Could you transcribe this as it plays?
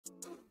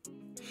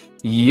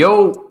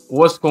Yo,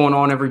 what's going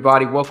on,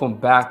 everybody? Welcome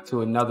back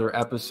to another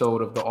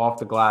episode of the Off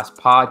the Glass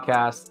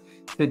podcast.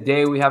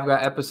 Today, we have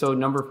got episode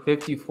number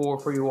 54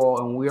 for you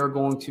all, and we are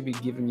going to be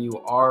giving you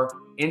our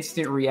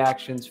instant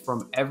reactions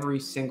from every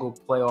single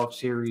playoff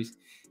series.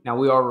 Now,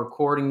 we are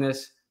recording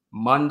this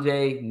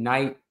Monday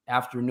night,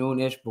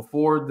 afternoon-ish,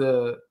 before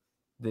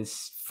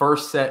this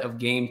first set of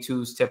game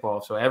twos tip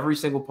off. So every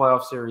single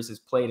playoff series has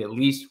played at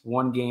least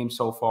one game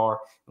so far,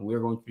 and we're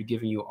going to be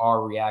giving you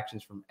our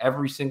reactions from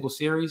every single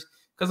series.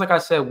 Because, like I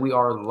said, we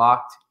are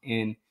locked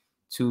in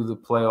to the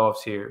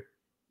playoffs here.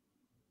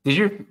 Did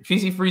your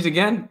PC freeze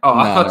again? Oh,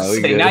 I was about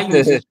to say, now you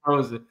was just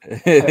frozen.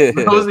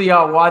 For those of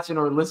y'all watching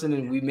or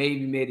listening, we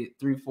maybe made it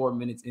 3-4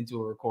 minutes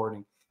into a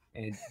recording,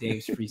 and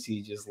Dave's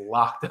PC just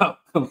locked up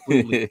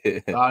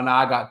completely. Oh, now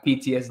I got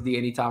PTSD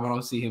anytime I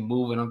don't see him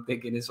moving. I'm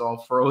thinking it's all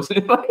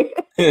frozen. But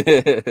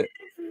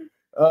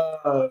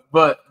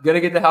gonna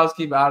get the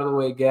housekeeping out of the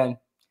way again.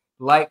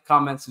 Like,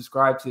 comment,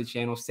 subscribe to the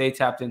channel. Stay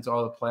tapped into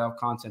all the playoff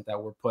content that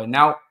we're putting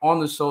out on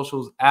the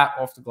socials at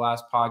Off the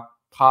Glass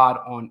Pod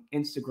on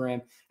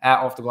Instagram, at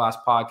Off the Glass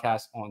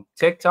Podcast on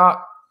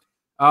TikTok.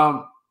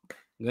 I'm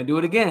gonna do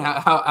it again.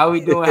 How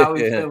we doing? How we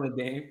feeling,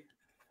 Dave?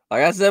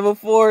 Like I said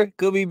before,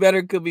 could be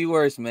better, could be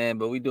worse, man.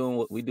 But we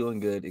doing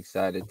good.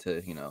 Excited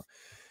to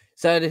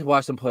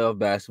watch some playoff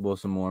basketball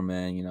some more,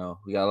 man.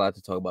 We got a lot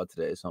to talk about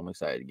today, so I'm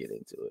excited to get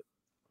into it.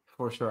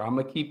 For sure. I'm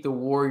going to keep the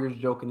Warriors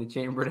joke in the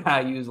chamber that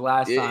I used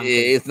last time.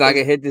 It's not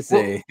going to hit the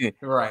same.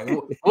 Right.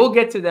 We'll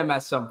get to them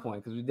at some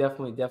point because we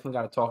definitely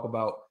got to talk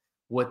about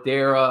what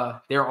their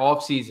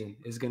offseason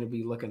is going to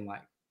be looking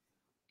like.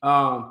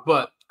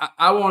 But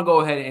I want to go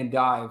ahead and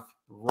dive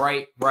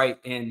right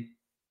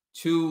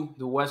into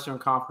the Western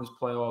Conference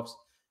playoffs.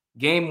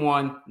 Game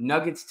 1,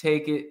 Nuggets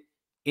take it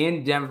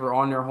in Denver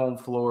on their home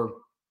floor,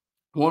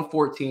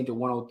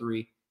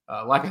 114-103.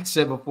 Like I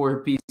said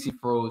before, PC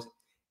froze.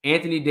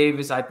 Anthony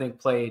Davis, I think,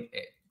 played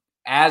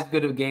as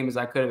good a game as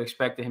I could have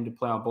expected him to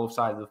play on both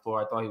sides of the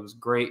floor. I thought he was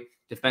great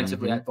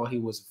defensively. Mm-hmm. I thought he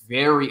was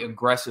very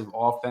aggressive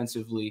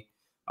offensively,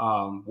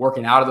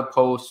 working out of the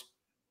post,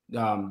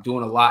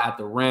 doing a lot at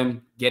the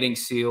rim, getting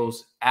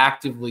steals,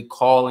 actively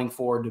calling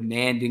for,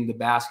 demanding the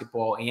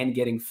basketball, and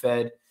getting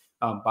fed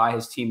by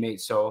his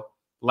teammates. So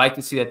like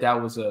to see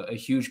that was a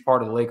huge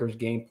part of the Lakers'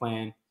 game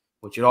plan,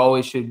 which it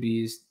always should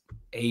be, is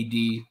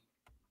AD,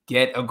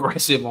 get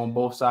aggressive on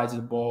both sides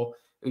of the ball.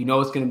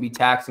 It's going to be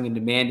taxing and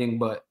demanding,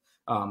 but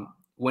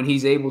when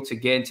he's able to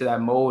get into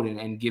that mode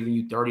and giving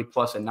you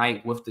 30-plus a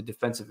night with the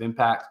defensive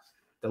impact,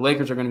 the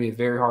Lakers are going to be a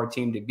very hard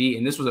team to beat.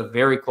 And this was a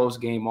very close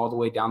game all the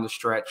way down the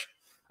stretch.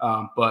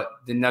 But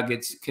the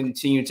Nuggets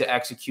continue to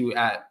execute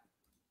at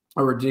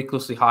a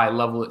ridiculously high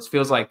level. It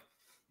feels like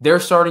they're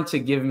starting to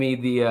give me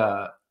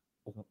the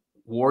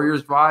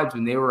Warriors vibes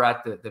when they were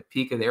at the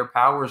peak of their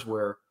powers,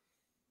 where it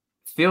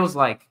feels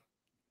like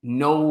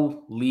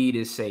no lead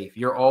is safe.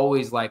 You're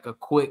always like a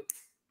quick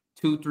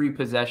 2-3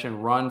 possession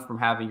run from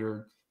having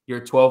your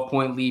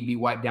 12-point lead be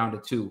wiped down to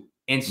 2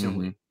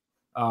 instantly.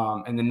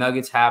 Mm-hmm. And the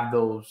Nuggets have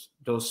those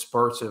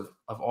spurts of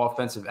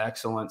offensive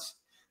excellence.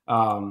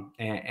 And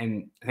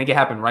I think it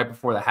happened right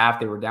before the half.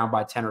 They were down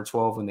by 10 or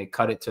 12 when they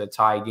cut it to a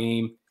tie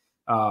game.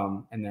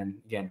 And then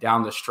again,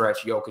 down the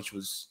stretch, Jokic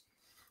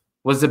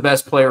was the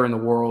best player in the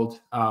world.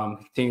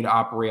 Continued to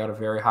operate at a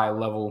very high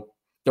level.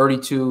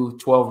 32,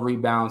 12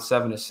 rebounds,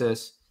 7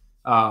 assists.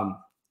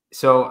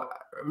 So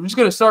I'm just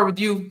going to start with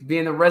you,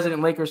 being the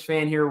resident Lakers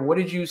fan here. What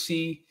did you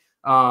see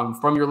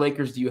from your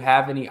Lakers? Do you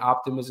have any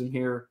optimism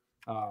here?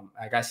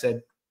 Like I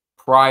said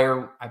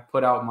prior, I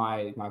put out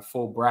my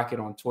full bracket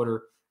on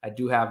Twitter. I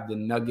do have the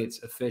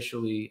Nuggets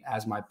officially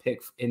as my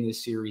pick in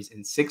this series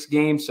in 6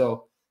 games.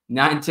 So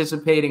not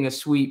anticipating a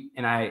sweep.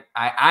 And I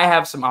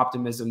have some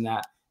optimism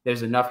that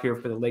there's enough here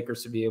for the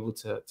Lakers to be able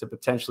to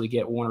potentially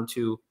get 1 or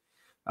 2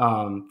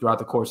 throughout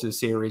the course of the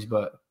series.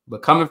 But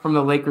coming from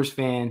the Lakers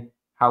fan,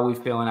 how are we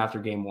feeling after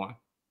game 1?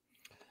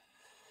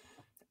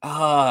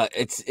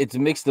 It's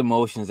mixed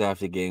emotions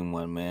after game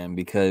 1, man,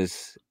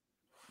 because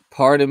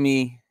part of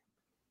me,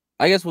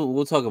 I guess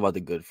we'll talk about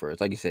the good first.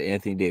 Like you said,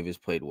 Anthony Davis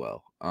played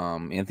well.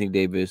 Anthony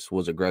Davis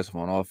was aggressive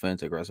on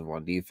offense, aggressive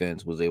on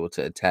defense, was able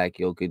to attack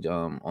Jokic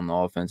on the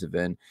offensive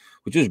end,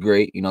 which was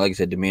great. Like I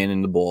said,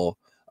 demanding the ball.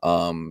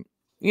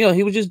 He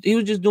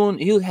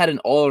had an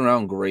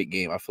all-around great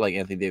game. I feel like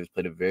Anthony Davis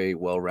played a very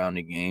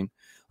well-rounded game.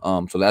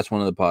 So that's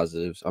one of the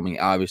positives. I mean,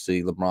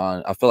 obviously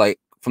LeBron, I feel like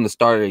from the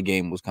start of the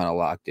game was kind of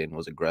locked in,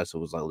 was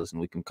aggressive, was like, listen,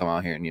 we can come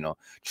out here and,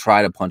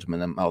 try to punch him in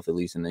the mouth at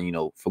least. And then,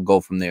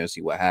 go from there and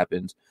see what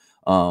happens.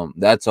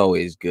 That's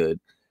always good.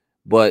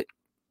 But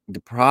the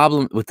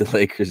problem with the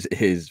Lakers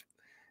is,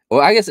 well,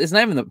 I guess it's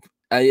not even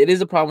it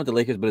is a problem with the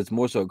Lakers, but it's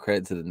more so a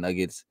credit to the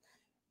Nuggets.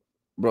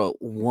 Bro,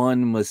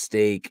 one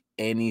mistake,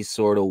 any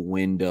sort of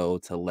window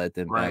to let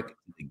them back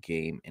into the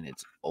game, and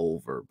it's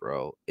over,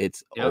 bro.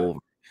 It's over.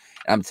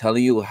 I'm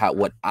telling you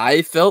what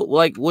I felt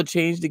like what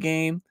changed the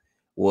game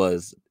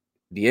was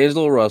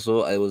D'Angelo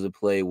Russell. It was a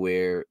play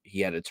where he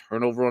had a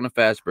turnover on a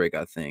fast break,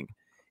 I think,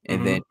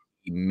 and then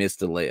he missed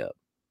the layup.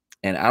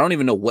 And I don't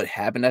even know what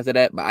happened after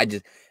that, but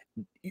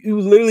you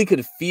literally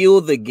could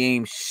feel the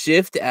game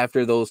shift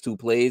after those two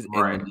plays,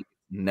 Right. and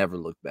never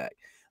look back.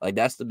 Like,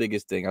 that's the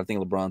biggest thing. I think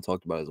LeBron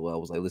talked about as well.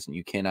 Was like, listen,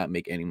 you cannot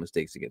make any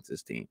mistakes against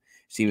this team.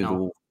 Team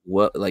is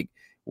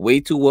way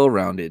too well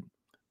rounded,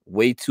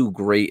 way too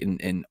great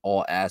in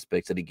all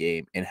aspects of the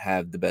game, and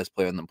have the best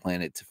player on the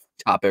planet to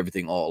top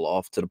everything all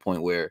off to the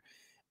point where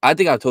I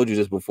think I told you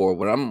this before.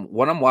 When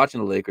I'm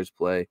watching the Lakers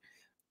play,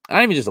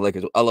 not even just the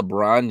Lakers, a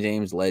LeBron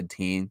James led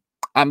team,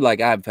 I'm like,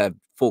 I've had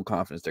full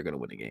confidence they're gonna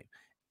win the game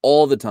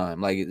all the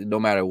time. Like, no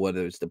matter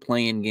whether it's the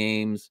playing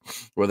games,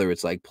 whether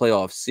it's like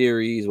playoff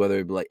series, whether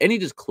it be like any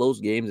just close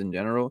games in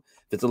general.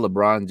 If it's a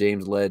LeBron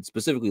James led,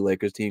 specifically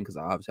Lakers team, because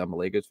obviously I'm a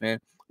Lakers fan,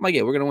 I'm like,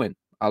 yeah, we're gonna win.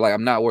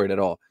 I'm not worried at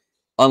all,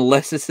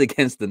 unless it's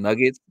against the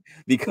Nuggets,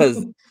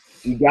 because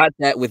you got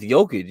that with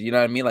Jokic. You know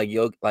what I mean?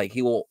 Like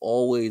he will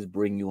always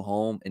bring you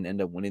home and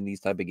end up winning these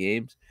type of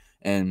games.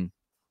 And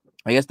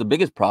I guess the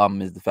biggest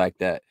problem is the fact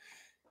that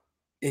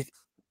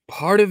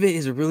part of it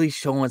is really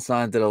showing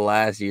signs of the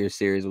last year's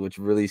series, which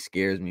really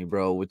scares me,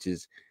 bro, which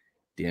is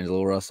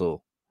D'Angelo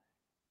Russell.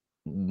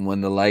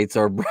 When the lights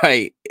are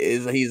bright,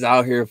 he's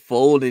out here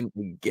folding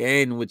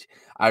again, which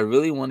I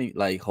really want to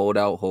like hold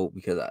out hope,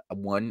 because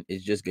one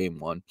is just game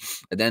one.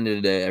 At the end of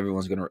the day,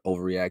 everyone's gonna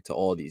overreact to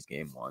all these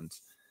game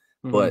ones.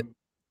 But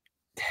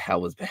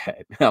that was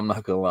bad. I'm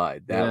not gonna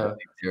lie. That was a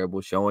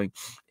terrible showing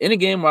in a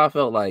game where I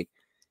felt like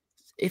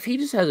if he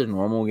just has a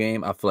normal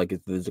game, I feel like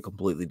it's a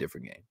completely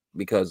different game.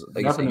 Because,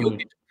 like I said,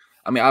 Jokic,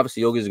 I mean,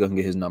 obviously Jokic is going to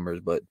get his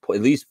numbers, but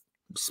at least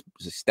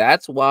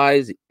stats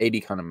wise,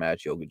 AD kind of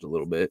matched Jokic a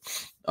little bit.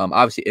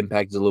 Obviously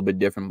impact is a little bit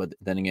different, but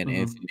then again,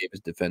 Anthony Davis'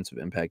 defensive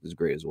impact is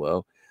great as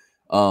well.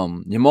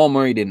 Jamal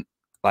Murray didn't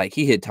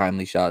he hit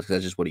timely shots because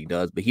that's just what he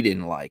does, but he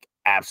didn't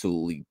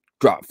absolutely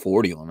drop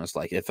 40 on us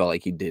like it felt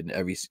like he did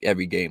in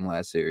every game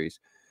last series.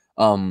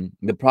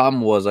 The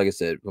problem was, like I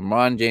said,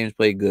 LeBron James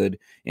played good,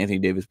 Anthony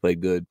Davis played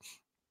good.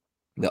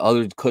 The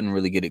others couldn't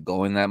really get it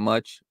going that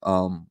much.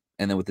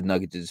 And then with the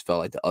Nuggets, it just felt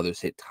like the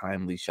others hit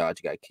timely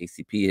shots. You got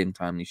KCP hitting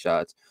timely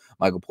shots,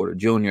 Michael Porter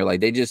Jr.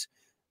 Like,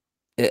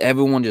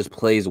 everyone just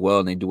plays well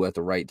and they do it at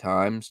the right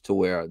times, to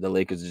where the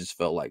Lakers just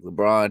felt like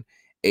LeBron,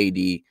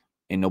 AD,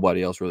 and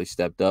nobody else really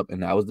stepped up.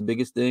 And that was the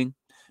biggest thing.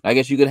 I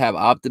guess you could have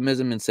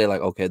optimism and say,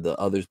 like, okay, the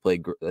others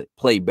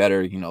play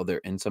better. You know, they're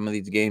in some of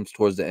these games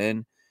towards the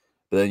end.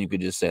 But then you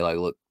could just say, like,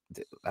 look,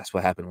 that's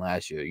what happened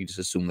last year. You just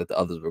assume that the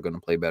others were going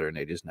to play better, and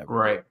they just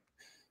never did.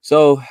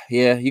 So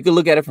yeah, you can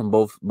look at it from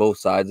both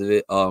sides of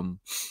it.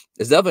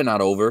 It's definitely not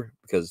over,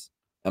 because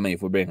I mean,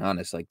 if we're being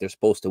honest, like, they're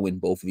supposed to win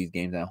both of these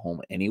games at home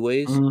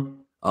anyways.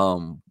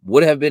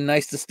 Would have been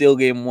nice to steal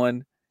game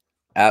one.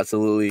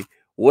 Absolutely.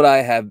 Would I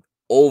have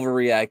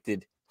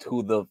overreacted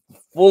to the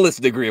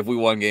fullest degree if we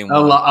won game one?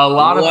 A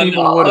lot of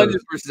people would have.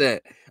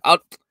 100%.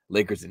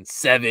 Lakers in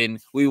 7.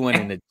 We went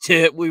in the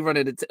chip. We run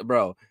into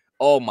bro.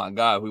 Oh my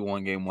God, we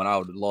won game one. I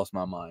would have lost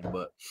my mind.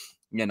 But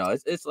you know,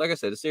 it's like I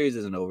said, the series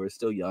isn't over. It's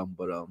still young,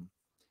 but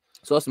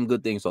saw some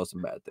good things, saw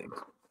some bad things.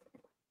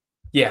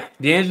 Yeah,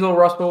 D'Angelo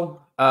Russell,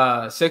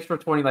 6 for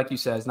 20, like you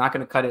said, is not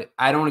going to cut it.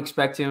 I don't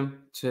expect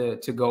him to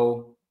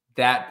go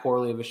that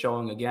poorly of a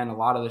showing again. A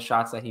lot of the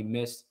shots that he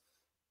missed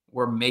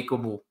were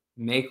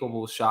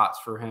makeable shots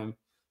for him.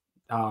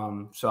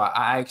 So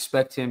I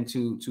expect him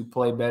to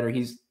play better.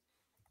 He's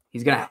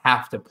going to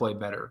have to play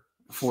better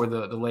for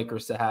the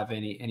Lakers to have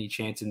any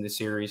chance in this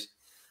series.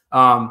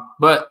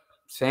 But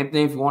same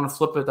thing if you want to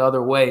flip it the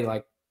other way,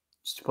 like,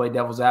 just to play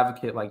devil's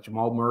advocate, like,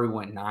 Jamal Murray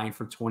went 9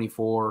 for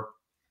 24.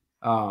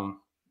 So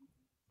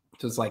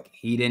it's like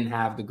he didn't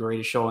have the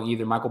greatest showing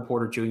either. Michael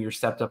Porter Jr.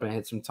 stepped up and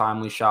hit some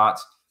timely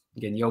shots.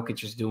 Again,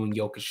 Jokic is doing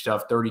Jokic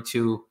stuff,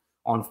 32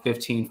 on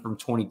 15 from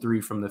 23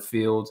 from the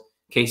field.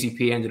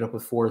 KCP ended up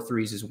with 4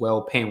 threes as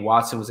well. Payne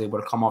Watson was able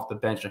to come off the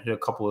bench and hit a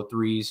couple of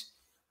threes.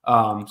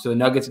 So the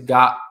Nuggets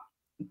got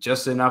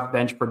just enough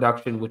bench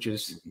production, which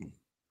is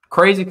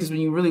crazy, because when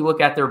you really look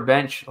at their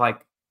bench,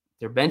 like,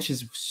 their bench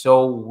is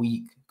so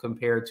weak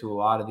compared to a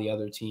lot of the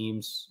other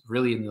teams,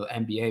 really in the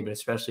NBA, but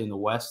especially in the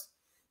West.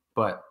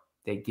 But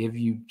they give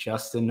you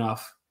just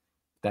enough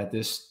that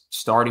this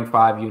starting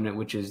 5 unit,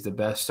 which is the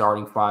best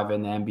starting 5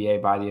 in the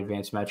NBA by the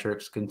advanced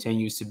metrics,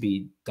 continues to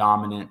be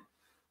dominant.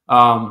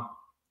 The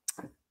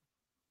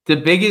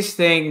biggest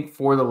thing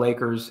for the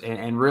Lakers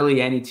and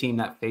really any team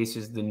that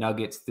faces the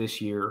Nuggets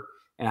this year,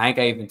 and I think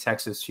I even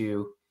texted this to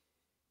you,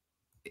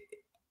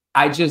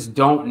 I just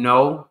don't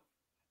know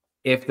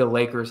if the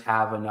Lakers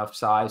have enough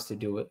size to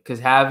do it, because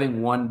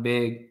having one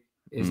big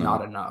is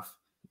not enough.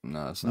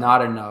 No, it's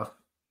not enough.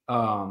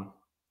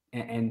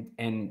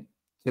 And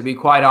to be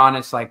quite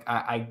honest, like,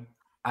 I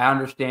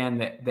understand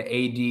that the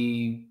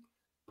AD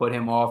put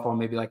him off on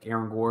maybe like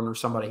Aaron Gordon or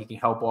somebody he can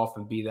help off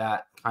and be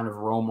that kind of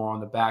roamer on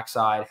the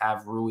backside,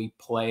 have Rui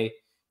play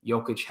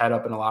Jokic head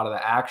up in a lot of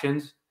the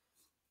actions.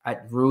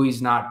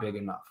 Rui's not big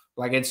enough.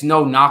 Like, it's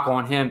no knock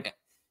on him.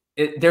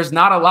 There's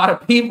not a lot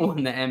of people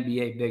in the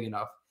NBA big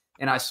enough.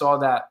 And I saw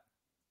that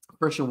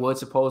Christian Wood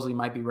supposedly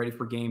might be ready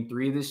for game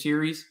 3 of this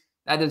series.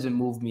 That doesn't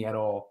move me at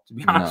all, to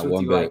be honest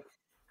with you. Like,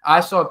 I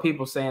saw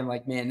people saying,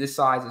 like, man, this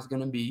size is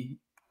going to be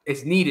 –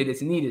 it's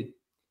needed.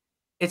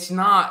 it's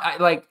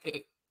not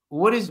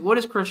what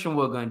is Christian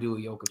Wood going to do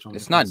with Jokic on the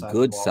It's not side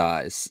good of the ball?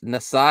 size. And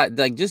the side,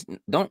 like, just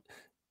don't.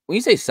 When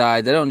you say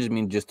size, that don't just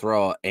mean just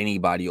throw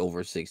anybody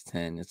over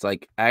 6'10". It's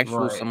like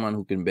actual Right. someone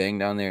who can bang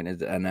down there and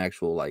is an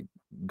actual like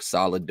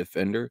solid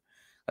defender.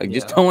 Like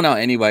just Yeah. throwing out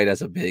anybody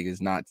that's a big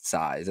is not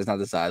size. That's not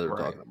the size we're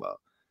Right. talking about.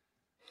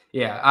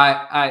 Yeah,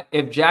 I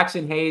if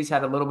Jackson Hayes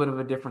had a little bit of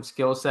a different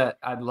skill set,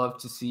 I'd love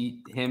to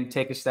see him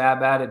take a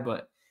stab at it.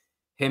 But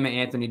him and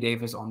Anthony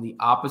Davis on the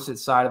opposite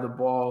side of the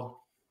ball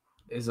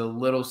is a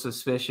little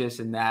suspicious,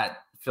 in that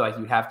I feel like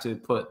you have to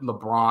put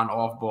LeBron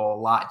off ball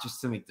a lot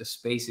just to make the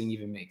spacing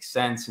even make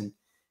sense, and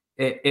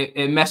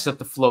it messed up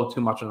the flow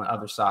too much on the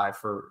other side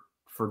for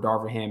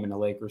Darvin Ham and the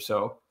Lakers.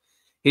 So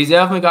he's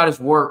definitely got his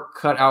work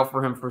cut out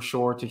for him for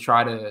sure to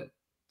try to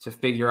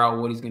figure out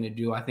what he's going to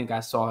do. I think I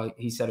saw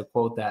he said a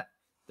quote that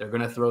they're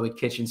going to throw the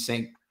kitchen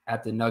sink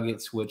at the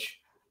Nuggets,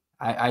 which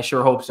I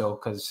sure hope so,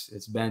 because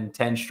it's been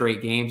 10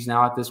 straight games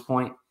now at this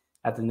point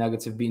that the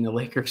Nuggets have beaten the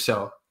Lakers.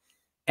 So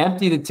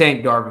empty the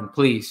tank, Darvin,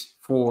 please,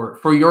 for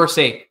your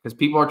sake, because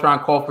people are trying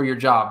to call for your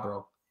job,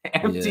 bro.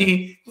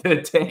 Empty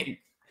the tank.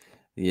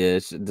 Yeah,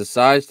 the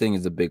size thing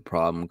is a big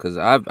problem because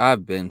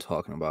I've been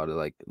talking about it.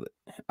 Like,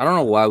 I don't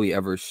know why we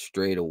ever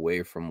strayed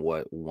away from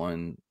what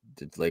won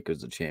the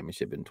Lakers the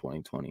championship in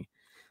 2020.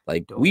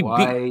 Like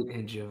Dwight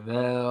and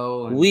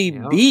JaVale. We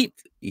beat.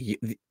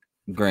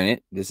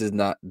 Granted, this is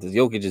not the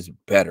Jokic is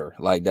better.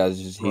 Like that's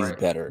just he's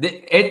better.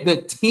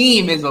 The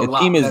team is a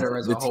lot better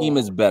as a whole. The team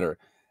is better,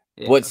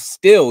 yeah. But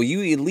still,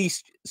 you at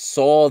least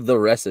saw the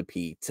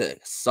recipe to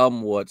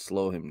somewhat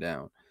slow him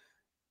down.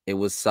 It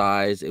was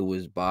size, it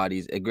was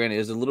bodies. And granted, it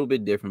was a little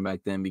bit different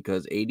back then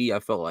because AD, I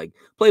felt like,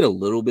 played a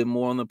little bit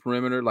more on the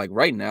perimeter. Like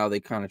right now, they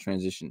kind of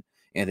transitioned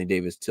Anthony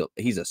Davis to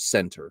he's a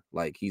center.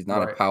 Like he's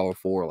not a power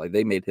forward. Like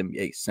they made him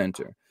a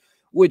center,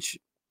 which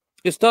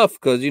is tough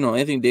because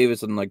Anthony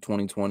Davis in like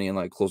 2020 and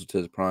like closer to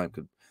his prime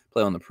could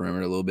play on the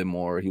perimeter a little bit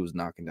more. He was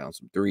knocking down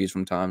some threes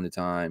from time to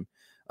time.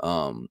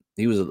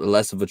 He was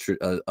less of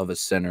a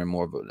center and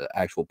more of an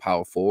actual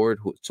power forward,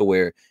 to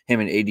where him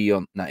and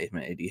him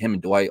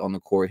and Dwight on the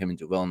court, him and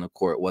JaVale on the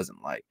court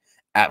wasn't like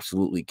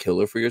absolutely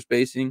killer for your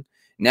spacing.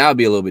 Now it'd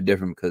be a little bit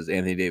different because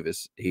Anthony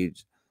Davis,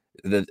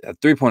 the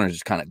 3-pointer is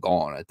just kind of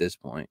gone at this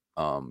point.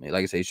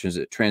 Like I say, he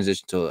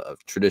transitioned to a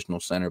traditional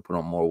center, put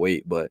on more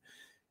weight, but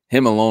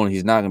him alone,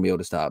 he's not gonna be able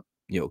to stop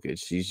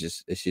Jokic.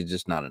 It's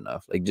just not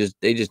enough. Like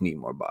they just need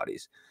more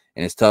bodies.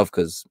 And it's tough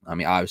because,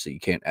 obviously you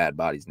can't add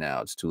bodies now.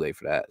 It's too late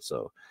for that.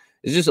 So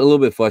it's just a little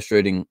bit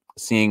frustrating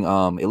seeing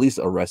at least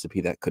a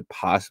recipe that could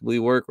possibly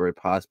work or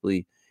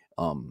possibly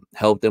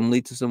help them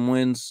lead to some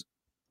wins.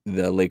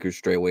 The Lakers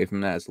stray away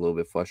from that. It's a little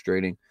bit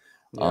frustrating.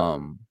 Yeah.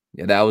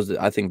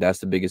 I think that's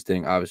the biggest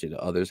thing. Obviously,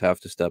 the others have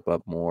to step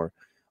up more.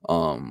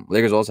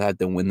 Lakers also had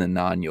to win the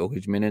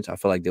non-Jokic minutes. I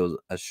feel like there was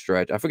a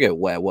stretch. I forget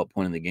at what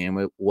point in the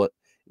game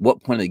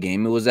what point of the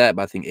game it was at,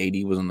 but I think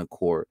AD was on the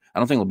court. I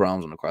don't think LeBron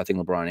was on the court. I think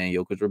LeBron and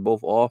Jokic were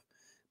both off.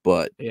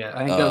 But yeah,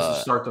 I think that was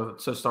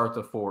to start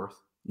the fourth.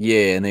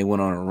 Yeah, and they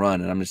went on a run,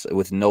 and I'm just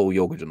with no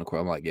Jokic on the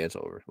court. I'm like, yeah, it's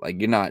over. Like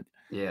you're not.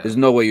 Yeah. There's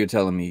no way you're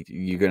telling me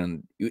you're gonna.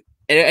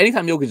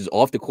 Anytime Jokic is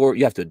off the court,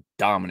 you have to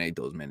dominate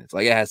those minutes.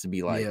 Like it has to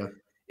be like. Yeah.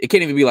 It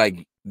can't even be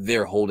like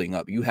they're holding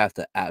up. You have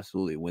to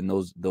absolutely win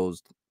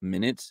those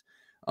minutes.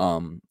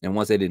 And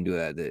once they didn't do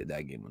that,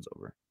 that game was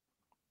over.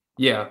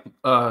 Yeah.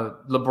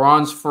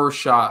 LeBron's first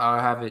shot,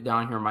 I have it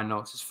down here in my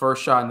notes. His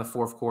first shot in the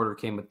fourth quarter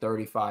came with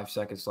 35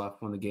 seconds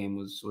left when the game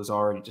was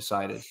already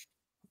decided.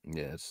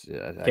 Yes.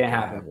 Yeah. Can't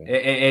happen.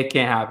 It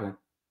can't happen.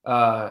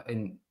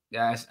 And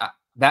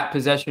that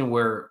possession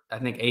where I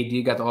think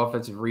AD got the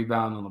offensive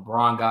rebound and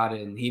LeBron got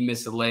it and he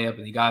missed a layup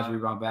and he got his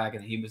rebound back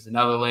and he missed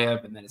another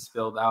layup and then it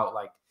spilled out.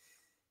 Like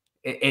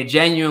it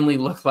genuinely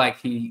looked like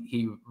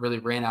he really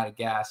ran out of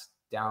gas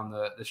down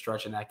the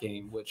stretch in that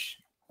game, which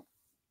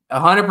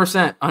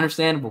 100%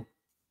 understandable.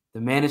 The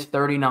man is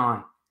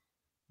 39,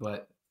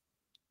 but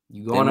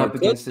you going up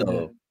against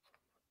it.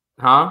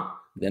 Huh?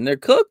 Then they're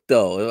cooked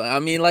though.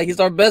 Like he's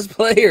our best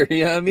player.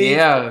 You know what I mean?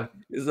 Yeah.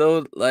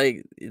 So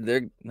like I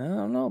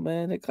don't know,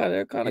 man.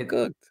 They're kind of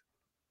cooked.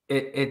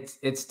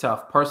 It's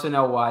tough.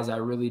 Personnel wise, I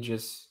really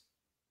just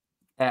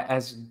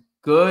as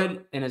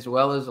good and as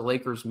well as the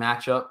Lakers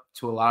match up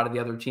to a lot of the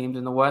other teams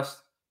in the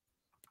West.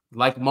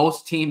 Like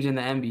most teams in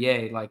the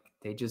NBA, like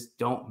they just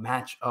don't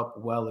match up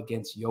well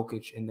against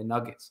Jokic and the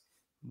Nuggets.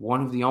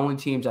 One of the only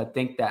teams I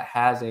think that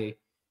has a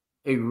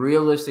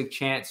realistic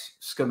chance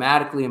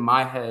schematically in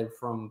my head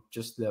from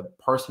just the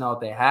personnel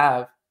that they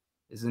have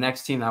is the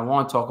next team that I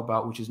want to talk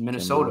about, which is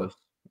Minnesota.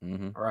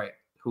 Mm-hmm. All right.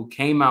 Who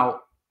came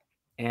out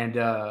and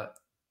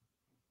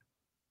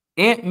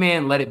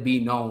Ant-Man let it be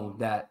known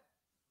that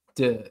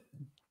the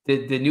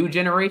new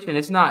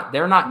generation,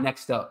 they're not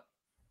next up.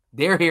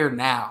 They're here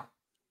now.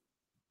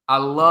 I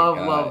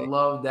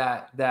love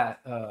that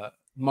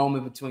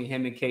moment between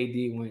him and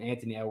KD when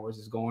Anthony Edwards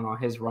is going on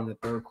his run in the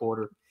third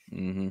quarter.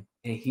 Mm-hmm.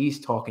 And he's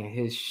talking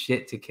his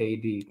shit to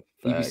KD. Facts.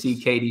 You can see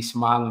KD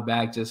smiling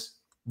back, just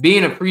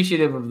being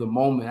appreciative of the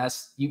moment.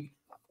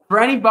 For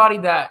anybody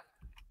that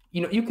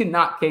you can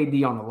knock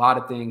KD on a lot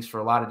of things for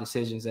a lot of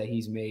decisions that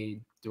he's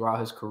made throughout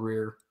his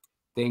career,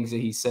 things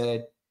that he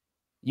said.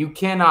 You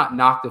cannot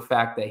knock the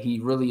fact that he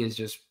really is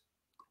just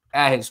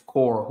at his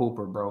core a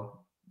hooper, bro.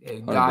 A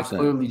guy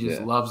clearly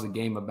just loves the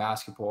game of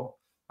basketball.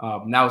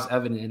 And that was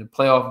evident in a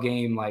playoff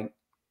game, like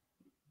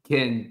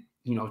getting,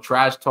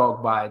 trash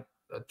talk by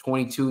a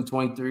 22,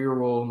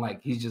 23-year-old.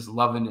 Like he's just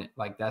loving it.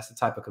 Like that's the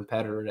type of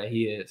competitor that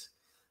he is.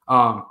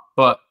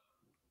 But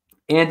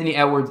Anthony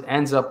Edwards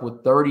ends up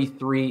with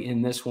 33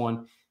 in this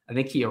one. I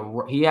think he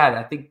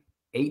had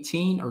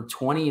 18 or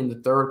 20 in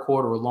the third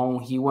quarter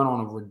alone. He went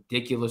on a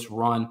ridiculous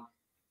run.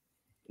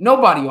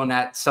 Nobody on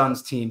that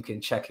Suns team can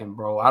check him,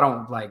 bro. I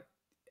don't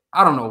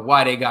know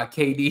why they got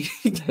KD.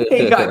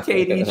 They got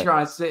KD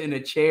trying to sit in a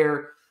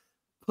chair.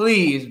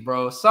 Please,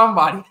 bro,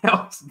 somebody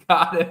else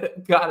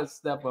gotta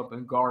step up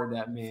and guard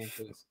that man.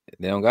 Because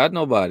they don't got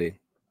nobody.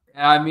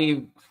 I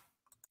mean,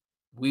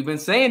 we've been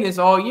saying this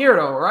all year,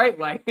 though, right?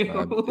 Like,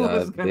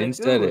 I've been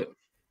said it.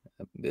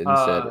 I've been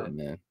said it,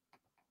 man.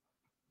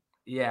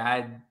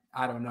 Yeah,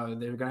 I don't know.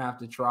 They're gonna have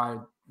to try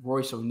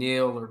Royce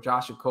O'Neal or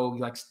Josh Okogie.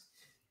 Like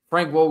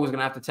Frank Vogel's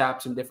gonna have to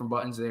tap some different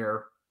buttons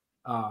there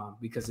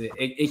because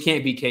it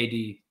can't be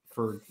KD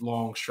for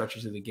long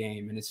stretches of the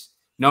game. And it's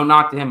no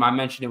knock to him. I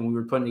mentioned it when we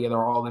were putting together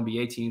our All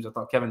NBA teams. I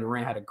thought Kevin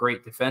Durant had a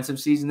great defensive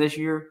season this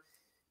year.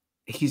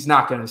 He's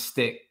not gonna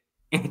stick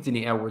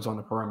Anthony Edwards on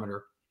the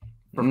perimeter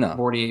for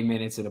 48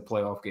 minutes in a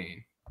playoff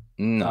game.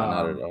 No,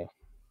 not at all.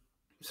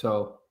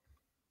 So,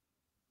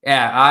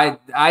 yeah,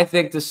 I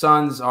think the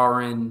Suns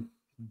are in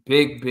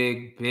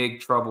big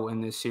trouble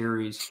in this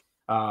series.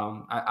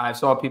 I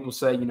saw people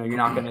say, you're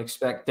not going to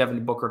expect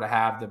Devin Booker to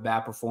have the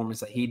bad performance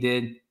that he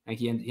did. Like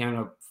he ended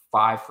up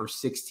 5 for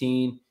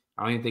 16.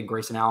 I don't even think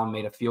Grayson Allen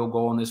made a field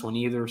goal in this one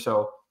either.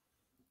 So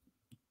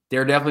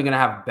they're definitely going to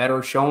have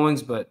better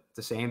showings, but at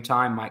the same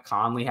time, Mike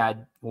Conley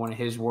had one of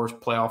his worst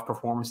playoff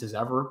performances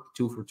ever,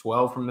 2 for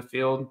 12 from the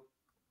field.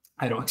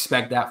 I don't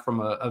expect that from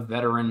a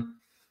veteran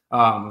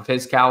of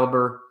his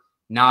caliber.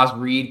 Naz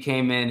Reid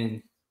came in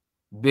and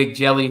Big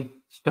Jelly,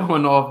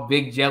 showing off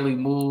Big Jelly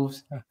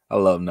moves. I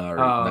love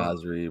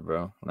Naz Reid,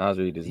 bro. Naz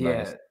Reid is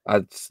nice.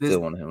 I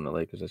still want him in the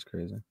Lakers. That's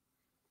crazy.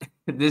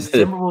 This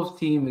Timberwolves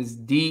team is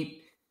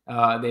deep.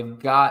 They've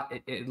got,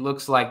 it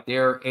looks like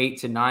their 8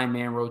 to 9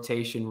 man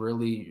rotation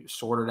really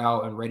sorted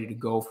out and ready to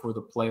go for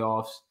the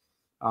playoffs.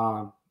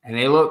 And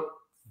they look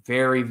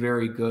very,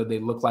 very good. They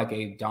look like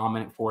a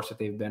dominant force that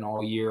they've been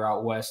all year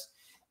out west.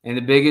 And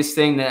the biggest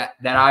thing that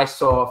I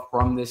saw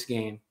from this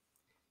game,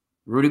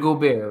 Rudy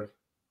Gobert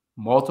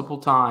multiple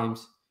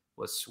times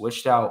was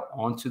switched out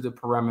onto the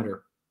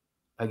perimeter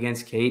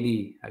against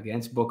KD,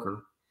 against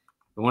Booker.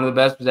 And one of the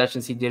best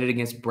possessions, he did it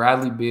against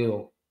Bradley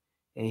Beal,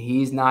 and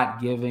he's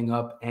not giving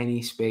up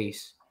any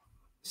space.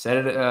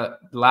 Said it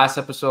last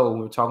episode when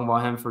we were talking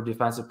about him for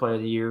Defensive Player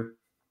of the Year.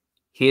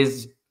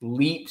 His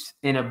leaps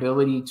and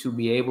ability to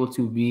be able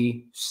to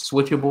be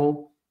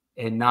switchable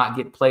and not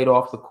get played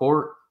off the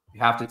court, you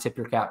have to tip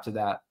your cap to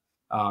that.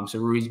 So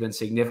Rudy's been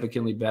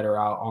significantly better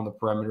out on the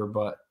perimeter,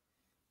 but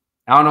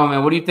I don't know,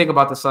 man. What do you think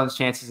about the Suns'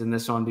 chances in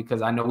this one?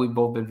 Because I know we've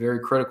both been very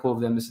critical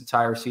of them this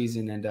entire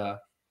season, and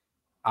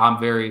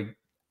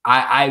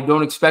I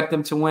don't expect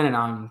them to win, and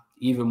I'm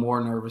even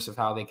more nervous of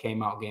how they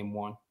came out game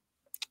one.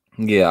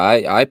 Yeah,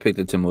 I picked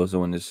the Timberwolves to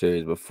win this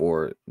series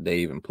before they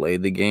even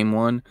played the game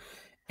one,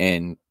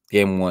 and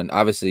game one,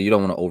 obviously you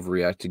don't want to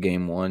overreact to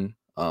game one,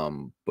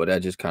 but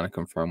that just kind of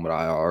confirmed what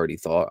I already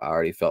thought. I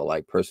already felt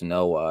like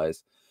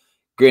personnel-wise,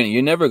 granted,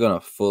 you're never going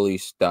to fully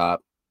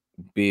stop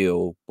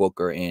Beal,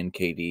 Booker, and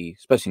KD,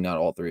 especially not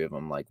all three of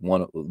them. Like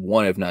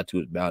one if not two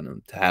is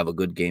bound to have a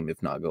good game,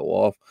 if not go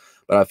off.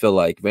 But I feel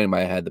like if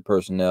anybody had the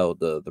personnel,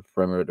 the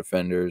perimeter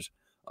defenders,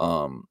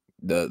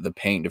 the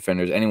paint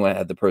defenders, anyone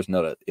had the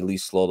personnel to at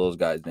least slow those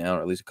guys down,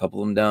 or at least a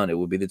couple of them down, it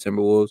would be the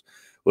Timberwolves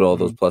with all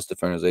those plus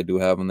defenders they do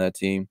have on that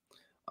team.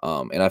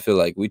 And I feel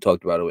like we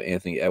talked about it with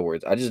Anthony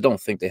Edwards. I just don't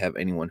think they have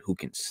anyone who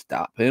can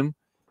stop him.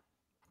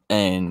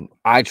 And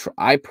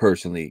I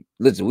personally,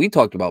 listen, we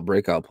talked about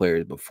breakout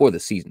players before the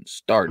season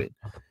started.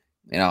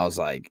 And I was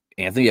like,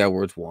 Anthony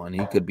Edwards won.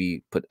 He could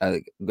be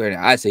granted,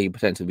 I say he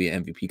potentially be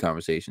in MVP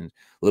conversations.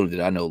 Little did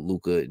I know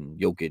Luka and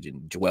Jokic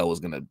and Joel was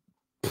going to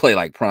play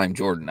like prime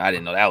Jordan. I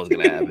didn't know that was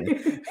going to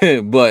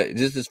happen. But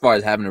just as far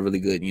as having a really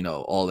good,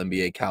 all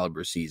NBA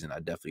caliber season,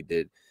 I definitely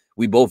did.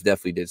 We both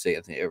definitely did say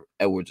Anthony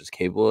Edwards is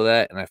capable of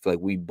that. And I feel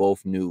like we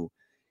both knew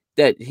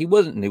that he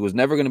was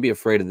never going to be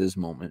afraid of this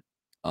moment.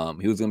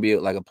 He was going to be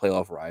like a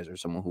playoff riser,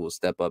 someone who will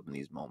step up in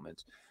these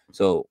moments.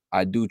 So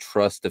I do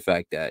trust the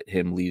fact that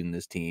him leading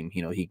this team,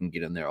 he can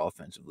get in there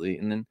offensively.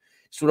 And then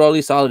just with all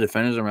these solid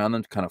defenders around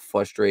him to kind of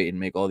frustrate and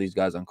make all these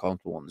guys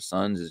uncomfortable on the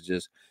Suns is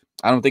just,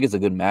 I don't think it's a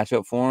good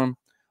matchup for him.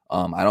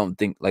 I don't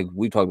think, like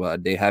we talked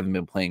about, they haven't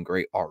been playing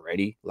great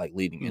already, like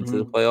leading into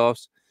the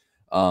playoffs.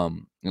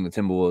 And the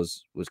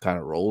Timberwolves was kind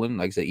of rolling.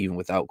 Like I said, even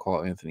without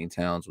Karl Anthony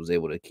Towns, was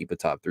able to keep a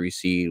top 3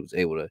 seed, was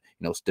able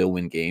to, still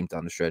win games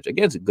down the stretch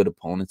against good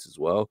opponents as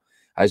well.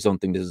 I just don't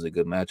think this is a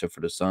good matchup for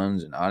the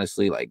Suns. And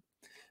honestly, like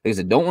I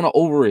said, don't want to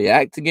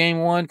overreact to game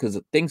one because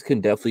things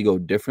can definitely go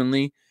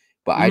differently.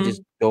 but I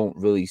just don't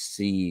really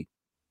see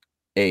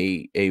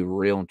a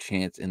real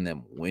chance in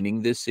them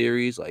winning this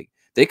series. Like,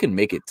 they can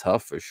make it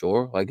tough for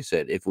sure. Like I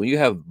said, when you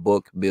have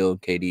Book, Bill,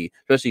 KD,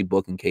 especially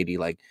Book and KD,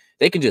 like,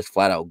 they can just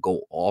flat out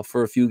go off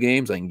for a few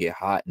games, like, and get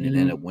hot and then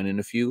end up winning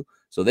a few.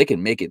 So they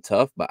can make it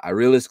tough, but I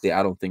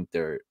don't think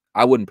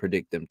I wouldn't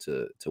predict them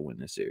to win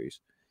this series.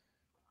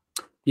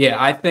 Yeah,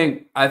 I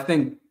think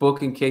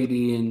Book and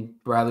KD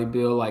and Bradley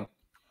Beal, like,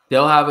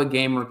 they'll have a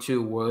game or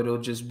two where it'll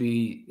just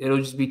be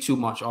too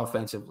much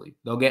offensively.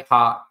 They'll get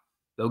hot,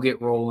 they'll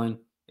get rolling,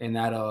 and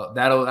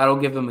that'll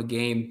give them a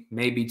game,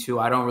 maybe two.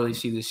 I don't really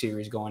see the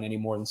series going any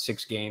more than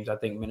 6 games. I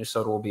think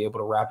Minnesota will be able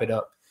to wrap it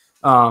up.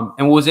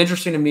 And what was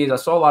interesting to me is I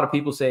saw a lot of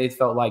people say it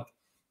felt like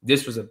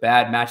this was a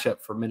bad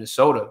matchup for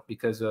Minnesota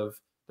because of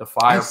the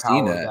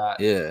firepower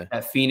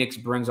that Phoenix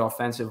brings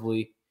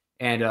offensively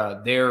and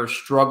their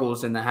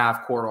struggles in the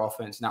half-court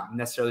offense, not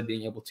necessarily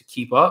being able to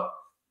keep up.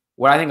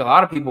 What I think a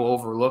lot of people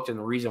overlooked, and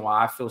the reason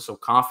why I feel so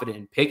confident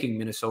in picking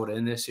Minnesota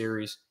in this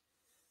series,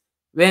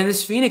 man,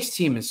 this Phoenix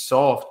team is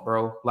soft,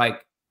 bro.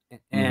 Like,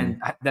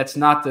 and that's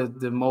not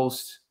the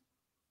most,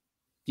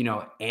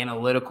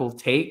 analytical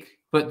take,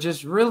 but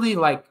just really,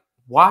 like,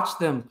 watch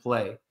them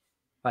play.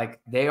 Like,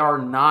 they are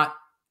not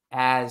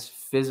as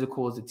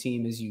physical as a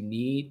team as you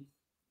need,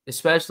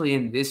 especially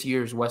in this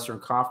year's Western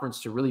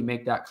Conference, to really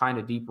make that kind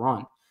of deep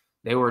run.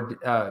 They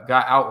got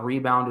out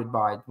rebounded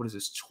by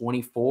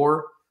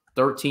 24,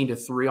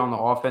 13-3 on the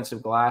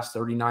offensive glass,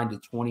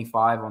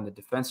 39-25 on the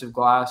defensive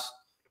glass.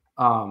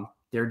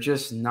 They're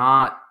just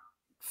not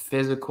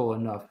physical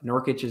enough.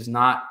 Nurkic is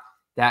not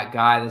that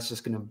guy that's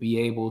just going to be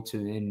able to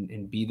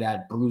and be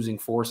that bruising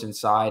force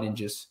inside and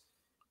just,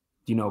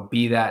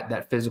 be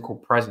that physical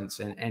presence.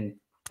 And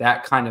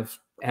that kind of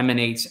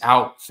emanates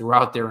out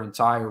throughout their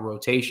entire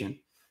rotation.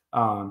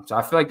 So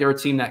I feel like they're a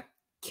team that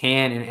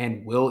can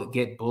and will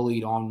get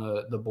bullied on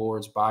the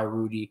boards by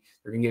Rudy.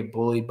 They're going to get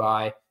bullied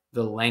by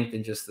the length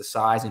and just the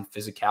size and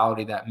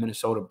physicality that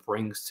Minnesota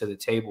brings to the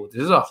table.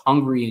 This is a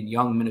hungry and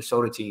young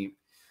Minnesota team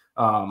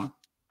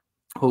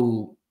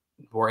who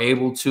were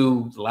able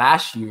to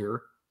last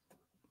year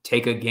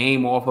take a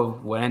game off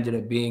of what ended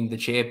up being the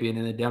champion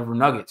in the Denver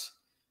Nuggets.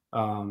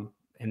 And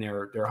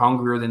they're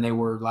hungrier than they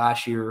were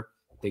last year.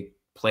 They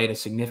played a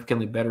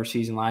significantly better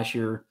season last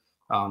year,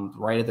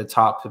 right at the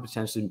top to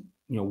potentially,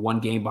 one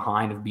game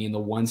behind of being the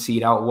 1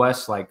 seed out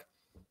west. Like,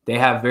 they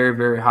have very,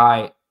 very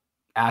high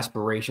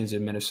aspirations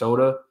in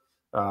Minnesota.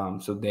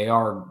 So they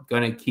are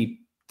going to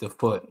keep the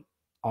foot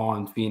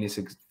on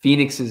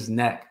Phoenix's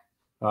neck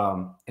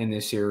in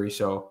this series.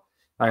 So,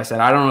 like I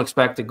said, I don't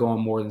expect it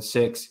going more than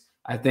 6.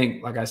 I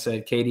think, like I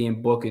said, KD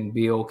and Book and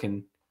Beal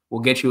will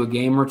get you a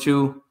game or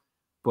two,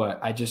 but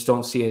I just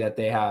don't see that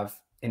they have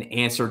an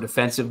answer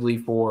defensively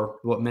for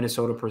what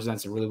Minnesota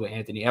presents and really what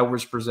Anthony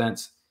Edwards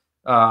presents.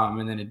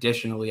 And then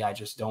additionally, I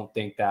just don't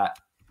think that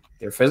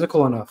they're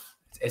physical enough.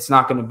 It's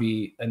not going to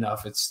be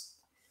enough.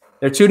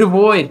 They're too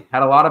devoid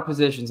at a lot of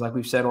positions, like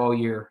we've said all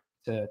year,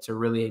 to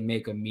really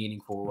make a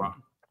meaningful run.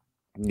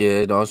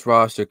 Yeah, no, it's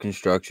roster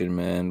construction,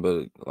 man.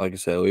 But like I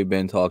said, we've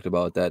been talked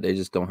about that. They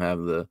just don't have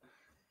the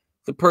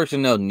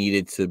personnel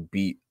needed to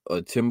beat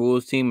a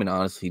Timberwolves team, and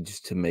honestly,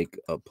 just to make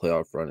a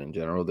playoff run in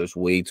general. There's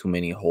way too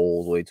many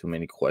holes, way too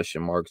many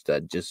question marks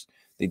that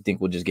they think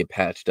will just get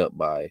patched up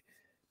by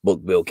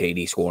Book, Bill,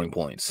 KD scoring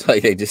points.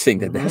 Like, they just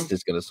think that that's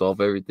just going to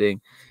solve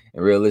everything.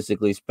 And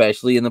realistically,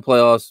 especially in the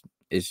playoffs,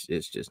 it's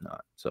just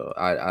not. So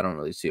I don't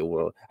really see a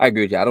world. I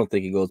agree with you. I don't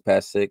think it goes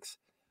past 6.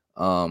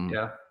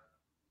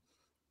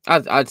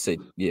 I'd say,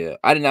 yeah.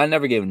 I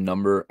never gave a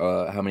number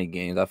how many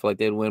games I feel like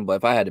they'd win, but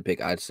if I had to pick,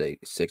 I'd say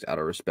 6 out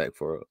of respect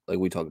for, like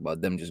we talked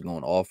about, them just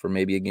going off for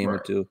maybe a game or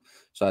two.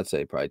 So I'd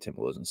say probably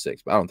Timberwolves in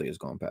 6, but I don't think it's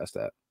going past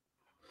that.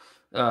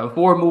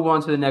 Before we move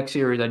on to the next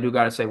series, I do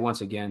got to say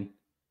once again,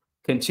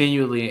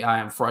 continually I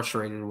am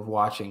frustrated with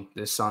watching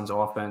this Suns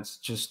offense.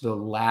 Just the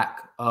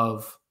lack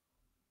of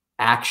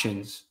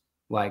actions.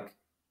 Like,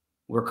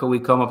 where could we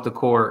come up the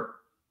court?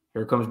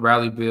 Here comes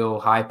Bradley Beal,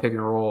 high pick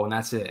and roll, and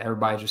that's it.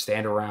 Everybody just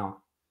stand around.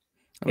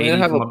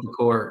 KD come up the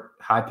court,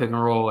 high pick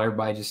and roll,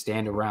 everybody just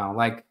stand around.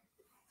 Like,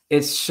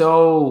 it's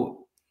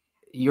so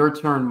your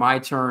turn, my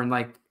turn.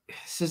 Like,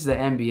 this is the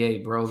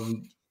NBA, bro.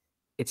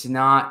 It's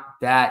not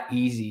that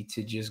easy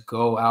to just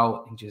go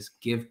out and just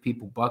give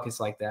people buckets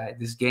like that.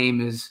 This game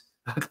is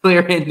a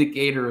clear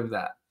indicator of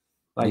that.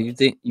 Like, do you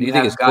think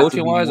it's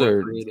coaching wise,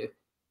 or you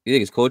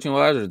think it's coaching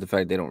wise, or the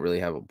fact they don't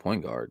really have a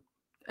point guard?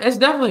 It's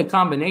definitely a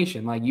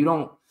combination. Like,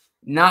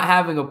 not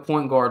having a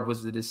point guard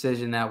was the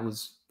decision that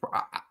was.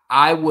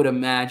 I would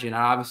imagine,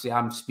 obviously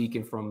I'm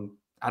speaking from,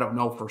 I don't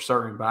know for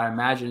certain, but I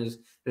imagine it's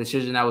the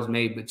decision that was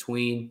made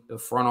between the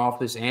front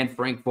office and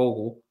Frank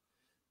Vogel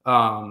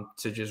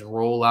to just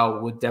roll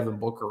out with Devin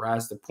Booker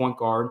as the point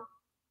guard.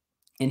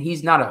 And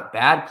he's not a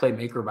bad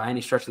playmaker by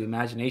any stretch of the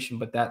imagination,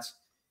 but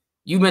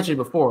you mentioned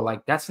before,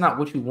 like, that's not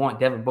what you want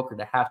Devin Booker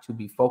to have to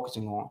be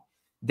focusing on.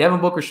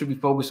 Devin Booker should be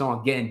focused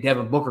on getting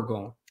Devin Booker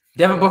going.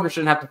 Devin Booker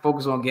shouldn't have to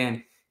focus on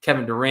getting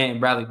Kevin Durant and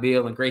Bradley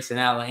Beal and Grayson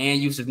Allen and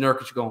Yusuf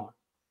Nurkic going.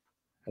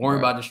 Worry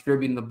about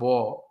distributing the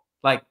ball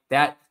like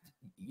that.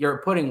 you're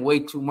putting way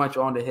too much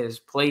onto his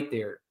plate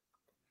there.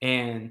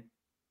 And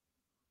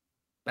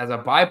as a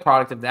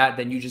byproduct of that,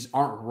 then you just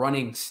aren't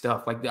running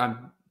stuff. Like,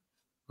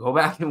 go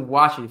back and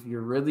watch it. If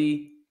you're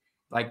really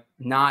like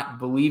not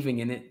believing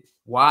in it,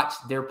 watch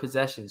their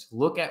possessions.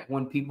 Look at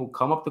when people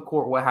come up the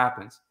court, what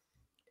happens.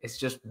 It's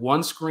just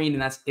one screen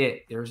and that's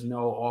it. There's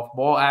no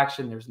off-ball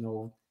action. There's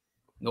no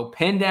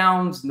pin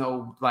downs.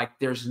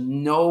 There's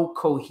no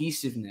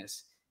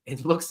cohesiveness.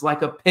 It looks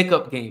like a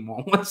pickup game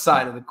on one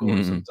side of the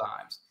court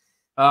sometimes.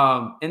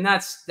 And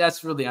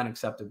that's really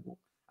unacceptable.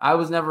 I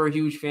was never a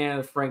huge fan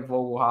of the Frank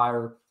Vogel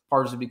hire,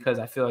 partially because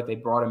I feel like they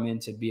brought him in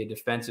to be a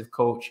defensive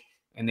coach,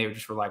 and they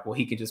were like, well,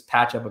 he could just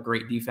patch up a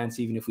great defense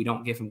even if we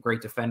don't give him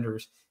great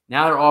defenders.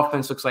 Now their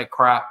offense looks like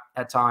crap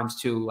at times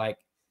too. Like,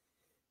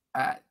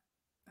 I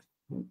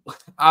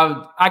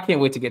can't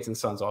wait to get to the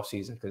Suns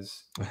offseason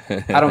because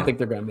I don't think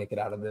they're going to make it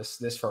out of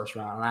this first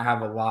round. And I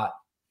have a lot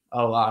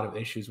of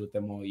issues with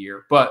them all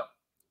year. But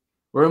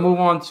we're going to move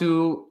on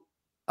to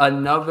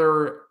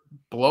another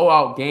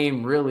blowout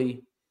game,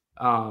 really.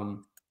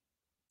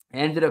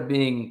 Ended up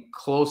being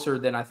closer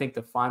than I think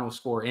the final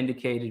score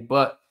indicated.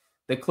 But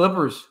the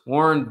Clippers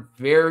were in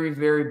very,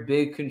 very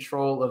big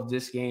control of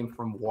this game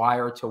from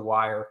wire to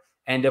wire.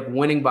 End up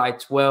winning by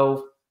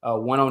 12,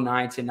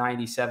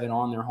 109-97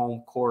 on their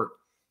home court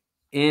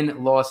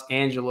in Los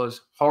Angeles.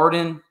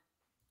 Harden,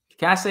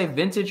 can I say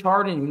vintage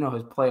Harden? You know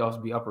his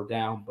playoffs be up or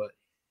down, but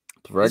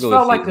it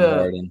felt like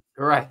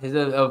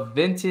a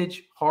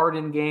vintage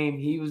Harden game.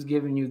 He was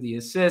giving you the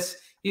assists.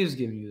 He was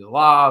giving you the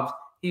lobs.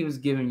 He was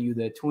giving you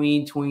the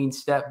tween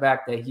step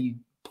back that he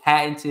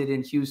patented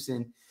in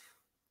Houston.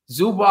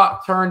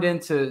 Zubac turned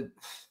into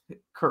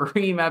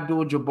Kareem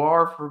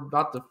Abdul-Jabbar for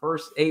about the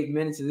first 8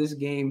 minutes of this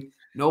game.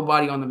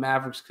 Nobody on the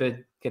Mavericks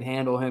could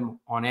handle him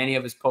on any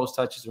of his post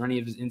touches or any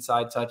of his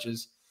inside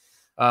touches.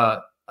 A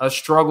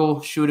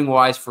struggle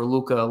shooting-wise for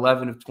Luka,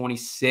 11 of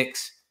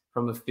 26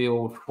 from the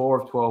field,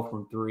 4 of 12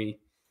 from three.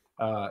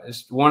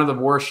 It's one of the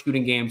worst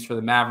shooting games for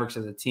the Mavericks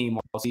as a team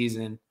all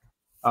season.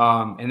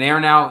 And they are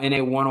now in a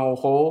 1-0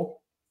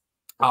 hole.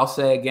 I'll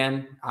say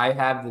again, I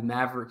have the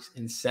Mavericks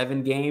in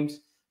 7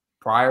 games.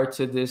 Prior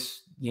to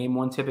this game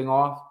 1 tipping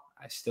off,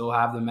 I still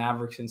have the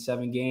Mavericks in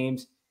 7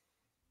 games.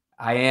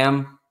 I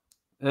am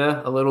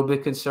a little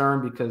bit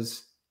concerned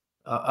because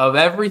of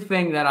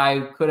everything that I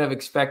could have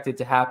expected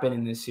to happen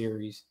in this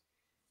series.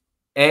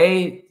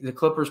 The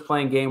Clippers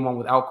playing game 1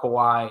 without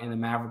Kawhi and the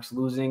Mavericks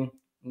losing,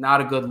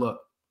 not a good look.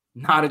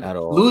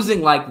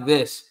 Losing like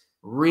this,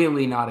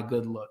 really not a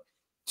good look.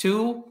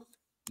 2,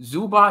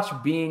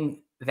 Zubac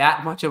being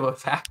that much of a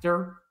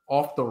factor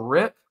off the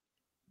rip,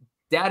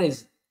 that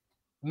is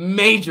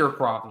major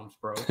problems,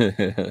 bro.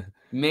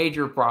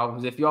 Major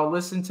problems. If y'all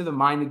listen to the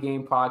Mind the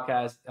Game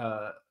podcast,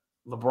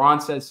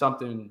 LeBron said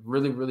something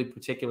really, really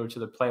particular to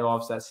the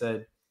playoffs that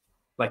said,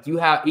 like,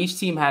 each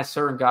team has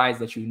certain guys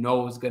that you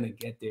know is going to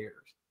get theirs.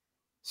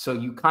 So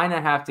you kind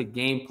of have to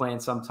game plan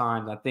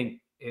sometimes. I think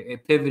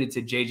it pivoted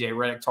to JJ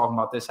Redick talking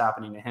about this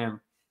happening to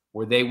him,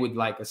 where they would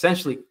like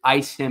essentially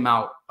ice him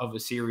out of a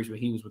series when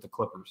he was with the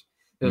Clippers.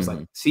 It was like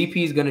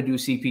CP is going to do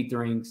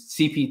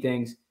CP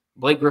things.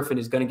 Blake Griffin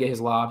is going to get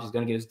his lobs. He's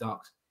going to get his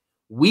dunks.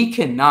 We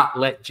cannot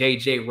let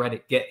JJ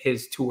Redick get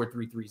his 2 or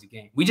 3 threes a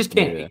game. We just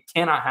can't. Yeah. It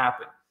cannot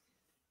happen.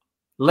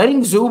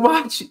 Letting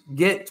Zubac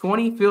get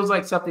 20 feels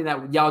like something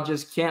that y'all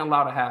just can't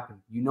allow to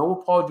happen. You know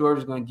what Paul George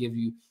is going to give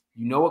you.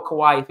 You know what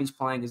Kawhi, if he's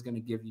playing, is going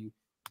to give you.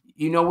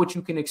 You know what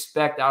you can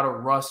expect out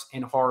of Russ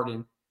and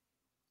Harden.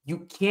 You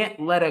can't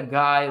let a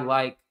guy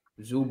like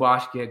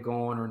Zubac get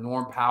going or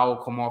Norm Powell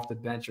come off the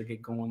bench or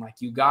get going. Like,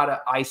 you got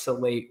to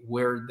isolate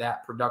where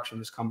that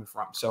production is coming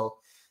from. So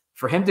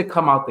for him to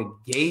come out the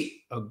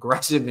gate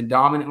aggressive and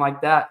dominant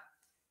like that,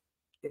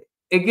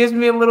 it gives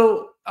me a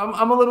little –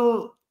 I'm a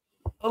little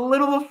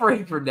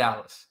afraid for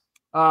Dallas.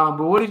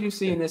 But what did you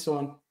see in this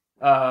one?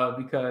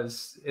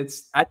 Because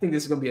I think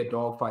this is going to be a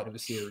dogfight of a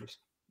series.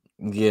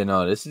 Yeah,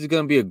 no, this is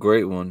going to be a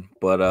great one.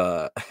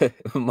 But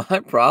my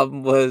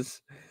problem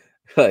was,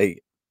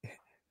 like,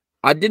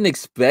 I didn't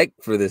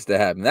expect for this to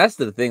happen. That's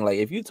the thing. Like,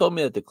 if you told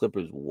me that the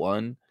Clippers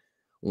won,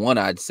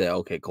 I'd say,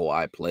 okay,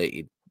 Kawhi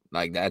played.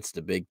 Like, that's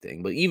the big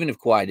thing. But even if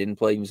Kawhi didn't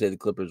play, you say the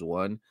Clippers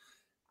won,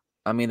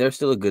 I mean, they're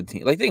still a good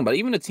team. Like, think about it.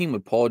 Even a team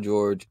with Paul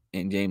George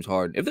and James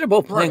Harden, if they're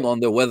both playing on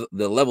the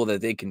level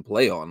that they can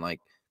play on, like,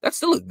 that's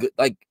still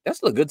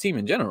a good team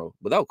in general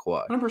without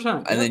Kawhi.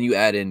 100%. And then you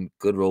add in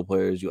good role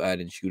players, you add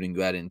in shooting,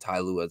 you add in Ty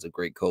Lue as a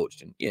great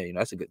coach, and yeah,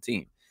 that's a good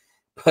team.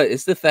 But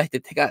it's the fact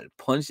that they got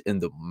punched in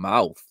the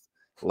mouth.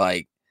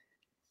 Like,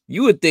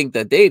 you would think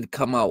that they'd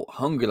come out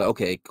hungry, like,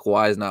 okay,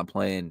 Kawhi's not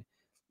playing.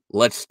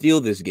 Let's steal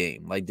this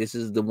game. Like, this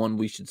is the one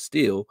we should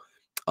steal.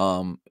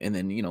 And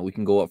then, we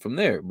can go up from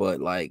there.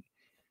 But, like,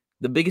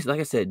 the biggest, like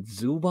I said,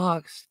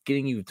 Zubac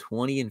getting you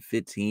 20 and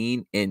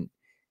 15. And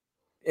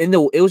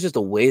it was just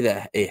the way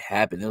that it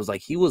happened. It was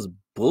like he was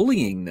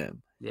bullying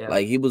them. Yeah.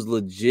 Like, he was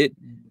legit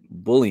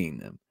bullying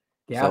them.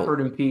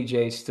 Gafford and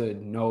PJ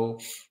stood no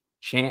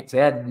chance. They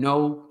had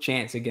no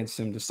chance against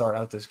him to start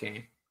out this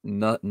game.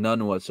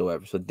 None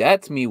whatsoever. So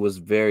that to me was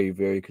very,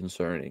 very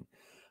concerning.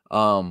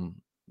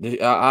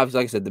 Obviously,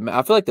 like I said,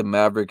 I feel like the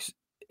Mavericks.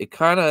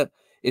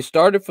 It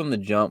started from the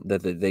jump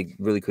that they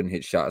really couldn't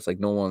hit shots. Like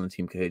no one on the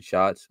team could hit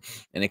shots,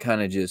 and it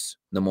kind of just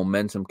the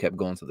momentum kept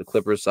going to the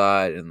Clippers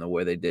side, and the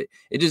way they did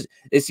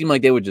it seemed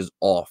like they were just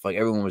off. Like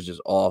everyone was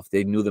just off.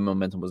 They knew the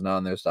momentum was not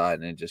on their side,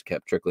 and it just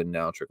kept trickling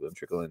down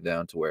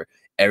to where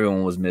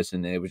everyone was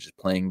missing, and it was just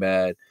playing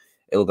bad.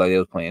 It looked like they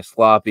was playing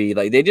sloppy.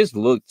 Like they just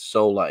looked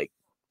so like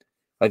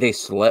they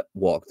slept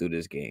walk through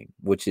this game,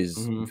 which is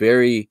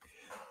very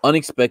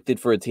unexpected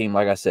for a team.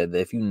 Like I said,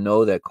 if you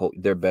know that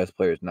their best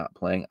player is not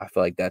playing, I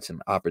feel like that's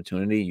an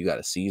opportunity. You got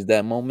to seize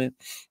that moment.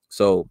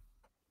 So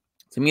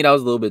to me, that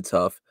was a little bit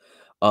tough.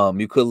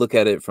 You could look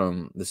at it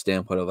from the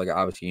standpoint of like,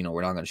 obviously,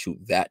 we're not going to shoot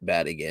that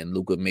bad again.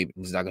 Luka maybe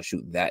is not going to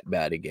shoot that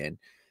bad again,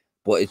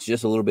 but it's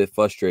just a little bit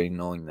frustrating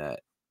knowing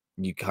that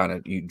you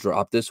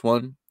dropped this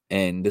one,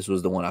 and this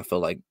was the one I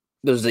felt like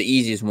this was the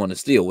easiest one to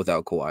steal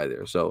without Kawhi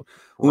there. So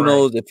who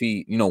knows if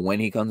he, when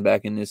he comes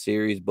back in this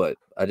series, but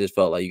I just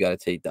felt like you got to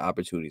take the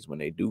opportunities when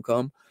they do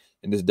come.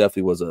 And this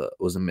definitely was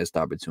a missed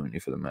opportunity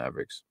for the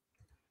Mavericks.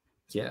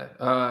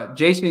 Yeah.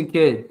 Jason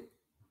Kidd,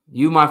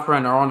 you, my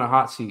friend, are on the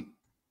hot seat.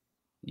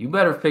 You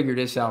better figure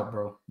this out,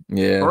 bro.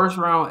 Yeah. First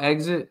round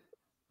exit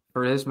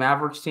for this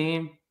Mavericks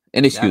team.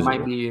 Inexcusable. That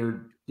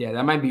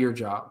might be your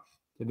job,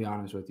 to be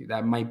honest with you.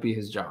 That might be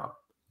his job.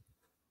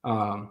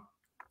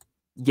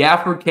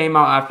 Gafford came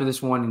out after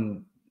this one,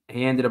 and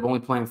he ended up only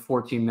playing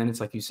 14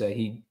 minutes. Like you said,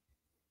 he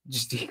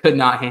could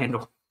not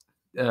handle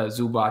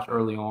Zubac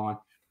early on.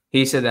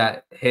 He said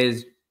that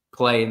his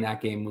play in that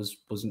game was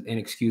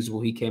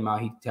inexcusable. He came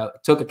out, he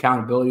took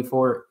accountability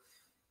for it.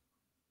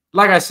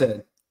 Like I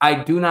said, I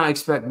do not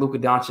expect Luka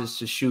Doncic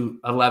to shoot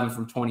 11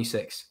 from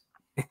 26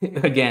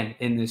 again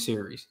in this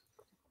series.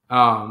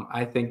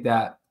 I think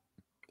that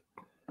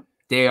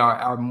they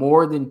are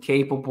more than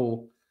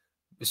capable,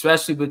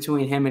 especially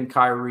between him and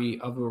Kyrie,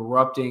 of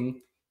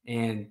erupting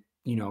and,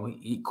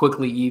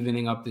 quickly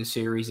evening up this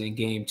series in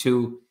game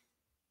 2.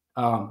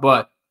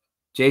 But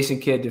Jason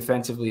Kidd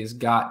defensively has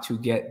got to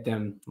get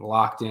them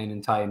locked in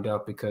and tightened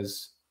up,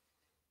 because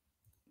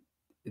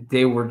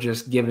they were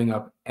just giving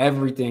up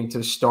everything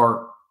to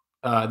start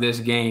this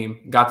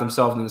game, got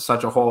themselves into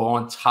such a hole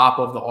on top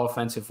of the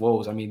offensive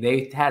woes. I mean,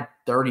 they had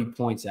 30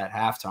 points at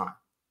halftime,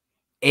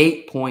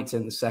 8 points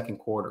in the second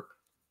quarter.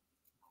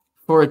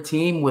 For a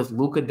team with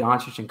Luka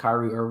Doncic and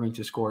Kyrie Irving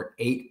to score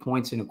 8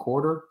 points in a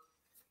quarter,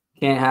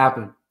 can't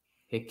happen.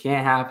 It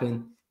can't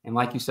happen. And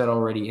like you said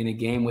already, in a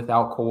game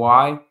without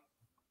Kawhi,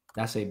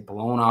 that's a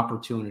blown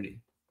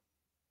opportunity.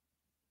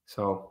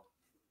 So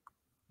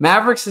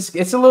Mavericks,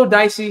 it's a little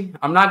dicey.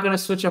 I'm not going to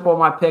switch up on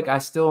my pick. I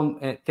still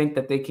think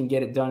that they can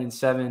get it done in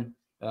 7,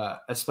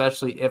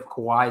 especially if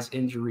Kawhi's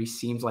injury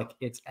seems like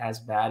it's as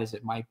bad as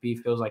it might be.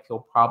 Feels like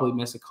he'll probably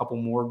miss a couple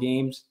more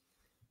games.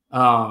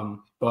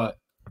 But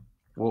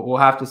we'll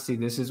have to see.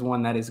 This is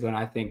one that is going to,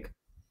 I think,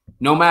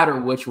 no matter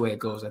which way it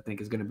goes, I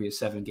think is going to be a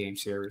 7-game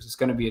series. It's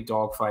going to be a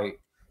dogfight.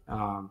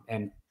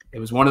 And it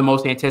was one of the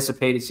most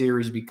anticipated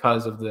series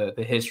because of the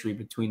history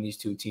between these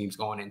two teams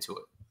going into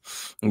it.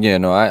 Yeah,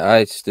 no,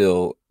 I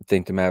still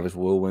think the Mavericks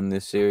will win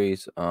this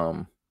series.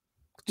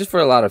 Just for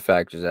a lot of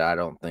factors that I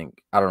don't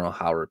know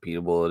how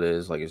repeatable it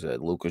is. Like I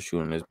said, Luka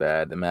shooting is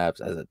bad. The Mavs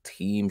as a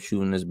team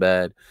shooting is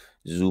bad.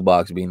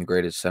 Zubac being the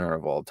greatest center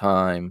of all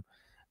time.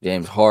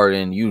 James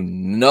Harden,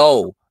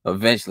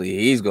 eventually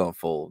he's going to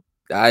fold.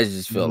 I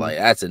just feel like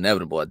that's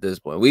inevitable at this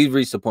point. We've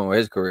reached the point where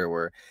his career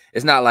where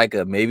it's not like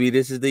maybe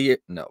this is the year.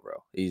 No,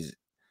 bro.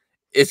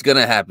 It's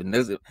gonna happen.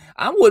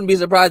 I wouldn't be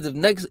surprised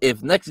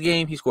if next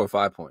game he scored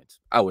 5 points.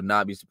 I would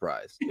not be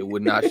surprised. It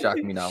would not shock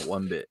me not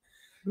one bit.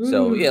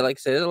 So yeah, like I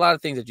said, there's a lot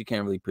of things that you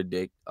can't really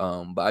predict.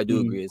 But I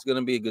do agree it's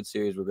gonna be a good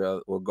series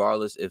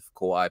regardless if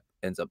Kawhi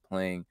ends up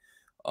playing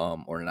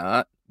or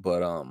not.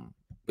 But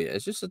yeah,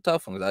 it's just a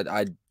tough one.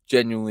 I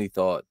genuinely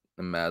thought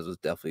the Mavs was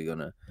definitely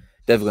gonna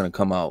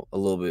come out a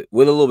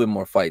little bit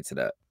more fight to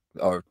that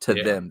or to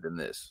them than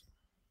this.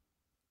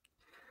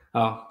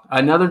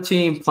 Another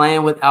team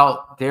playing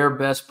without their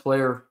best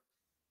player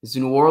is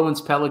the New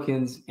Orleans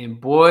Pelicans. And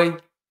boy,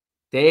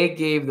 they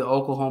gave the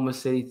Oklahoma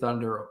City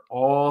Thunder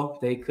all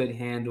they could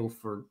handle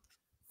for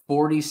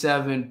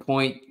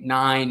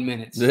 47.9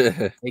 minutes.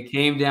 It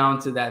came down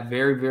to that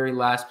very, very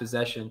last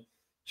possession.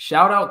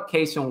 Shout out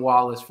Cason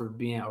Wallace for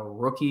being a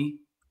rookie.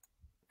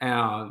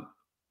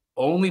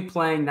 Only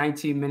playing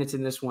 19 minutes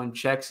in this one,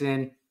 checks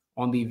in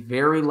on the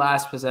very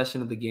last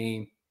possession of the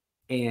game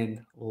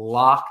and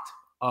locked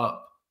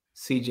up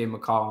CJ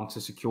McCollum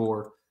to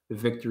secure the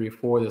victory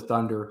for the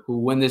Thunder, who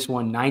win this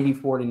one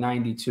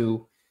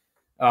 94-92.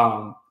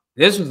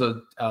 This was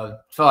felt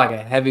like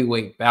a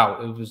heavyweight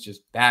bout. It was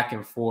just back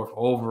and forth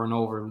over and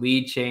over,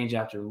 lead change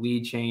after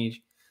lead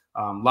change.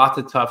 Lots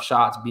of tough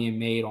shots being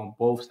made on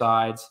both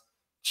sides.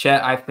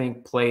 Chet, I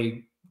think,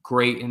 played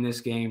great in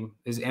this game.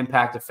 His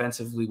impact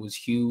offensively was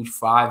huge.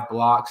 5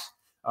 blocks.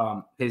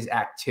 His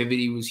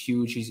activity was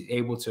huge. He's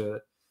able to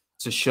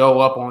show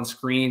up on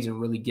screens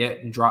and really get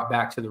and drop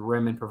back to the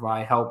rim and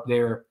provide help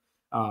there.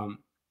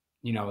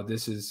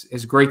 This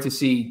is great to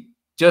see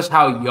just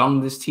how young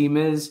this team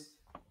is.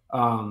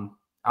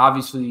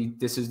 obviously,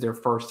 this is their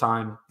first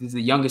time. This is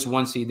the youngest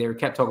one seed. They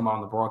kept talking about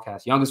on the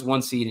broadcast, youngest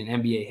one seed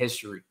in NBA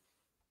history.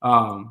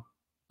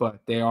 But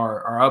they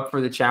are up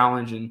for the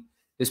challenge, and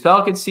this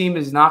Pelicans team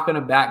is not going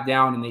to back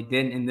down, and they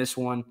didn't in this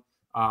one.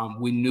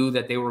 We knew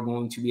that they were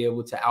going to be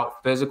able to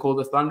out physical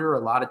the Thunder. A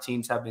lot of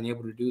teams have been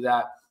able to do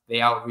that.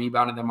 They out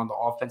rebounded them on the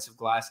offensive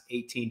glass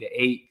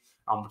 18-8,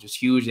 which is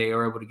huge. They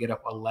were able to get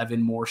up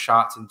 11 more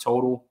shots in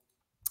total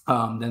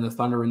than the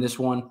Thunder in this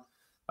one.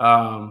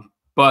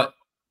 But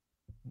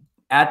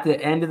at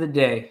the end of the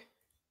day,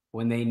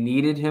 when they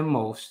needed him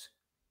most,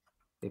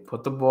 they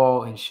put the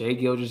ball in Shai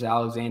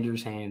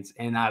Gilgeous-Alexander's hands.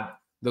 And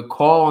the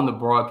call on the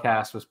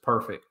broadcast was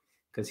perfect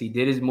because he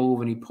did his move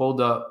and he pulled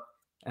up,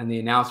 and the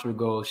announcer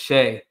goes,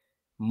 Shai,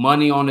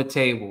 money on the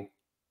table.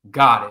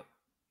 Got it.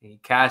 And he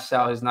cashed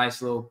out his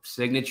nice little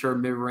signature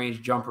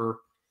mid-range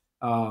jumper.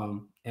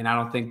 And I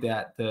don't think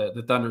that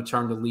the Thunder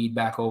turned the lead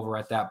back over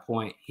at that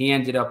point. He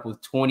ended up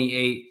with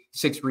 28,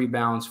 6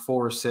 rebounds,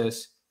 4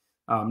 assists.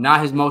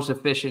 Not his most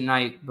efficient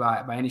night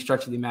by any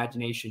stretch of the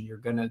imagination. You're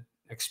going to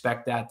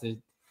expect that. The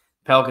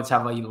Pelicans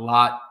have a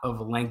lot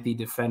of lengthy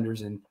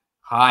defenders and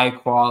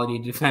high-quality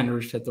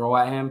defenders to throw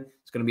at him.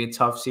 It's going to be a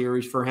tough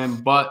series for him,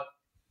 but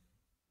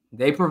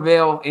they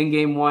prevail in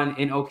Game 1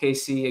 in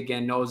OKC.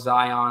 Again, no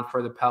Zion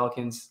for the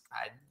Pelicans.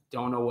 I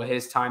don't know what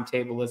his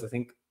timetable is. I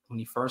think when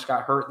he first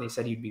got hurt, they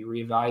said he'd be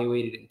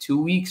reevaluated in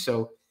 2 weeks,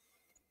 so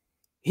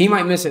he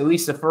might miss at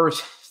least the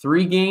first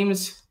 3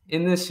 games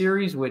in this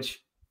series,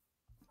 which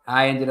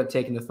I ended up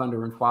taking the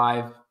Thunder in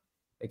 5,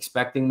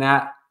 expecting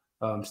that.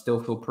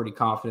 Still feel pretty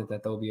confident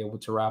that they'll be able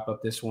to wrap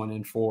up this one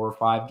in 4 or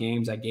 5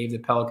 games. I gave the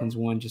Pelicans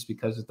 1 just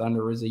because the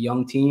Thunder is a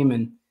young team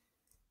and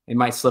they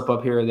might slip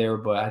up here or there,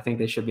 but I think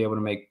they should be able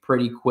to make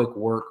pretty quick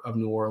work of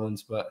New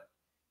Orleans. But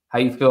how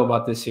you feel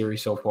about this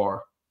series so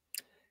far?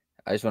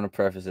 I just want to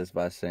preface this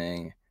by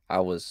saying I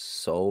was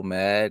so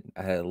mad.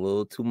 I had a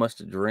little too much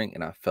to drink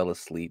and I fell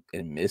asleep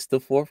and missed the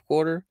 4th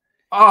quarter.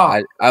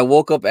 Oh. I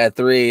woke up at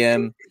 3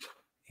 a.m.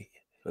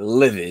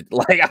 livid.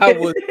 Like, I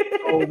was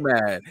so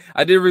mad.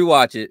 I did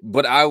rewatch it,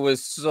 but I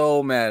was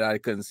so mad I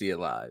couldn't see it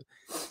live.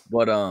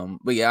 But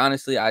yeah,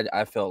 honestly,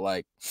 I felt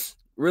like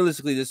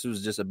realistically this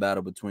was just a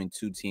battle between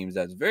 2 teams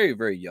that's very,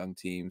 very young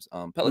teams.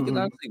 Pelicans,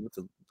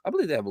 honestly, I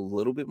believe they have a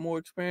little bit more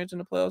experience in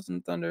the playoffs than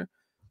the Thunder.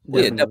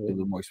 Well, yeah, definitely a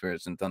little more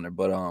experience than Thunder.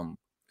 But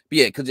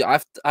yeah, because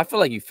I feel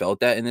like you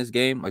felt that in this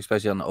game,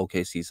 especially on the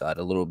OKC side,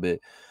 a little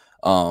bit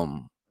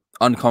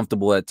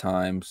uncomfortable at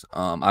times.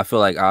 I feel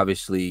like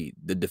obviously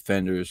the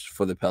defenders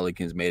for the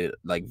Pelicans made it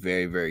like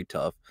very, very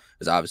tough,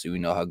 because obviously we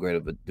know how great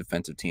of a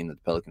defensive team that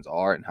the Pelicans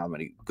are and how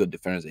many good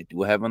defenders they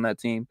do have on that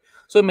team.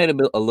 So it made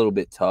it a little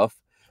bit tough.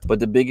 But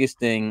the biggest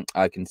thing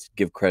I can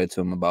give credit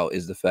to them about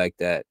is the fact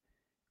that,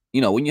 you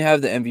know, when you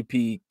have the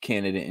MVP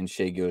candidate in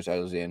Shai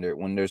Gilgeous-Alexander,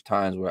 when there's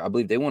times where I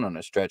believe they went on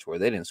a stretch where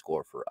they didn't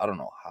score for I don't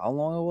know how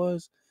long it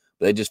was,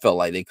 but they just felt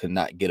like they could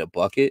not get a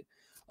bucket.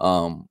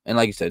 And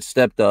like you said,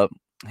 stepped up,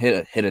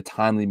 hit a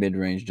timely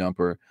mid-range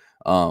jumper,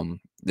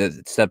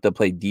 that stepped up,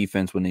 played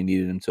defense when they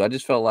needed him to. I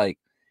just felt like,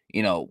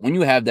 you know, when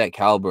you have that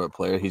caliber of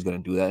player, he's going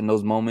to do that in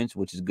those moments,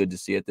 which is good to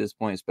see at this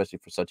point, especially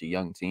for such a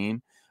young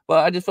team.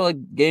 But I just felt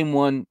like Game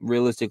 1,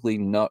 realistically,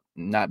 not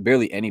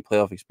barely any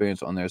playoff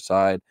experience on their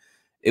side.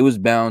 It was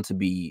bound to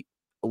be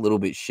a little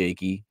bit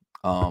shaky.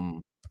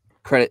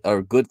 Credit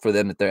or good for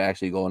them that they're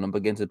actually going up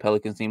against the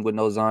Pelicans team with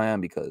no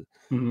Zion, because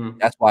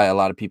that's why a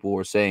lot of people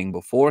were saying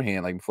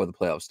beforehand, like before the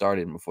playoffs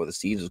started and before the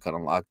season was kind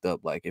of locked up,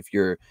 like if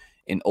you're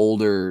an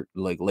older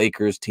like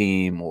Lakers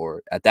team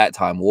or at that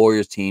time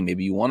Warriors team,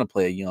 maybe you want to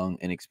play a young,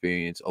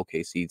 inexperienced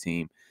OKC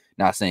team.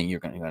 Not saying you're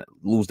going to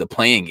lose the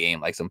playing game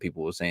like some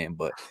people were saying,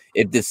 but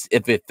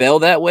if it fell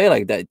that way,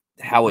 like that,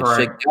 how it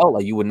shaked out,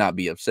 like you would not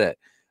be upset.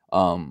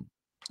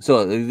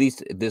 So at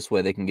least this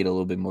way they can get a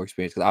little bit more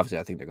experience, because obviously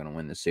I think they're going to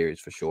win this series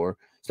for sure,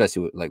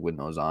 especially with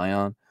no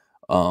Zion.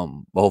 But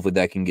hopefully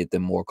that can get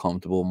them more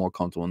comfortable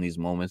in these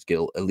moments, get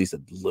at least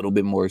a little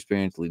bit more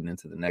experience leading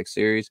into the next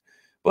series.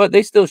 But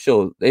they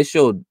showed,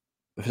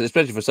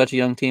 especially for such a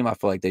young team, I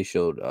feel like they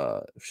showed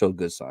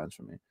good signs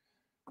for me.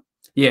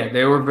 Yeah,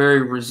 they were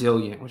very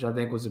resilient, which I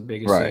think was the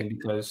biggest thing,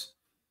 because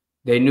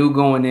they knew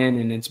going in,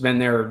 and it's been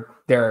their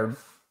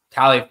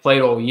how they've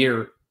played all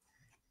year.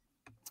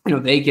 You know,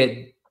 they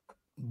get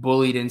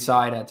bullied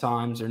inside at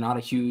times. They're not a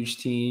huge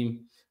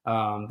team.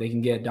 They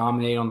can get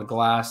dominated on the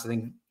glass. I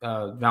think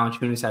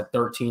Valanciunas had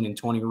 13 and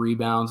 20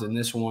 rebounds in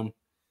this one.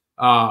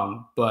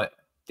 But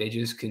they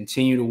just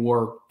continue to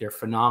work. They're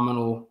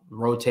phenomenal,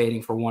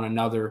 rotating for one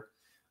another.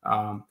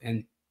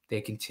 And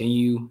they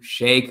continue.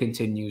 Shai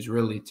continues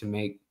really to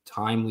make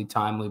timely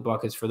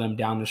buckets for them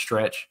down the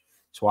stretch.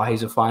 That's why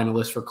he's a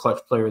finalist for Clutch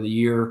Player of the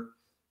Year,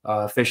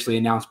 officially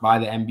announced by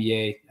the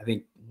NBA, I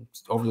think,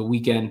 over the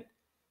weekend.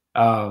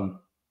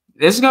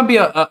 This is going to be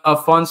a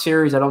fun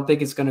series. I don't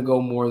think it's going to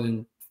go more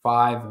than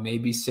 5,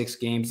 maybe 6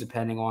 games,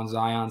 depending on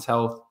Zion's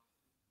health.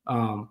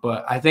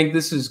 But I think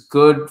this is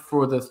good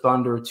for the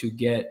Thunder to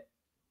get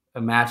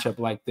a matchup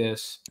like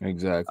this.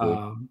 Exactly.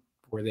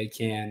 Where they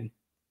can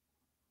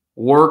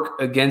work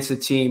against a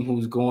team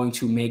who's going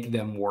to make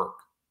them work.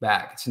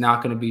 back. It's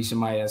not going to be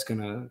somebody that's going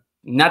to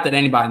 – not that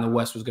anybody in the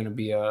West was going to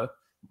be a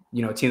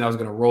team that was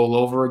going to roll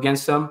over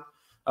against them.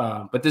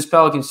 But this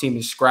Pelicans team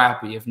is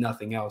scrappy, if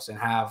nothing else, and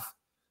have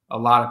a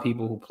lot of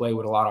people who play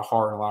with a lot of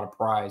heart and a lot of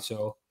pride.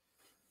 So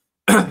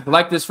I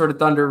like this for the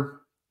Thunder.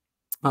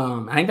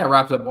 I think that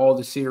wraps up all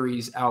the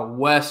series out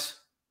west.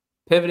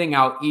 Pivoting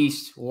out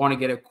east, want to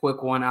get a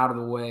quick one out of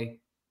the way.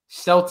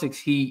 Celtics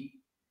Heat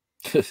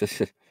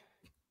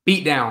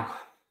beat down.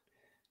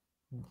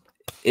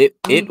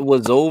 It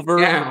was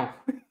over down.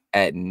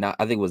 I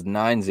think it was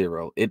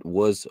 9-0. It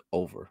was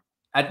over.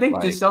 I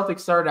think the Celtics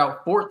started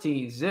out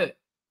 14-zip.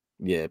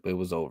 Yeah, but it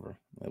was over.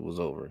 It was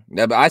over.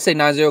 Yeah, but I say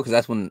 9-0 because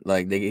that's when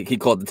he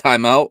called the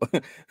timeout.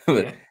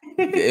 But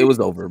it was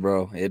over,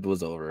 bro. It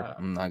was over.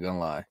 I'm not gonna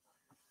lie.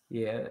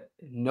 Yeah,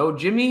 no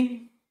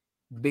Jimmy,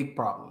 big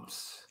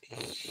problems.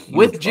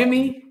 With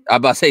Jimmy, I'm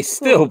about to say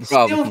still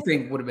problems. Still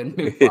think would have been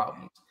big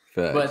problems.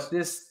 But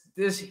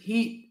this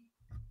Heat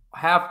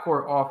half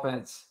court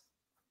offense,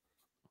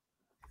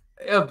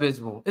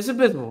 abysmal. It's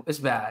abysmal. It's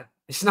bad.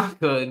 It's not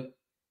good.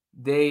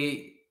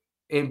 They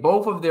in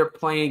both of their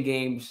playing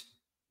games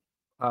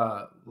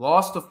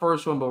lost the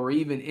first one, but were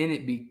even in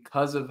it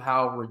because of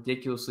how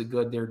ridiculously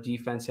good their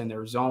defense and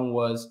their zone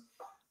was.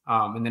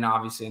 And then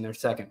obviously in their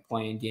second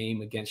playing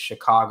game against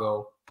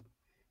Chicago,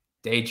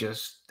 they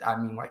just,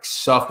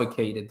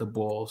 suffocated the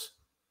Bulls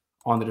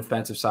on the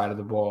defensive side of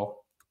the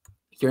ball.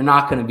 You're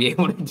not going to be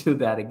able to do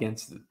that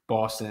against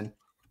Boston.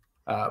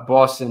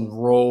 Boston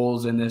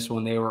rolls in this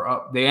one. They were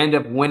up. They end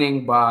up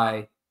winning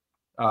by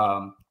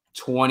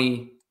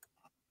 20.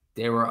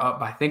 They were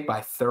up, I think,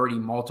 by 30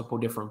 multiple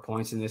different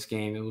points in this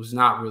game. It was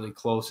not really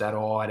close at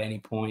all at any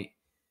point.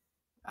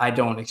 I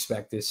don't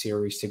expect this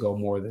series to go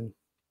more than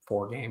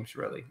 4 games,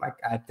 really.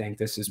 I think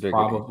this is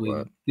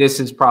probably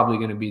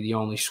going to be the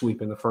only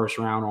sweep in the first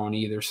round on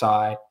either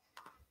side.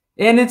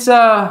 And it's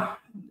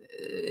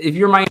if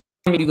you're Miami,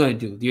 what are you going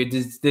to do?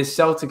 This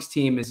Celtics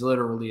team is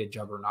literally a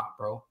juggernaut,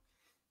 bro.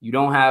 You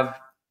don't have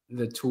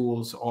the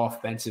tools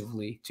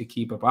offensively to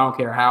keep up. I don't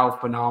care how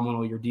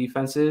phenomenal your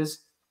defense is.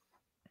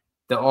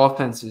 The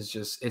offense is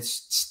just,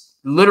 it's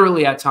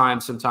literally at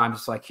times, sometimes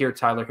it's like, here,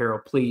 Tyler Hero,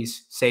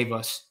 please save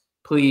us.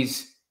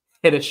 Please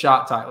hit a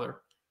shot,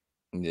 Tyler.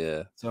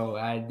 Yeah. So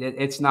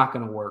it's not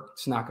going to work.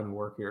 It's not going to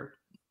work here.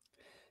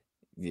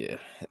 Yeah.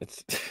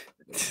 It's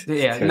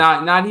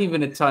not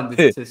even a ton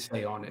to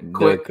say on it.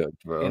 Quick, they're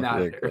cooked, bro.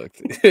 They're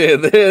cooked.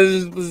 It's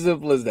as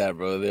simple as that,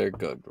 bro. They're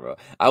cooked, bro.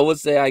 I would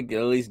say I at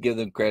least give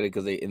them credit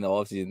because in the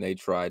offseason they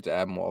tried to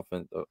add more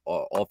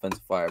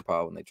offensive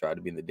firepower when they tried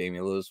to be in the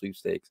Damian Lillard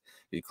sweepstakes.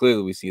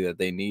 Clearly, we see that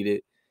they need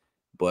it,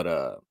 but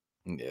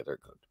yeah, they're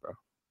cooked, bro.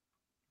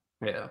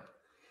 Yeah.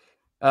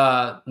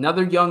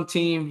 Another young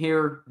team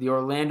here, the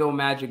Orlando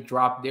Magic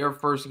dropped their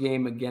first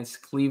game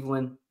against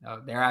Cleveland.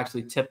 They're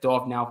actually tipped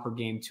off now for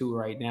game 2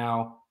 right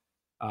now.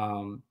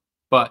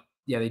 But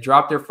yeah, they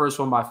dropped their first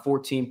one by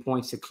 14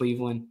 points to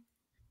Cleveland.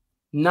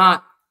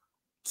 Not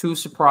too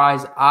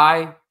surprised.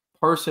 I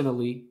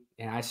personally,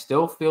 and I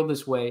still feel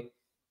this way,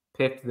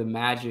 picked the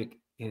Magic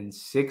in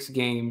 6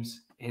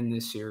 games in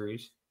this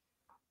series.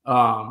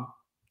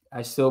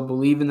 I still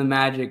believe in the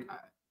Magic.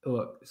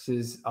 Look, this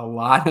is a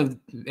lot of,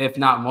 if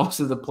not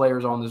most of the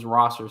players on this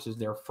roster, this is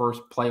their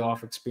first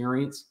playoff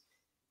experience,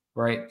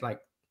 right?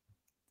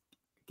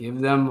 Give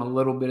them a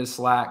little bit of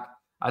slack.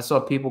 I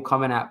saw people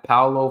coming at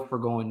Paolo for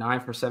going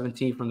 9 for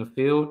 17 from the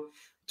field.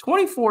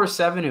 24,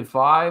 7, and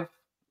 5.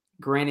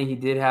 Granted, he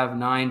did have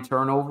 9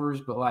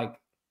 turnovers, but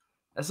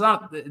that's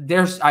not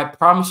 – I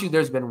promise you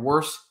there's been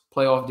worse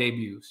playoff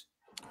debuts.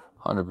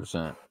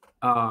 100%.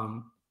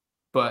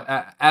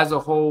 But as a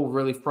whole,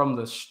 really from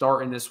the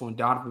start in this one,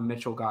 Donovan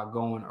Mitchell got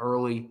going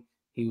early.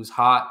 He was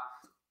hot.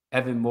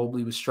 Evan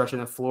Mobley was stretching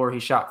the floor. He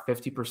shot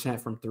 50%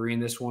 from 3 in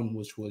this one,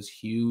 which was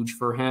huge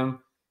for him.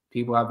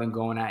 People have been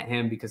going at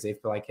him because they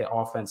feel like his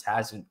offense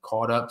hasn't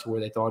caught up to where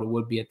they thought it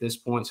would be at this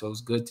point. So it was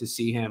good to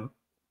see him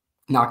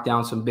knock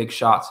down some big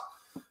shots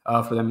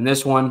for them in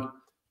this one.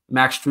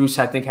 Max Strus,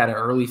 I think, had an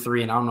early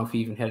 3, and I don't know if he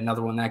even hit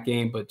another one that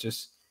game, but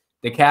just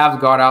the Cavs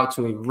got out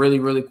to a really,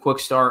 really quick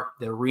start.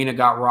 The arena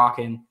got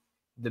rocking.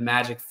 The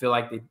Magic feel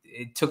like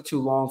it took too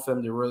long for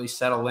them to really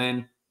settle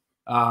in.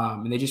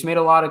 And they just made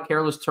a lot of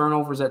careless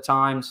turnovers at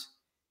times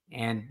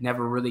and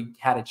never really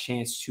had a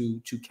chance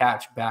to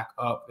catch back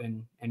up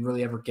and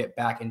really ever get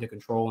back into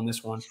control in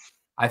this one.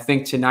 I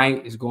think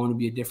tonight is going to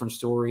be a different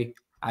story.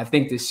 I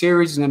think the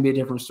series is going to be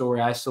a different story.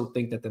 I still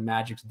think that the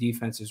Magic's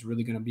defense is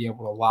really going to be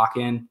able to lock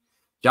in.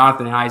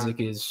 Jonathan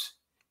Isaac is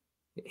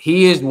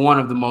one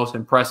of the most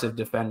impressive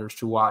defenders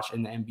to watch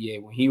in the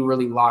NBA. When he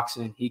really locks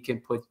in, he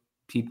can put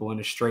people in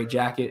a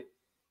straitjacket.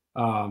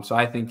 So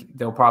I think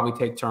they'll probably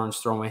take turns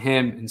throwing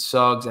him and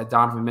Suggs at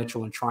Donovan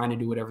Mitchell and trying to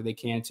do whatever they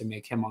can to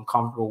make him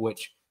uncomfortable,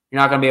 which you're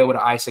not going to be able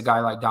to ice a guy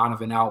like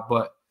Donovan out,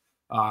 but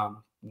going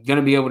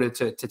to be able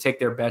to take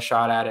their best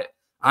shot at it.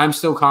 I'm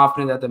still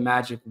confident that the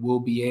Magic will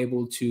be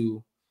able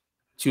to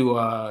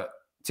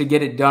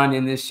get it done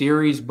in this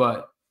series,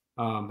 but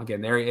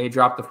again, they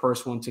dropped the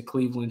first one to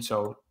Cleveland,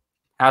 so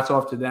hats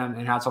off to them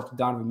and hats off to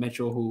Donovan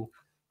Mitchell, who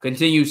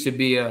continues to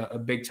be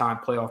a big time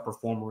playoff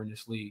performer in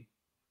this league.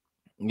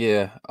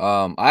 Yeah,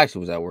 I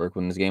actually was at work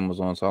when this game was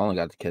on, so I only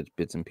got to catch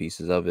bits and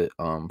pieces of it.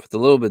 For the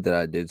little bit that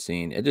I did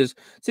see, it just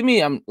to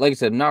me, I'm like I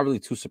said, I'm not really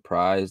too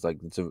surprised. Like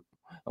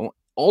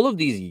all of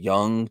these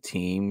young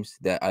teams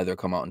that either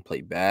come out and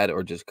play bad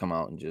or just come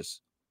out and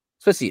just,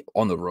 especially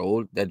on the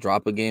road, that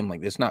drop a game,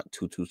 like it's not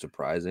too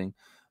surprising.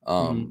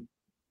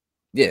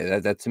 Yeah,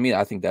 that to me,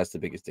 I think that's the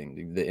biggest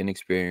thing. The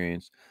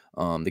inexperience,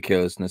 the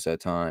carelessness at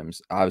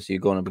times. Obviously, you're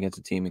going up against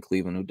a team in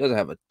Cleveland who doesn't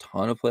have a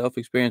ton of playoff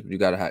experience, but you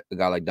got to have a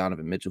guy like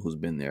Donovan Mitchell who's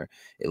been there.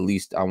 At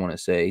least I want to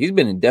say he's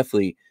been in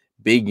definitely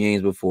big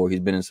games before.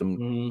 He's been in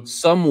some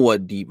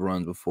somewhat deep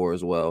runs before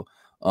as well.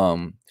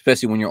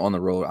 Especially when you're on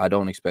the road. I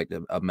don't expect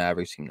a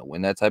Mavericks team to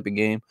win that type of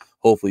game.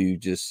 Hopefully, you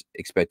just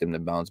expect them to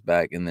bounce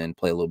back and then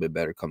play a little bit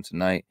better come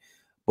tonight.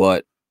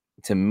 But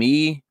to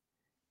me,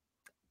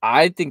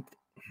 I think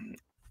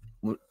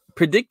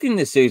predicting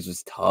this series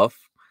was tough.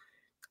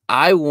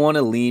 I want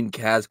to lean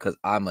Cavs because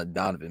I'm a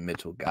Donovan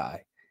Mitchell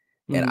guy.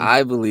 And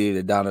I believe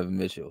that Donovan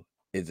Mitchell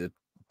is a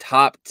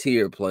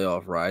top-tier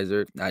playoff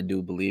riser. I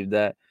do believe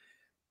that.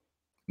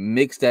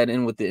 Mix that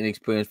in with the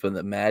inexperience from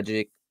the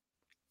Magic.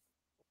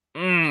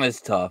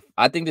 It's tough.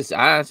 I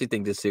honestly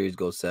think this series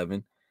goes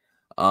 7.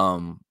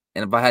 And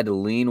if I had to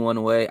lean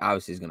one way,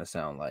 obviously it's going to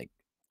sound like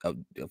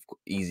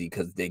easy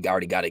because they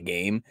already got a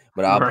game,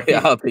 but I'll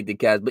pick the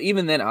Cavs. But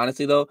even then,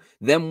 honestly though,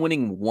 them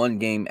winning one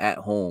game at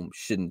home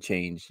shouldn't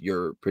change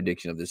your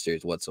prediction of this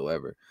series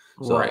whatsoever.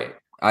 So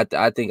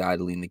I think I'd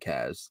lean the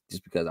Cavs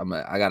just because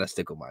I gotta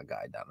stick with my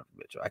guy Donovan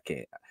Mitchell.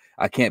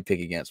 I can't pick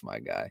against my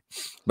guy.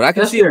 But I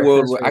can see a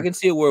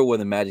world where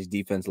the Magic's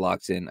defense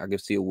locks in. I can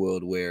see a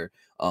world where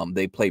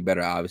they play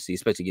better, obviously,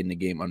 especially getting the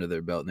game under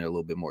their belt and they're a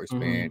little bit more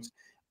experienced.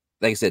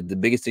 Like I said, the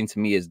biggest thing to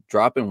me is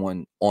dropping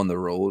one on the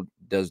road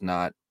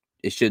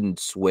it shouldn't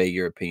sway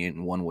your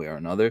opinion one way or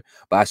another.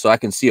 But I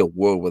can see a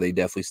world where they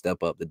definitely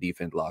step up. The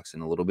defense locks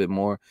in a little bit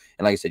more.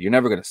 And like I said, you're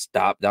never going to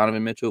stop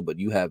Donovan Mitchell, but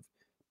you have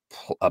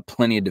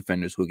plenty of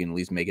defenders who can at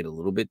least make it a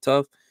little bit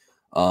tough.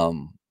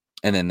 And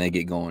then they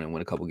get going and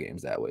win a couple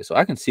games that way. So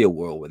I can see a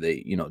world where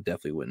they,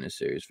 definitely win this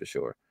series for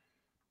sure.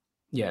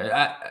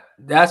 Yeah,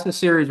 that's the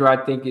series where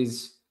I think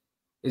is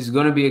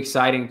going to be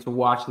exciting to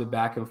watch the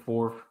back and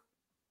forth,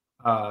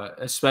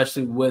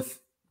 especially with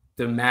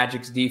the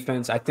Magic's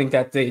defense. I think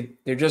that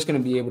they're just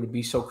going to be able to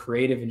be so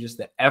creative, and just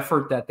the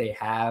effort that they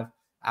have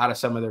out of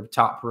some of their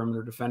top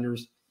perimeter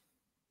defenders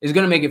is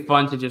going to make it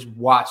fun to just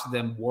watch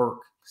them work.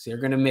 So they're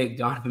going to make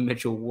Donovan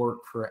Mitchell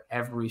work for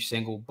every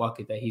single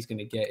bucket that he's going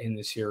to get in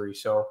the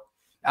series. So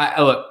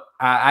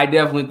I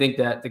definitely think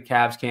that the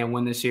Cavs can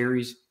win the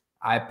series.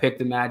 I picked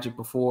the Magic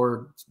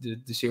before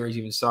the series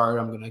even started.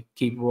 I'm going to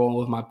keep rolling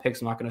with my picks.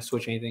 I'm not going to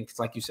switch anything because,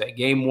 like you said,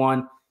 game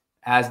 1,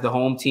 as the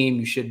home team,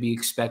 you should be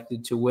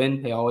expected to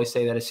win. They always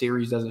say that a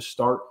series doesn't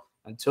start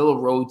until a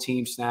road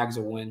team snags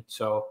a win.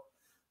 So,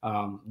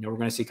 we're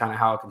going to see kind of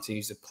how it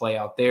continues to play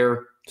out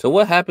there. So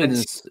what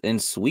happens in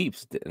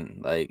sweeps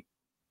then? Like,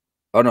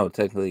 oh no,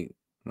 technically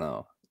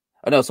no.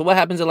 Oh no. So what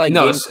happens in game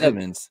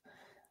 7s?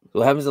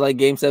 What happens in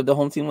game 7? The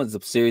home team wins.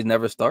 The series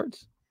never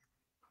starts.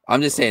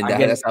 I'm just saying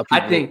that's how people.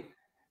 I think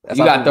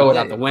you got to throw it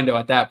out the window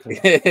at that point.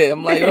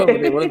 I'm like,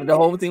 what if the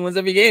home team wins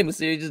every game? The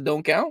series just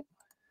don't count.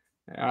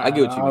 I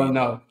get what you mean.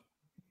 I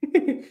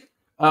don't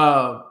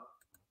know.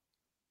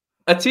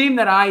 A team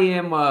that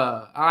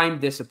I'm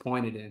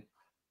disappointed in,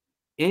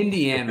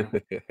 Indiana.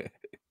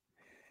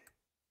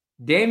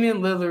 Damian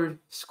Lillard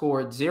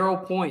scored 0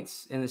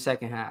 points in the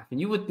second half, and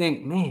you would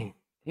think, man,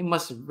 they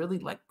must have really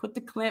put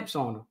the clamps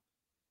on him.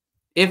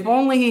 If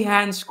only he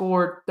hadn't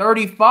scored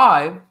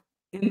 35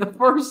 in the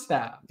first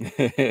half,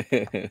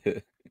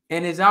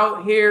 and is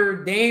out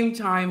here Dame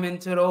timing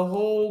to the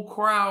whole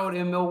crowd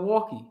in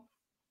Milwaukee.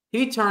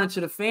 He turned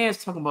to the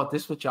fans talking about,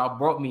 this what y'all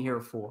brought me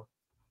here for.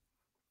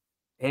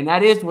 And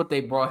that is what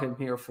they brought him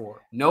here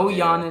for. No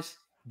Giannis,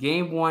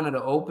 game 1 of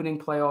the opening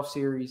playoff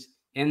series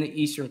in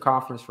the Eastern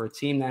Conference for a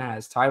team that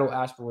has title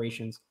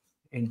aspirations,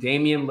 and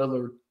Damian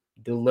Lillard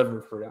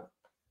delivered for them.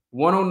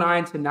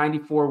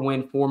 109-94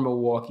 win for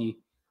Milwaukee.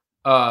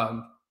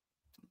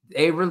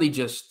 They really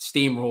just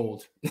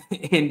steamrolled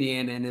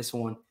Indiana in this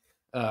one.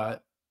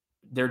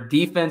 Their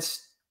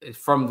defense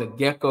from the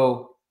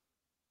get-go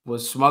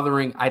was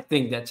smothering. I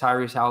think that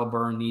Tyrese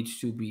Halliburton needs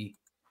to be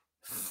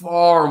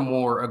far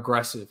more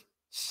aggressive.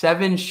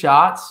 7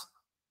 shots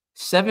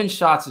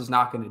is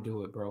not going to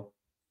do it, bro.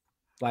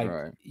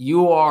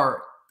 You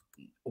are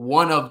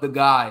one of the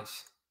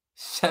guys.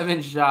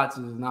 7 shots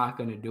is not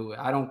going to do it.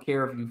 I don't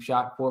care if you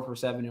shot 4 for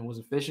 7 and was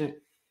efficient.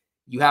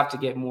 You have to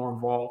get more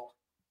involved.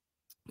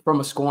 From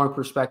a scoring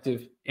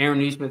perspective, Aaron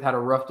Nesmith had a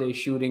rough day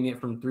shooting it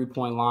from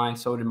 3-point line.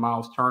 So did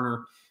Miles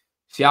Turner.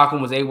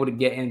 Siakam was able to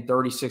get in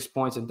 36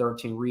 points and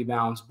 13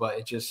 rebounds, but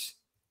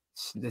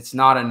it's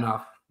not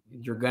enough.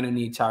 You're going to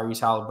need Tyrese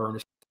Halliburton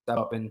to step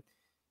up and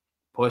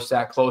push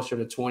that closer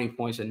to 20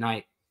 points a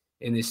night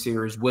in this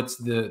series with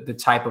the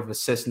type of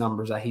assist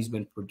numbers that he's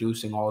been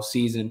producing all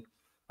season.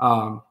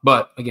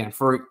 But again,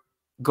 for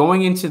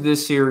going into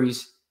this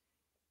series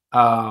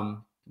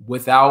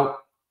without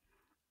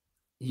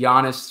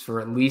Giannis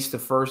for at least the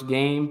first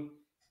game.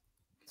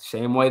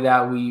 Same way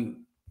that we,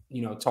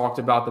 talked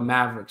about the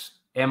Mavericks.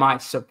 Am I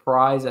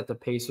surprised that the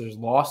Pacers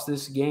lost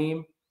this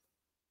game?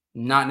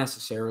 Not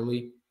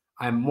necessarily.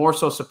 I'm more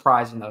so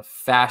surprised in the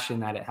fashion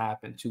that it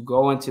happened. To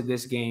go into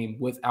this game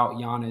without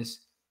Giannis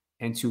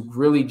and to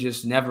really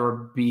just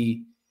never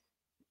be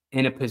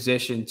in a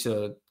position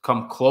to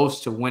come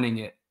close to winning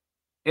it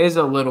is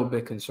a little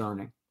bit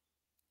concerning.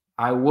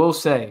 I will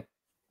say,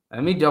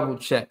 let me double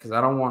check because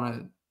I don't want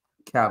to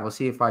Let's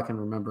see if I can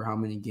remember how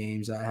many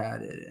games I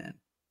had it in.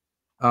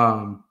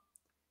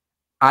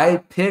 I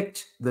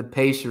picked the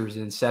Pacers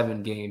in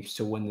 7 games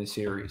to win the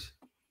series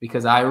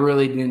because I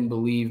really didn't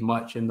believe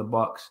much in the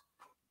Bucks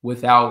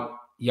without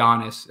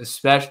Giannis,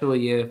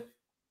 especially if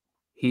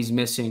he's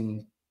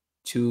missing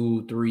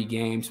 2-3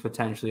 games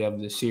potentially of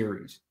the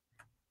series.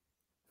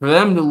 For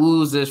them to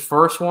lose this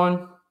first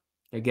one,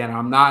 again,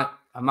 I'm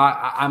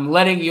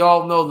letting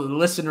y'all know, the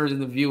listeners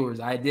and the viewers,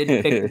 I did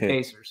pick the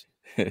Pacers.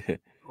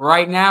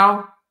 Right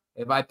now,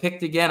 if I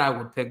picked again, I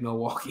would pick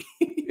Milwaukee.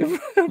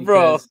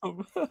 Bro.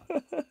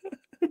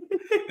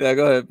 Yeah,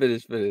 go ahead,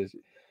 finish.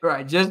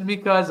 Right, just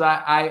because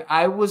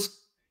I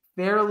was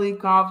fairly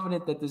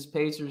confident that this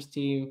Pacers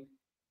team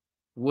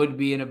would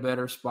be in a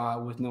better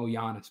spot with no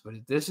Giannis. But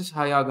if this is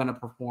how y'all going to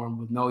perform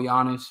with no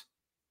Giannis,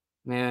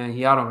 man,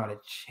 y'all don't got a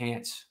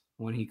chance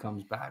when he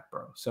comes back,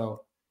 bro.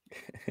 So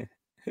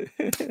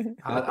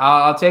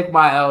I'll take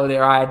my L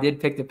there. I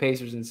did pick the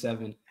Pacers in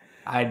 7.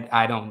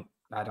 I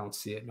don't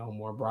see it no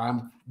more, bro.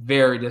 I'm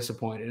very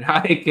disappointed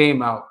how it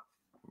came out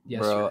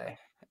yesterday.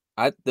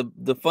 Bro,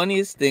 the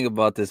funniest thing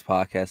about this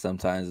podcast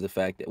sometimes is the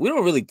fact that we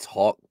don't really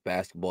talk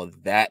basketball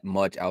that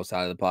much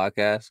outside of the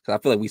podcast because I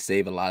feel like we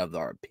save a lot of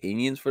our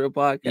opinions for the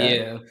podcast.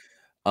 Yeah.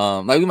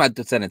 Like we might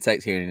send a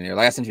text here and there.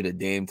 Like I sent you the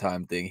Dame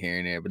time thing here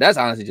and there, but that's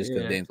honestly just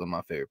because Dame's one of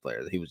my favorite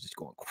players. He was just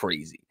going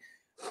crazy.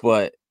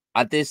 But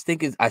I just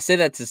think I say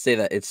that to say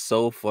that it's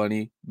so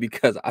funny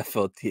because I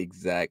felt the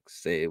exact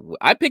same.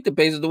 I picked the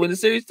Pacers to win the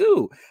series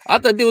too. I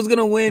thought they was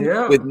gonna win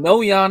with no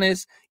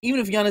Giannis. Even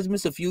if Giannis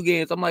missed a few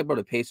games, I'm like, bro,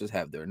 the Pacers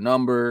have their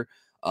number.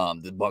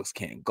 The Bucks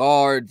can't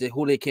guard.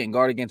 Who they can't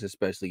guard against,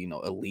 especially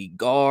elite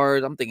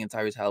guards. I'm thinking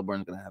Tyrese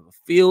Halliburton's gonna have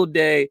a field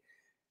day.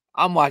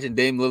 I'm watching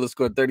Dame Lillard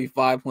score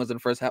 35 points in the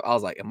first half. I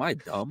was like, am I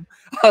dumb?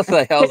 I was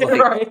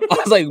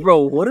like, bro,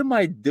 what am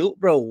I doing?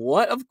 Bro,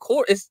 what? Of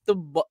course,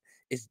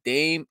 it's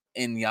Dame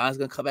and Giannis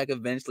gonna come back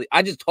eventually.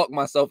 I just talked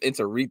myself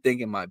into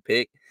rethinking my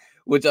pick,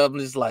 which I'm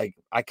just like,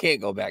 I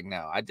can't go back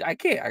now. I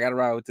can't. I gotta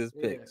ride with this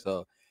pick.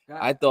 So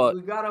I thought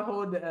we gotta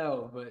hold the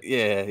L, but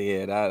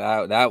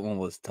that one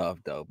was tough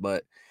though.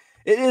 But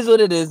it is what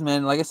it is,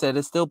 man. Like I said,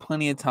 it's still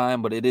plenty of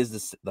time, but it is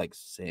this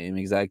same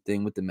exact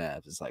thing with the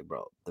Mavs. It's like,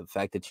 bro, the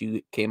fact that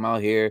you came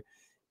out here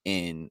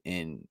and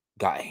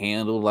got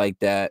handled like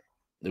that.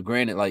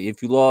 Granted, like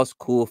if you lost,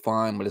 cool,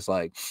 fine, but it's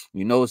like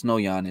it's no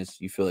Giannis.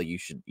 You feel like you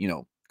should,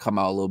 come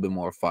out a little bit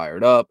more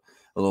fired up,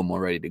 a little more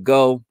ready to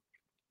go.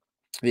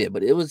 Yeah,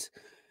 but it was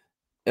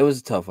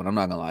a tough one. I'm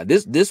not gonna lie.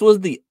 This was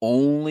the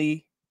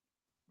only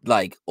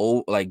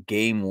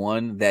game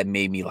one that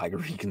made me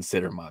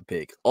reconsider my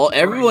pick.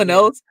 Everyone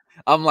else,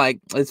 I'm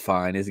like, it's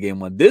fine. It's game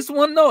one. This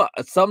one though,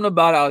 something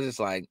about it, I was just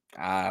like,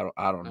 I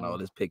don't know.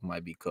 This pick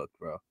might be cooked,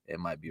 bro. It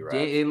might be right.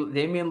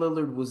 Damian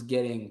Lillard was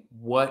getting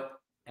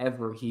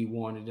whatever he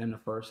wanted in the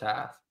first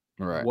half.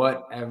 Right.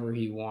 Whatever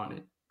he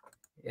wanted.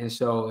 And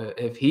so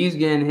if he's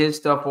getting his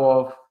stuff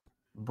off,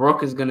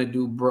 Brook is gonna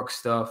do Brook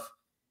stuff.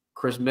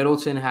 Chris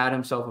Middleton had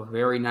himself a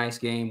very nice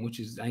game,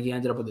 he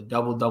ended up with a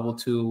double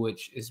too,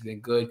 which has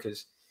been good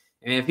because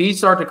if he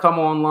start to come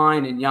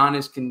online and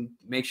Giannis can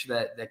make sure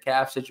that the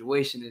Cavs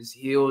situation is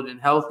healed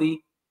and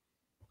healthy,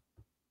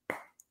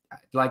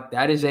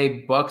 that is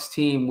a Bucks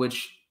team,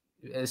 which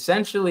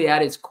essentially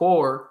at its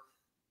core,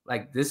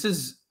 this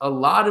is a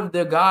lot of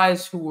the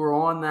guys who were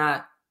on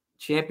that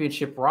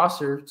championship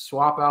roster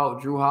swap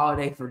out Drew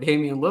Holiday for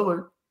Damian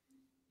Lillard.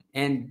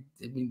 And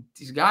I mean,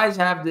 these guys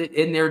have it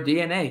in their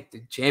DNA,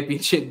 the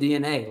championship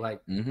DNA.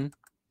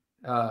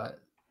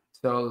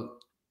 So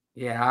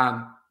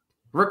yeah,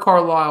 Rick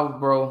Carlisle,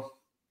 bro,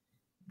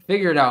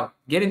 figure it out.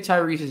 Get in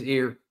Tyrese's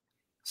ear.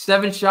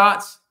 7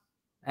 shots,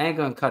 I ain't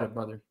gonna cut it,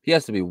 brother. He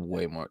has to be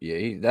way more.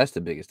 Yeah, that's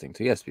the biggest thing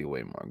too. He has to be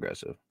way more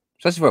aggressive,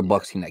 especially for a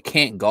Bucks team that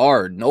can't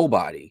guard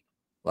nobody.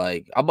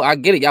 I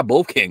get it, y'all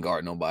both can't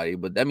guard nobody,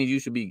 but that means you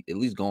should be at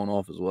least going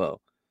off as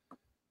well.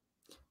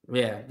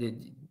 Yeah,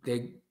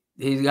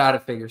 he's got to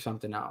figure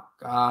something out.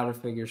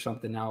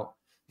 TJ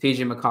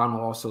McConnell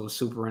also was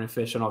super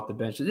inefficient off the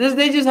bench.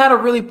 They just had a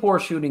really poor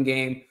shooting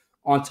game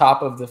on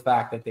top of the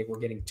fact that they were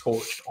getting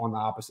torched on the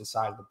opposite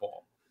side of the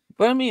ball.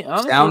 But I mean,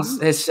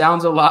 honestly, it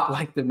sounds a lot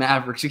like the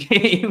Mavericks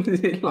game,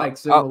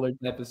 similar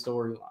type of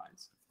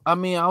storylines. I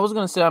mean, I was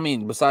gonna say,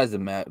 besides the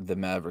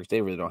Mavericks,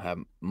 they really don't have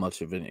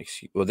much of an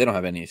excuse. Well, they don't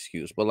have any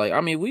excuse. But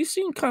we've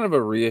seen kind of a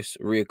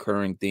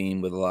reoccurring theme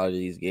with a lot of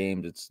these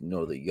games. It's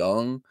the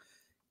young,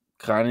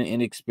 kind of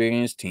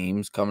inexperienced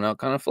teams coming out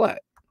kind of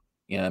flat.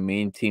 You know what I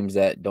mean? Teams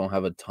that don't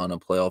have a ton of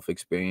playoff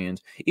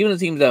experience. Even the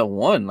teams that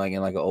won, in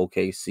an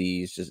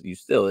OKC, is just you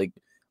still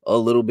a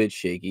little bit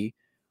shaky.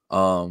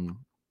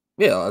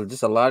 Yeah,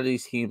 just a lot of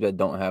these teams that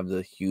don't have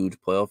the huge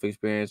playoff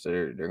experience,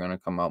 they're gonna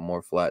come out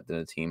more flat than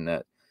a team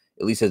that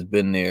at least has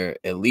been there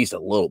at least a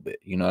little bit.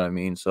 You know what I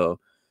mean? So,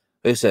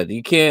 like I said,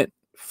 you can't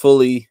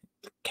fully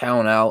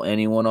count out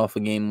anyone off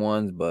of game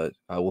ones, but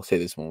I will say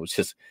this one was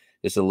just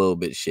a little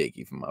bit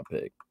shaky for my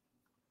pick.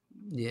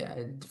 Yeah,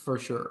 for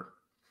sure.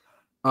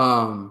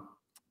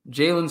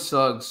 Jalen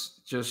Suggs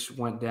just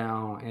went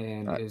down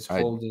and is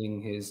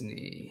holding his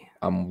knee.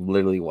 I'm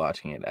literally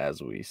watching it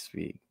as we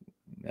speak.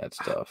 That's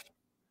tough.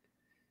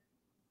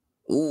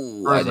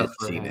 Ooh, I just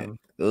seen it.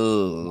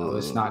 Ooh. No,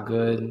 it's not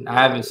good. I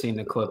haven't seen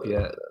the clip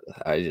yet.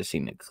 I just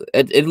seen the clip.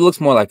 It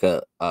looks more like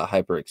a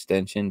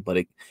hyperextension,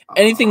 but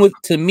anything with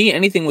the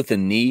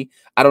knee,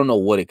 I don't know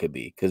what it could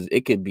be, because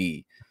it could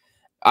be.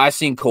 I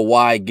seen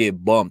Kawhi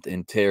get bumped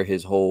and tear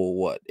his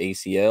whole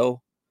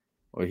ACL,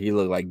 where he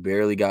looked like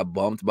barely got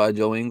bumped by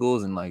Joe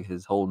Ingles and like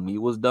his whole knee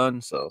was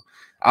done. So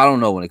I don't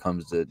know when it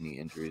comes to knee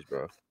injuries,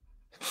 bro.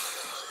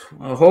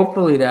 Well,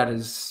 hopefully that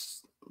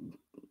is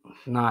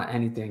not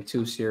anything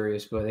too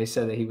serious, but they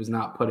said that he was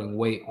not putting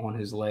weight on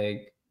his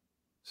leg.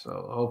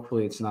 So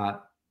hopefully it's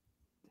not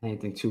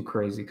anything too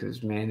crazy,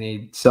 because,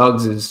 man,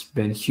 Suggs has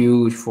been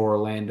huge for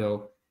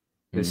Orlando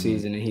this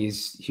season, and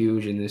he's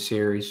huge in this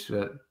series.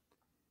 But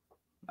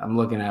I'm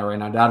looking at it right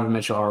now, Donovan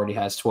Mitchell already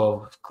has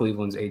 12,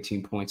 Cleveland's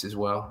 18 points as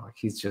well. Like,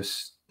 he's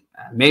just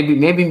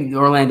maybe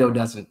Orlando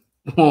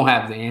won't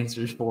have the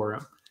answers for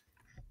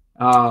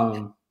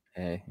him.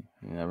 Hey,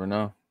 you never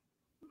know.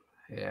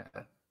 Yeah.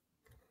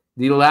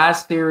 The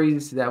last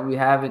series that we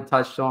haven't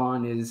touched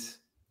on is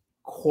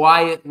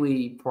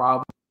quietly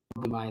probably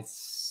my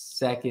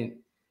second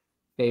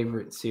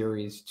favorite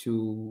series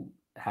to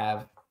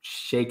have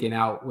shaken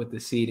out with the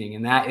seeding,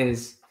 and that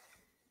is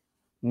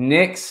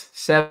Knicks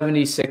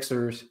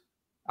 76ers.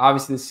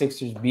 Obviously, the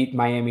Sixers beat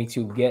Miami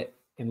to get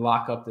and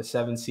lock up the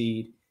 7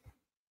 seed.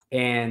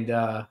 And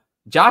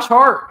Josh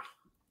Hart.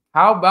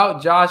 How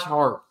about Josh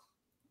Hart?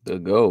 The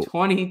GOAT.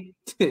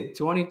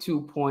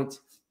 22 points,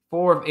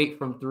 4 of 8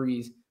 from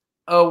threes.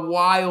 A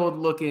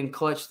wild-looking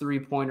clutch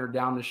three-pointer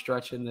down the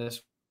stretch in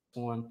this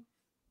one.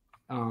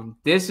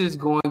 This is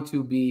going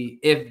to be,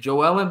 if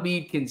Joel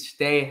Embiid can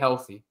stay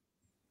healthy,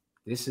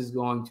 this is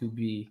going to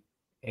be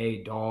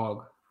a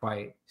dog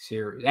fight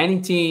series.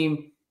 Any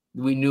team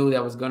we knew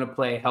that was going to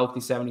play a healthy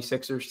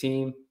 76ers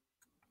team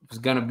was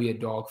going to be a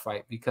dog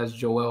fight, because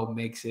Joel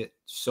makes it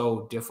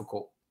so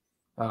difficult.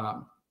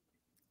 And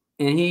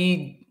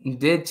he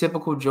did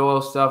typical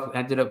Joel stuff,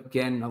 ended up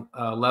getting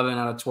 11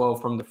 out of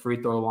 12 from the free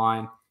throw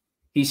line.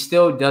 He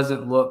still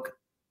doesn't look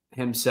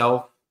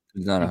himself.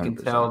 He's not 100%. You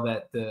can tell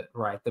that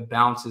the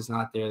bounce is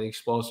not there. The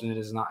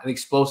explosiveness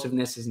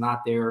is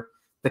not there.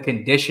 The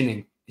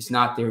conditioning is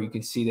not there. You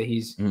can see that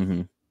he's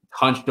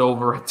hunched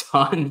over a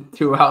ton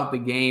throughout the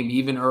game,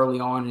 even early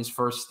on in his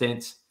first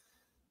stints.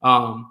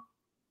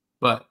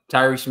 But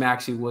Tyrese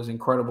Maxey was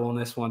incredible in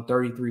this one,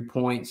 33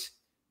 points.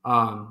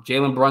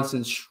 Jalen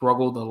Brunson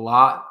struggled a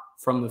lot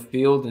from the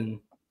field, and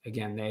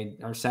again, they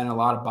are sending a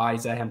lot of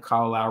bodies at him.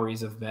 Kyle Lowry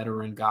is a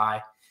veteran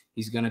guy.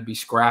 He's going to be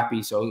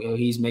scrappy, so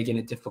he's making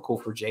it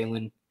difficult for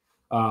Jalen,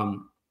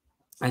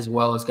 as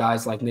well as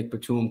guys like Nick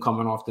Batum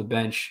coming off the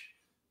bench,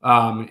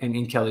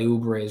 and Kelly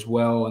Oubre as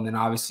well. And then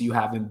obviously you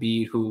have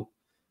Embiid, who,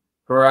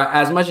 for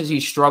as much as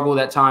he struggled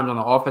at times on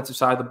the offensive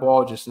side of the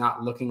ball, just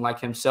not looking like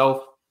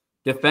himself.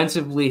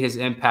 Defensively, his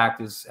impact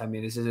is,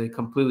 this is a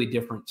completely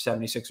different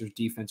 76ers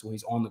defense when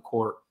he's on the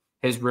court.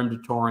 His rim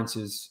deterrence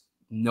is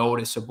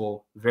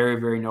noticeable, very,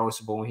 very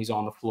noticeable when he's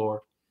on the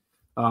floor.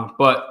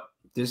 But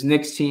this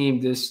Knicks team,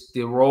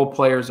 the role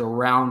players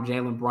around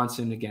Jalen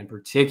Brunson, again,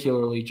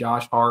 particularly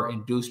Josh Hart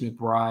and Deuce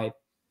McBride,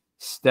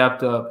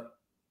 stepped up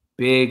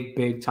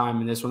big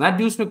time in this one. That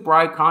Deuce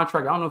McBride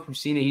contract, I don't know if you've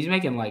seen it. He's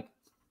making like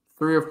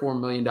 $3 or $4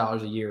 million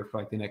a year for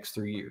like the next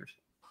 3 years.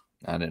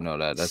 I didn't know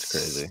that. That's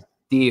crazy.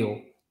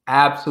 Steal.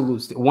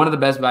 Absolute steal. One of the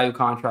best value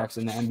contracts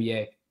in the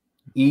NBA.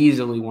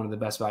 Easily one of the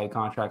best value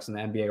contracts in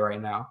the NBA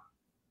right now.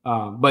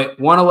 But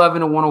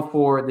 111 to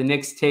 104, the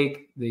Knicks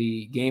take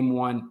the game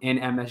one in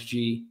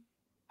MSG.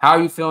 How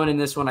are you feeling in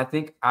this one? I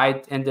think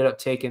I ended up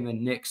taking the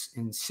Knicks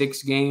in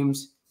 6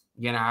 games.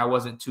 Again, I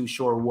wasn't too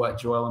sure what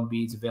Joel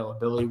Embiid's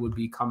availability would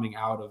be coming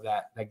out of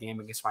that game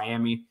against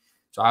Miami.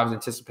 So I was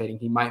anticipating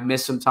he might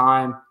miss some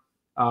time.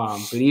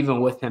 But even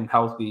with him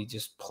healthy,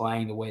 just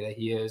playing the way that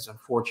he is,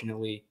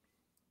 unfortunately,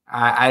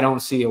 I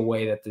don't see a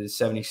way that the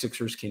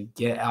 76ers can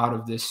get out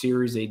of this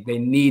series. They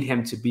need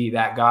him to be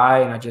that guy,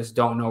 and I just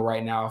don't know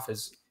right now if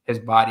his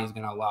body is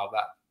going to allow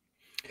that.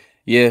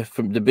 Yeah,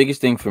 the biggest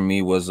thing for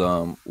me was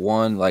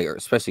one, like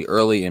especially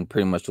early and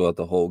pretty much throughout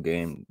the whole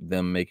game,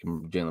 them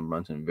making Jalen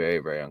Brunson very,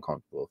 very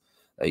uncomfortable.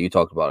 You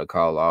talked about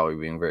Kyle Lowry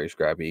being very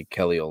scrappy,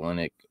 Kelly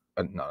Oubre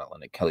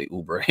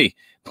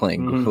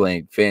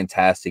playing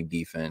fantastic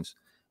defense.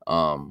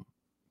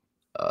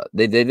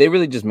 They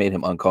really just made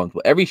him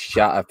uncomfortable. Every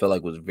shot I felt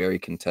like was very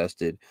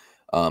contested.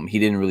 He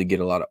didn't really get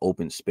a lot of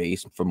open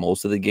space for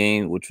most of the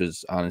game, which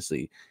was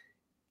honestly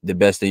the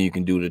best thing you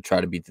can do to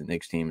try to beat the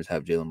Knicks team is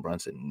have Jalen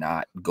Brunson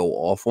not go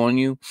off on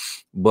you.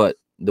 But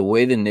the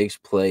way the Knicks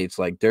play, it's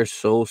like they're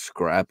so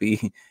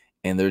scrappy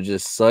and they're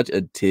just such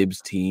a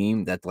Tibbs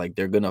team that like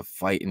they're gonna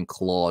fight and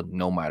claw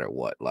no matter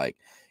what. Like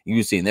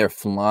you see, they're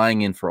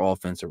flying in for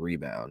offensive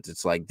rebounds.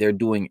 It's like they're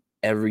doing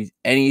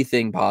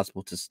anything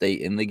possible to stay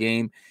in the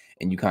game,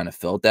 and you kind of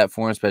felt that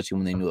for them, especially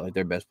when they knew like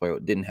their best player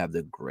didn't have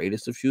the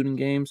greatest of shooting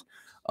games.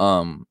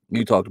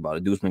 You talked about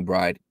it. Deuce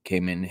McBride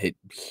came in, hit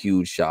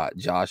huge shot.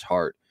 Josh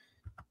Hart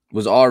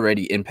was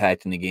already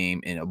impacting the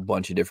game in a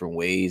bunch of different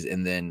ways,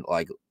 and then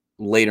like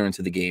later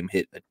into the game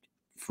hit a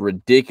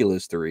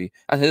ridiculous three.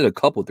 I hit a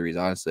couple threes,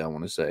 honestly, I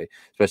want to say,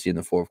 especially in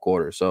the fourth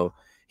quarter. So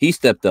he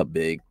stepped up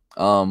big.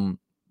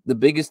 The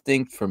biggest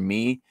thing for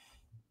me,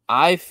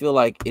 I feel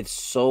like it's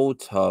so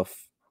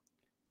tough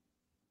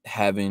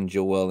having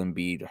Joel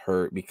Embiid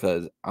hurt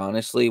because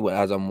honestly,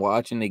 as I'm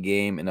watching the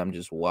game and I'm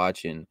just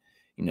watching,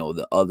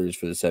 the others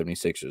for the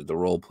 76ers, the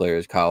role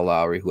players, Kyle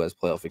Lowry, who has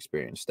playoff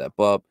experience, step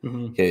up.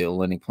 Okay,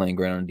 Olynyk playing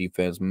great on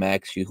defense.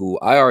 Maxey, who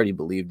I already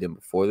believed in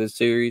before this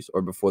series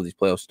or before these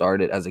playoffs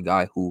started, as a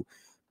guy who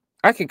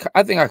I think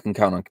I can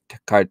count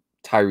on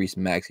Tyrese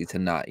Maxey to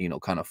not,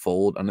 kind of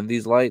fold under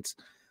these lights.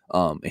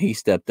 And he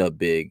stepped up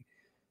big.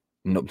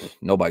 No,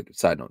 nobody.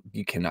 Side note: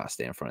 you cannot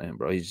stay in front of him,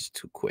 bro. He's just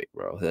too quick,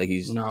 bro. Like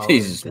he's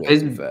just way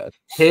too fast.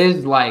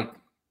 His like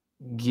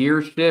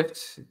gear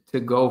shift to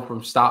go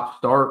from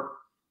start.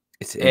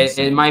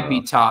 It might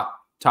be top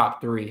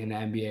 3 in the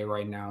NBA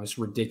right now. It's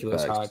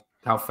ridiculous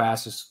how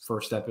fast his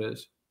first step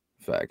is.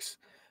 Facts,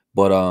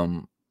 but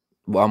I'm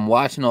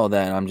watching all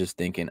that and I'm just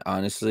thinking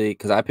honestly,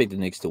 because I picked the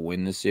Knicks to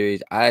win this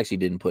series. I actually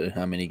didn't put in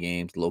how many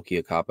games, low key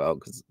a cop out.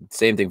 Because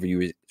same thing for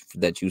you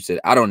that you said.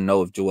 I don't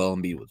know if Joel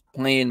Embiid was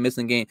playing,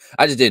 missing game.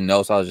 I just didn't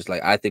know, so I was just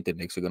like, I think the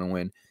Knicks are gonna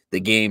win. The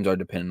games are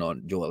dependent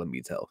on Joel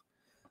Embiid's health,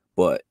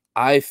 but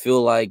I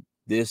feel like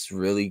this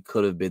really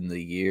could have been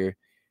the year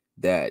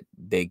that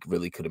they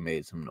really could have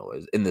made some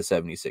noise in the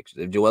 76ers.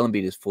 If Joel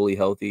Embiid is fully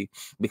healthy,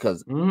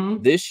 because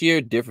this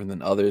year, different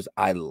than others,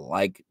 I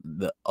like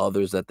the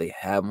others that they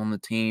have on the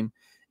team,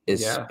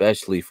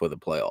 especially for the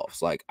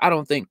playoffs. Like, I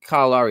don't think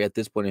Kyle Lowry at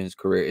this point in his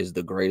career is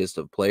the greatest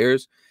of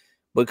players,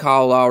 but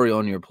Kyle Lowry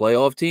on your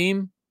playoff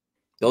team,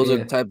 those are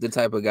the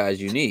type of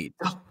guys you need.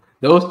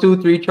 Those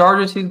 2-3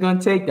 charges he's going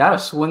to take, that'll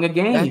swing a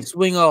game. That'll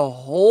swing a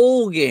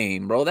whole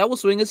game, bro. That will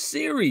swing a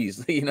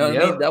series. You know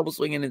what I mean? That will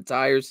swing an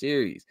entire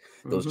series.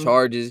 Those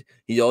charges,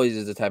 he always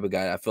is the type of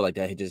guy, I feel like,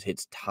 that he just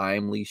hits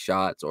timely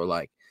shots or,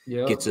 like,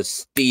 gets a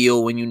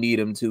steal when you need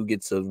him to,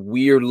 gets a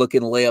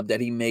weird-looking layup that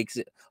he makes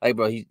it. Like,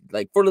 bro, he's,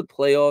 like, for the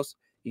playoffs,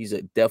 he's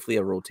definitely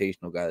a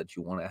rotational guy that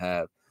you want to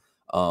have.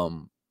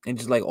 And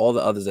just, like, all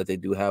the others that they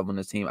do have on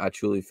this team, I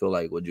truly feel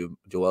like with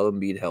Joel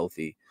Embiid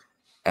healthy,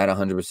 at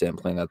 100%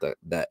 playing at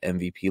that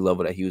MVP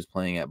level that he was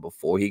playing at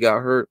before he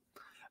got hurt,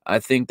 I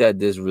think that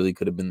this really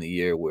could have been the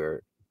year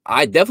where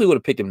I definitely would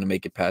have picked him to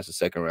make it past the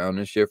second round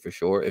this year for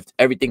sure, if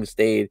everything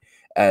stayed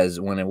as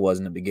when it was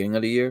in the beginning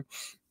of the year.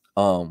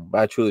 But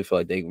I truly feel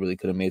like they really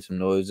could have made some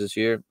noise this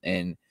year.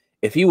 And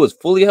if he was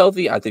fully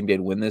healthy, I think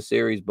they'd win this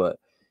series, but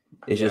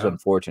it's just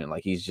unfortunate.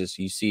 Like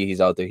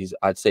he's out there.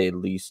 I'd say at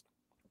least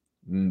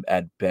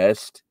at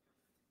best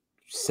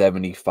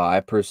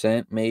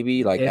 75%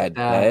 maybe, like at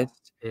best.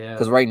 Yeah.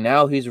 Because right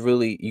now he's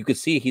really, you could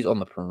see he's on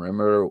the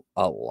perimeter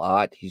a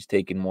lot. He's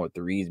taking more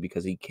threes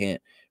because he can't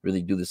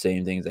really do the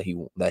same things that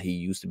he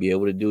used to be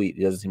able to do. It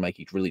doesn't seem like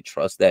he really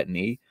trusts that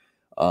knee.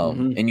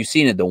 And you've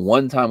seen it the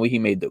one time where he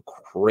made the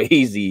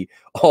crazy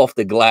off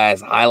the glass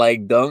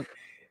highlight dunk.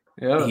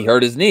 He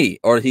hurt his knee,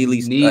 or he at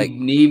least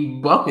knee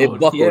buckled. It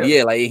buckled,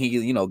 like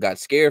he got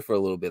scared for a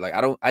little bit. Like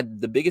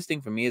the biggest thing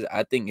for me is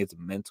I think it's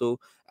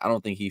mental. I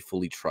don't think he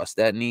fully trusts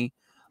that knee.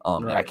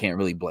 And I can't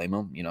really blame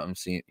him. I'm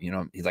seeing,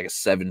 he's like a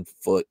 7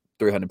 foot,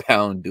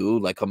 300-pound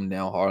dude, like coming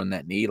down hard on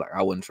that knee. Like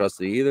I wouldn't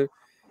trust it either.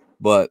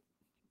 But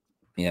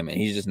yeah, man,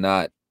 he's just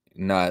not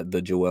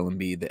the Joel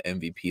Embiid, the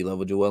MVP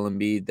level Joel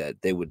Embiid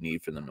that they would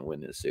need for them to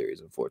win this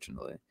series,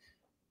 unfortunately.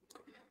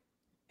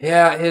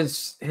 Yeah,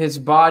 his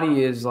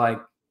body is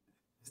like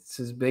it's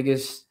his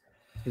biggest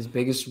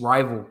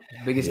rival,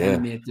 his biggest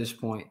enemy at this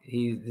point.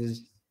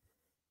 His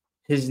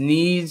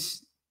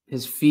knees,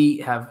 his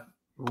feet have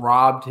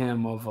robbed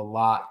him of a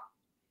lot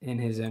in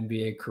his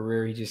NBA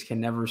career. He just can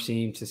never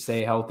seem to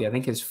stay healthy. I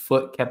think his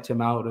foot kept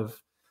him out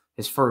of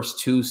his first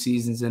 2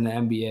 seasons in the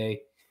NBA.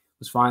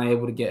 Was finally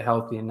able to get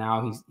healthy, and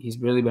now he's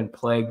really been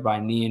plagued by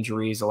knee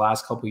injuries the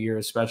last couple of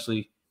years,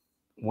 especially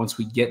once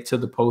we get to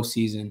the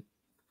postseason. And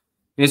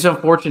it's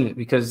unfortunate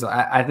because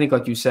I think,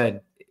 like you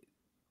said,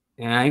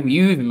 and I think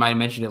you even might have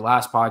mentioned it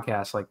last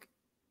podcast, like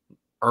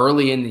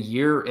early in the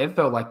year, it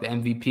felt like the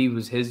MVP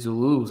was his to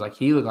lose. Like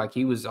he looked like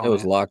he was on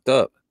locked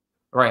up.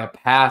 Right, a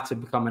path to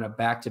becoming a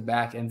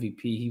back-to-back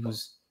MVP. He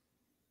was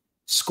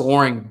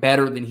scoring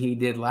better than he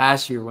did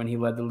last year when he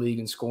led the league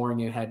in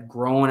scoring and had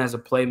grown as a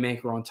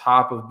playmaker on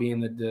top of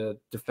being the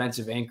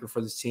defensive anchor for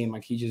this team.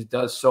 Like he just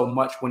does so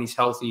much when he's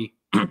healthy.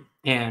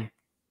 And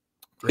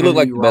he looked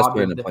like the best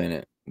player on the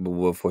planet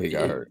before he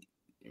got hurt.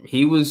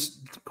 He was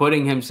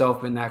putting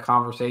himself in that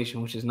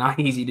conversation, which is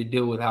not easy to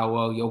do with how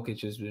well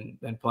Jokic has been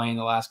playing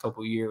the last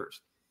couple of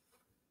years.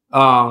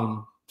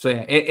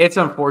 yeah, it's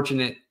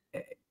unfortunate.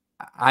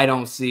 I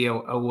don't see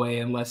a way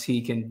unless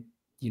he can,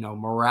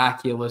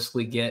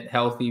 miraculously get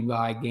healthy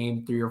by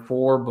game 3 or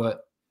 4.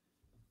 But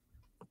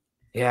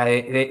yeah,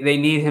 they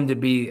need him to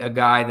be a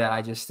guy that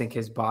I just think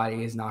his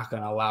body is not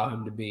going to allow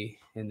him to be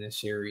in this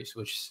series,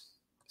 which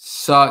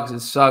sucks. It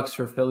sucks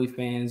for Philly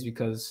fans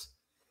because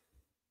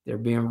they're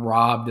being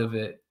robbed of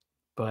it.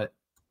 But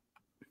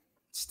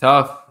it's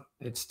tough.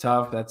 It's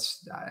tough.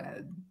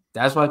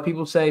 That's why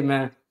people say,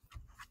 man,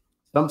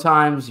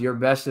 sometimes your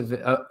best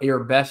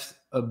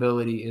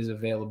ability is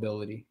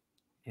availability,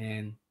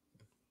 and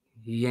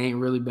he ain't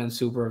really been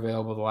super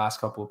available the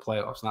last couple of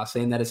playoffs. Not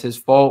saying that it's his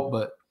fault,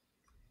 but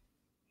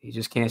he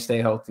just can't stay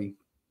healthy.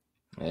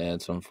 Yeah,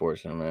 it's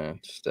unfortunate, man.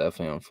 It's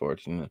definitely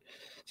unfortunate.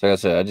 So like I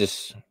said,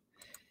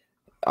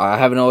 I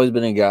haven't always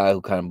been a guy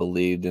who kind of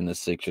believed in the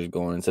Sixers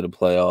going into the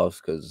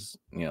playoffs because,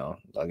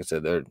 like I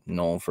said, they're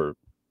known for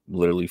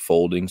literally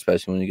folding,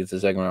 especially when you get to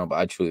the second round. But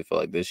I truly feel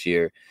like this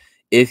year,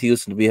 if he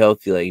was to be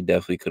healthy, like he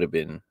definitely would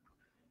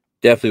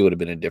have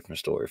been a different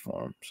story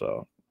for him.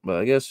 So, but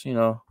I guess,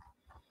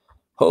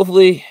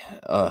 hopefully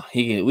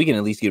we can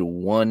at least get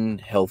one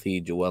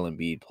healthy Joel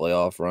Embiid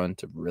playoff run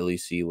to really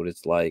see what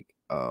it's like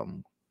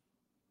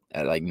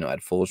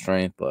at full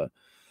strength. But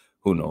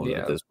who knows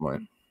at this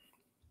point.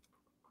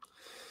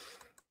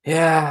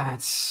 Yeah,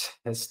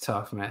 it's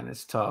tough, man.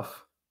 It's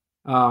tough.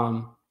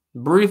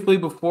 Briefly,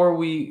 before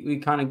we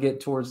kind of get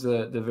towards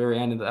the very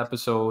end of the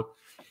episode,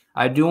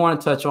 I do want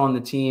to touch on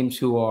the teams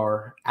who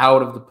are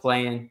out of the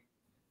play-in.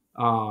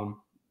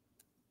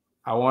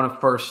 I want to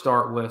first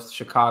start with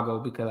Chicago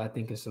because I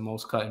think it's the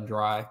most cut and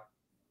dry.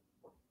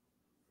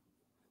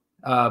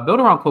 Build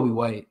around Kobe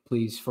White,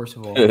 please, first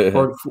of all.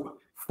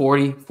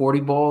 40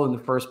 ball in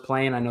the first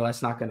play-in. I know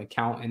that's not going to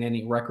count in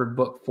any record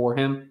book for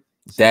him.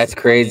 That's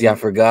crazy. I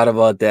forgot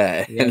about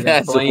that. Yeah,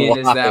 the play-in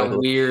is that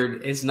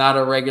weird. It's not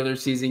a regular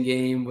season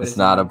game, but it's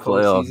not a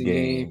playoff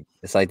game.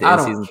 It's like the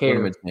in-season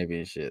tournament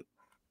championship.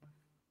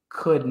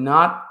 Could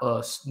not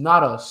a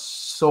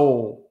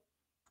soul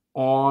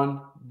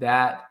on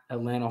that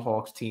Atlanta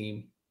Hawks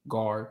team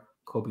guard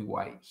Kobe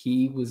White.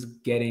 He was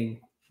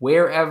getting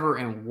wherever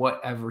and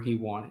whatever he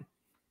wanted.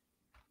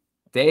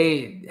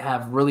 They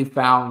have really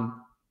found.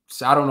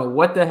 So I don't know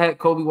what the heck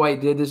Kobe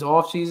White did this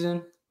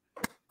offseason.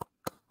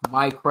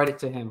 My credit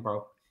to him,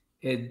 bro.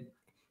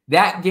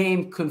 That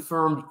game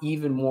confirmed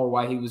even more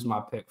why he was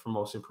my pick for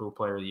most improved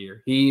player of the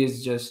year. He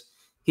is just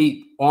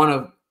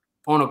on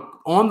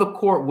the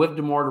court with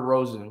DeMar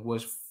DeRozan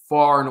was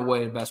far and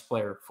away the best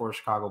player for the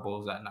Chicago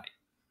Bulls that night.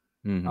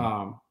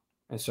 Mm-hmm.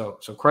 And so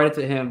credit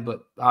to him,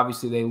 but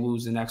obviously they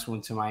lose the next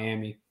one to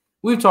Miami.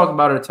 We've talked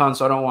about it a ton,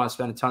 so I don't want to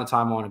spend a ton of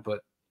time on it,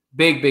 but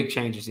big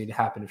changes need to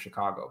happen in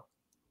Chicago.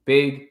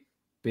 Big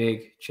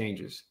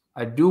changes.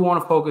 I do want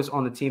to focus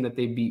on the team that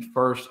they beat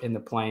first in the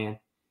play-in,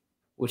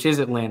 which is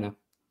Atlanta.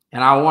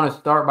 And I want to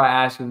start by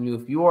asking you,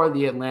 if you are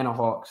the Atlanta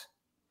Hawks,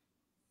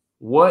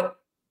 what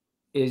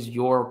is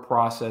your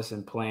process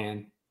and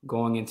plan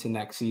going into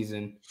next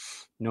season,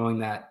 knowing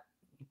that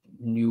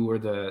you were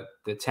the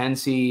 10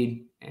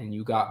 seed and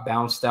you got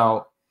bounced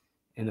out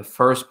in the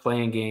first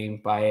play-in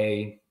game by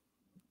a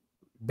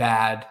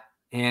bad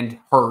and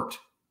hurt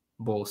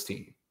Bulls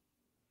team?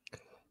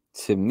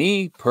 To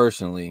me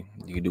personally,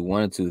 you can do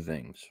one of two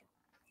things.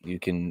 You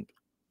can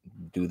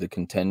do the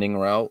contending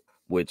route,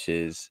 which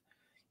is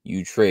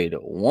you trade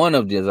one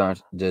of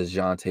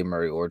DeJounte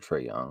Murray or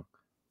Trae Young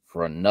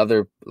for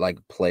another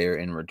player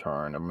in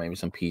return, or maybe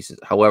some pieces,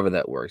 however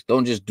that works.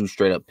 Don't just do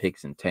straight up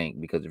picks and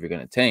tank, because if you're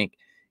going to tank,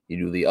 you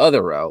do the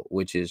other route,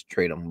 which is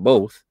trade them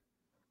both,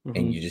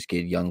 and you just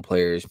get young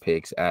players,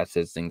 picks,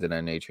 assets, things of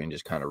that nature, and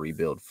just kind of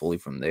rebuild fully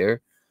from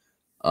there.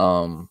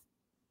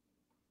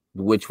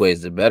 Which way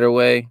is the better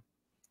way?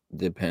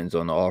 Depends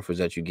on the offers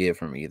that you get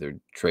from either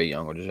Trae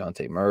Young or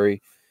DeJounte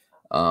Murray.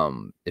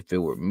 If it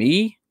were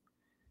me,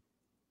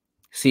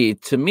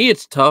 to me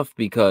it's tough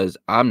because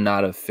I'm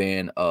not a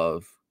fan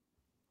of.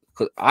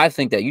 Because I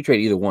think that you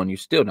trade either one,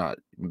 you're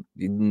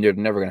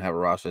never going to have a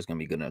roster that's going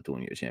to be good enough to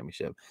win your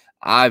championship.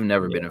 I've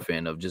never been a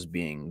fan of just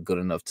being good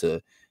enough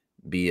to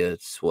be a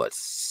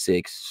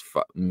 6,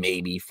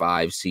 maybe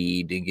 5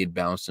 seed and get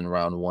bounced in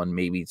round 1,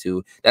 maybe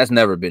 2. That's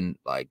never been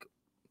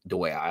the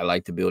way I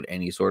like to build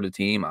any sort of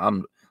team.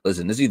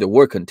 Listen, this is either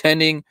we're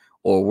contending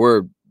or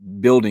we're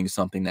building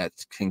something that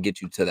can get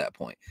you to that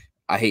point.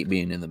 I hate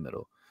being in the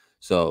middle.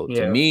 So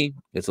to me,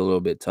 it's a little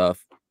bit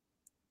tough.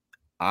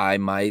 I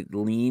might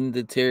lean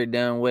the tear it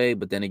down way,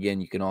 but then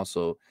again, you can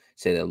also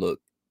say that,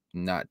 look,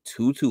 not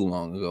too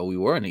long ago, we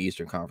were in the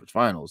Eastern Conference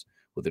Finals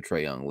with a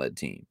Trae Young led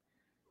team.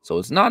 So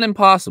it's not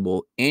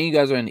impossible, and you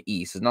guys are in the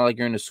East. It's not like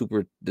you're in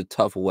the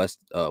tough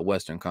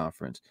Western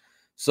Conference.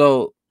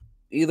 So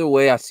either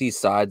way, I see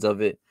sides of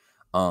it.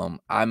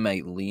 I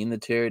might lean the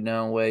tear it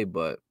down way,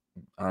 but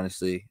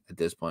honestly, at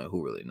this point,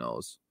 who really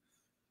knows?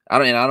 I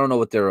don't know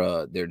what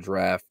their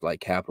draft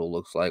capital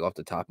looks like off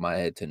the top of my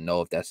head to know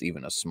if that's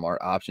even a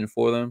smart option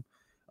for them.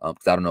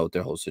 Because I don't know what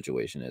their whole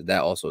situation is.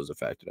 That also is a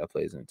factor that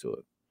plays into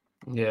it.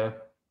 Yeah.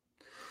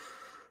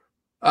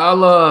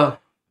 I'll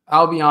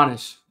be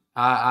honest.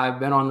 I've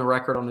been on the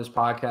record on this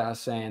podcast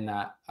saying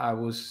that I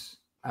was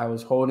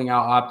holding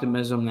out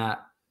optimism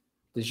that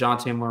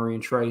DeJounte Murray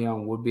and Trae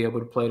Young would be able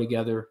to play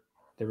together.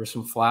 There were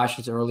some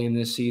flashes early in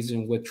this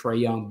season with Trae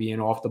Young being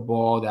off the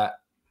ball that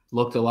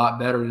looked a lot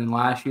better than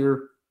last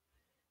year.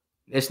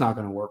 It's not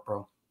going to work,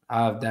 bro.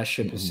 That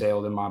ship has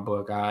sailed in my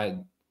book.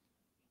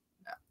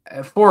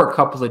 For a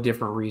couple of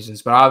different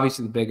reasons, but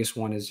obviously the biggest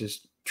one is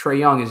just Trae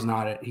Young is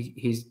not it.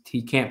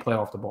 He can't play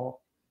off the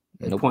ball,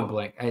 point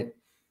blank. And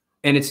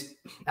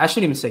I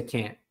shouldn't even say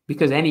can't,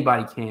 because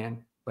anybody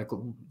can. Like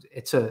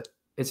it's a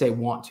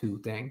want to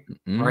thing,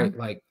 right?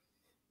 Like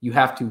you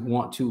have to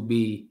want to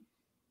be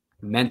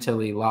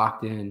mentally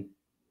locked in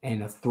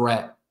and a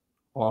threat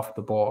off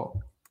the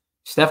ball.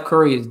 Steph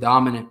Curry is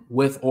dominant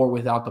with or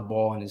without the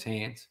ball in his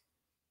hands.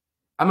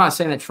 I'm not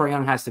saying that Trae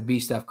Young has to be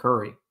Steph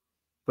Curry,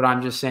 but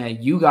I'm just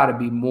saying you got to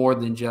be more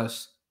than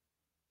just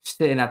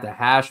sitting at the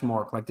hash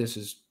mark like this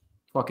is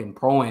fucking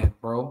pro-am,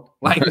 bro.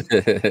 Like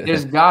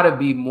there's got to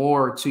be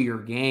more to your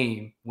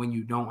game when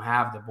you don't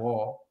have the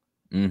ball.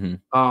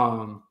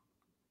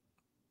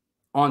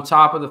 On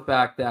top of the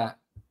fact that,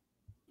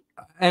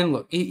 and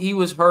look, he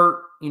was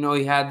hurt. You know,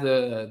 he had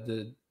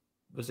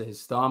was it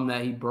his thumb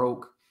that he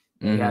broke?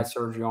 He had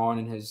surgery on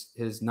in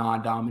his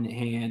non-dominant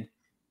hand.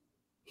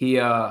 He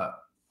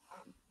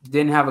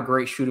didn't have a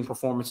great shooting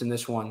performance in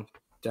this one.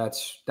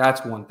 That's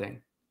one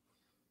thing.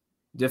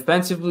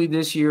 Defensively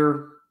this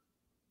year,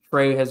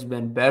 Trae has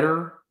been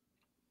better,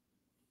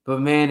 but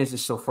man, it's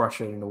just so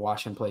frustrating to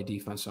watch him play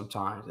defense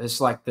sometimes.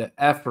 It's like the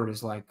effort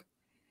is like,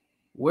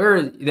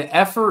 where the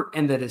effort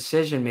and the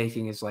decision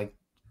making is like,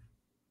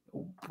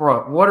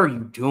 bro, what are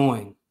you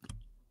doing?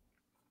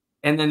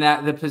 And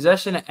then the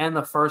possession and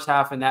the first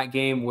half in that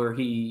game where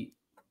he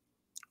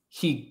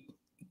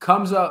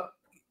comes up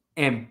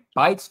and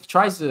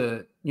tries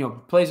to,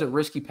 plays a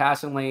risky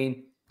passing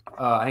lane.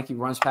 I think he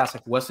runs past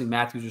like Wesley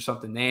Matthews or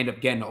something. They end up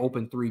getting an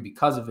open three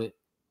because of it.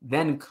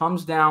 Then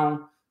comes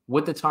down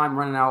with the time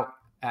running out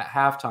at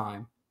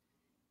halftime,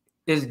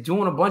 is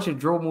doing a bunch of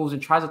drill moves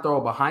and tries to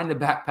throw a behind the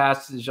back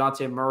pass to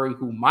DeJounte Murray,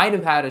 who might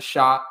have had a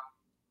shot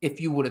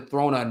if you would have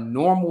thrown a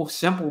normal,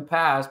 simple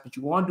pass, but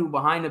you want to do a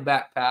behind the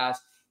back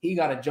pass. He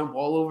got to jump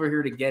all over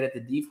here to get it. The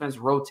defense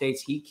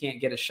rotates. He can't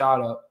get a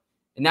shot up.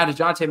 And now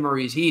DeJounte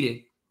Murray is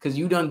heated because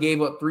you done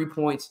gave up 3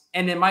 points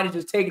and then might have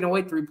just taken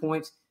away 3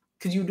 points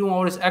because you doing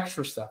all this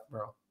extra stuff,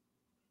 bro.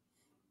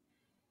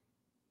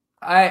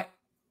 I'm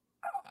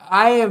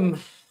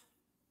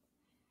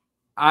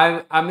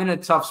in a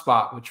tough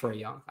spot with Trae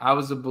Young. I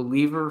was a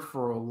believer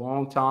for a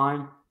long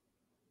time.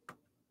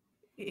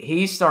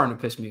 He's starting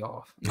to piss me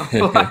off.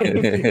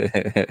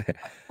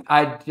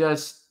 I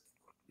just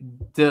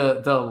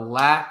the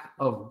lack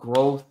of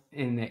growth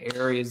in the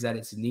areas that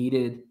it's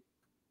needed.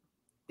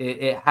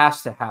 It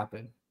has to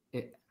happen.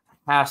 It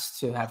has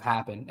to have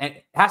happened.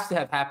 It has to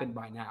have happened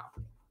by now.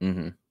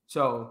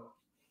 So,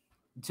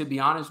 to be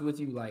honest with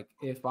you, like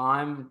if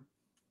I'm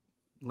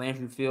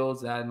Landry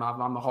Fields, if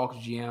I'm the Hawks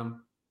GM,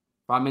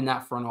 if I'm in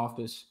that front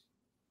office,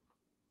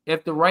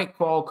 if the right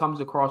call comes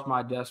across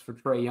my desk for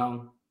Trae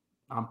Young,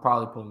 I'm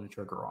probably pulling the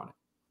trigger on it.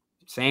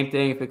 Same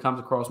thing if it comes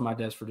across my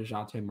desk for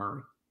DeJounte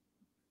Murray.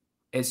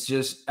 It's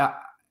just,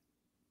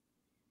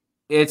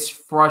 it's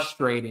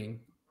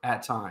frustrating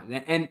at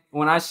times. And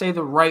when I say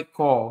the right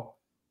call,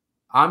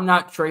 I'm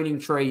not trading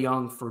Trae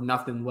Young for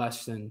nothing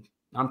less than,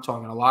 I'm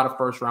talking a lot of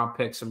first-round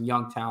picks, some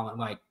young talent.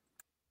 Like,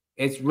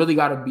 it's really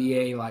got to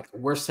be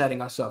we're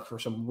setting us up for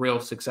some real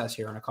success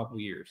here in a couple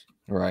of years.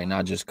 Right,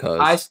 not just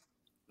because.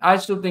 I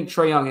still think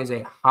Trae Young is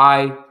a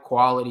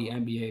high-quality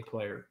NBA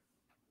player.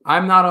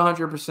 I'm not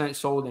 100%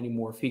 sold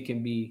anymore if he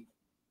can be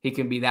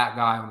that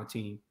guy on the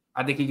team.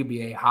 I think he could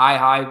be a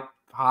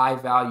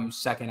high-value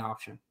second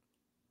option.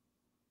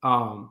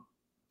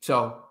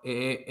 So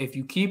if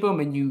you keep him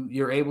and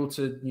you're able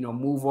to,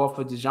 move off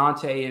of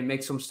DeJounte and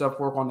make some stuff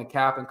work on the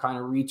cap and kind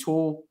of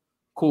retool,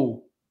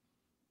 cool.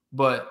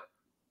 But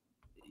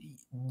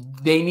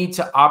they need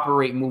to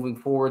operate moving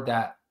forward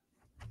that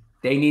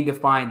they need to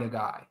find a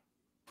guy.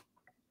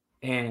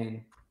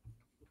 And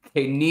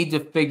they need to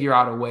figure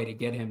out a way to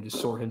get him to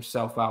sort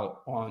himself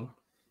out on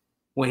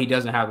when he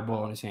doesn't have the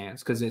ball in his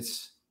hands. Because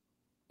it's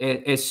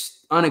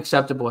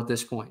unacceptable at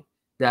this point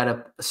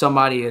that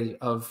somebody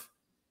of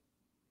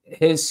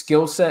his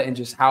skill set and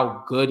just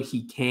how good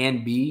he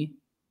can be,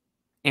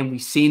 and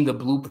we've seen the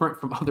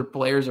blueprint from other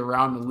players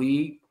around the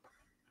league,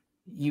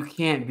 you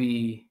cannot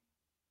be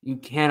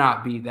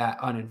that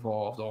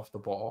uninvolved off the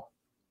ball.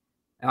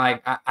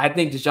 And I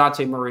think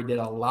DeJounte Murray did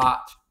a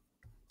lot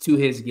to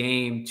his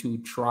game to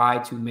try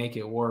to make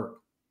it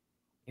work.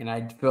 And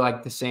I feel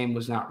like the same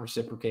was not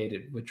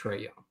reciprocated with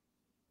Trae Young.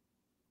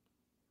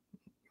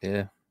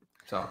 Yeah.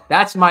 So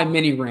that's my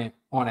mini rant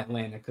on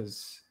Atlanta,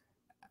 because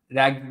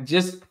that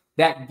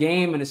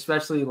game, and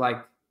especially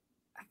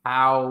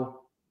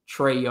how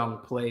Trae Young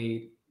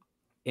played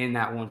in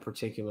that one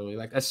particularly.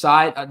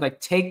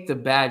 Take the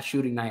bad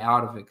shooting night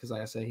out of it, because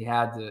like I said, he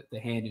had the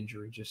hand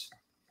injury. Just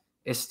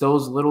it's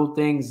those little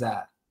things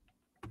that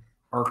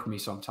irk me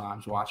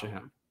sometimes watching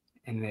him,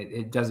 and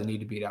it doesn't need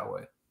to be that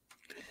way.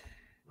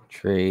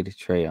 Trade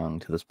Trae Young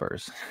to the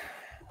Spurs.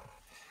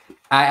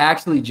 I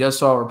actually just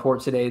saw a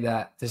report today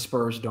that the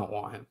Spurs don't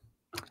want him.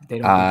 They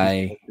don't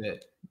think he's a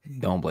fit.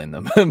 Don't blame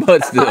them,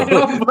 but still, I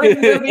don't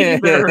blame them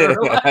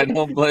either. I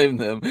don't blame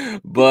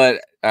them,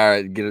 but all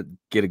right,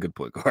 get a good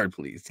point guard,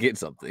 please. Get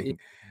something,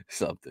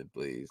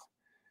 please.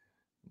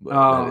 But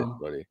that is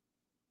funny.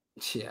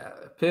 Yeah,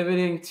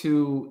 pivoting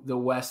to the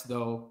West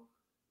though,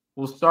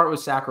 we'll start with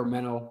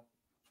Sacramento.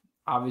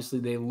 Obviously,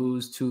 they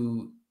lose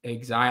to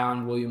a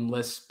Zion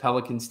Williams-less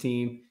Pelicans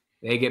team.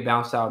 They get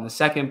bounced out in the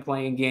second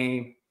playing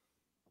game.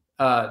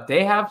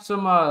 They have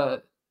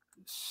some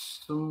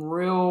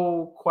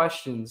real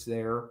questions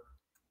there,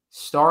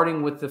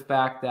 starting with the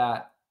fact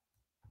that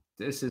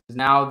this is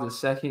now the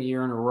second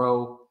year in a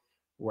row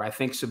where I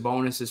think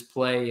Sabonis'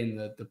 play in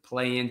the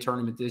play-in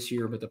tournament this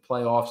year, but the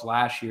playoffs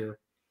last year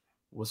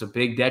was a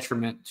big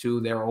detriment to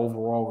their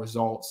overall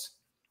results.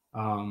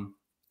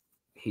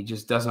 He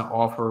just doesn't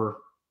offer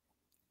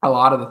a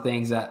lot of the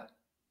things that,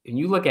 when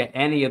you look at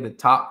any of the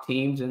top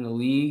teams in the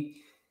league,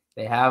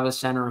 they have a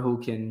center who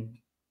can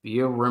be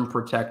a rim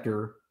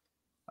protector.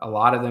 A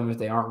lot of them, if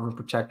they aren't rim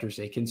protectors,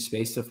 they can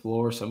space the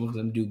floor. Some of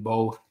them do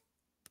both.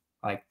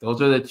 Like,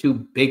 those are the two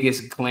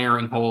biggest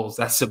glaring holes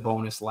that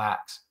Sabonis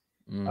lacks.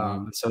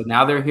 So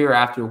now they're here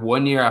after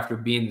 1 year after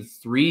being the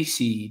 3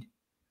 seed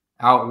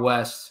out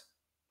west,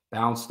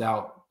 bounced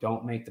out,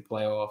 don't make the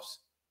playoffs.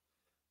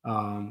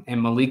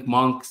 And Malik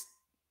Monk,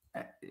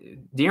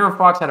 De'Aaron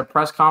Fox had a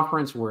press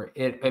conference where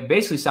it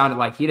basically sounded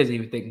like he doesn't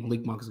even think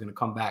Malik Monk is going to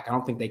come back. I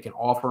don't think they can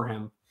offer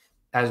him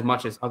as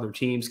much as other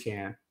teams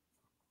can.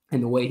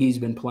 And the way he's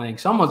been playing,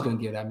 someone's going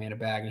to give that man a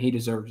bag, and he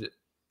deserves it.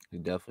 He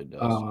definitely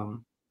does.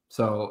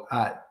 So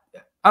I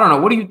don't know.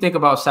 What do you think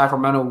about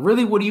Sacramento?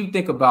 Really, what do you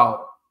think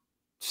about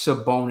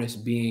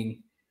Sabonis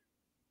being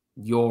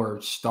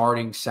your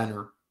starting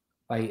center?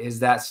 Like, is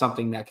that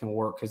something that can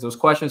work? Because those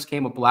questions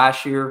came up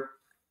last year.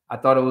 I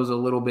thought it was a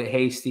little bit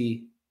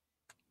hasty,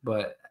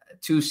 but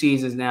 2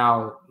 seasons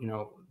now, you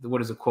know,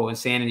 what is the quote?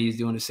 Insanity is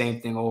doing the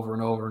same thing over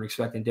and over and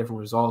expecting different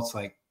results.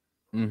 Like,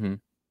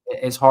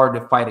 it's hard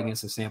to fight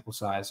against the sample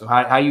size. So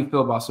how you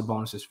feel about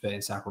Sabonis' fit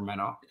in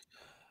Sacramento?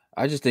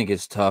 I just think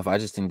it's tough. I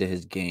just think that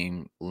his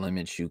game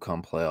limits you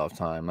come playoff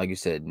time. Like you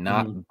said,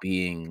 not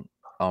being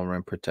a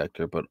rim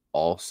protector, but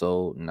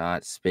also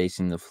not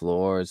spacing the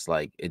floor. It's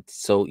like, it's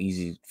so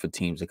easy for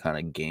teams to kind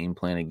of game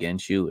plan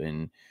against you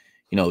and,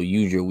 you know,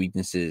 use your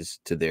weaknesses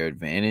to their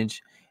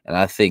advantage. And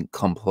I think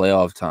come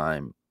playoff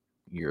time,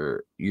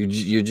 you're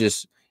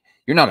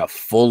not a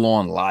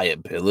full-on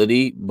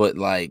liability, but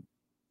like,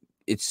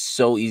 it's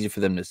so easy for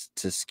them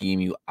to scheme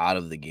you out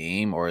of the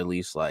game, or at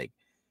least like,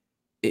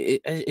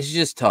 it's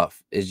just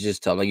tough. It's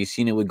just tough. Like, you've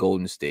seen it with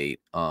Golden State,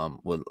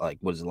 with like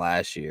was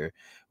last year,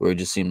 where it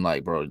just seemed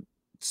like, bro,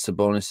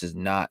 Sabonis is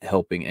not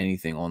helping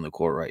anything on the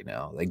court right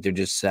now. Like, they're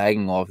just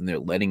sagging off and they're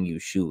letting you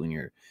shoot,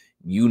 and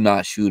you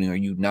not shooting or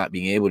you not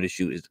being able to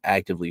shoot is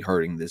actively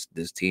hurting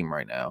this team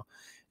right now.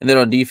 And then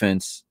on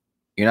defense,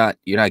 you're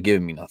not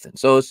giving me nothing.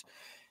 So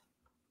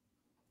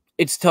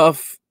it's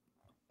tough,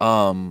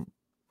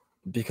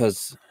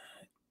 because,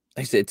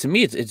 like I said, to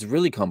me, it's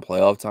really come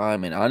playoff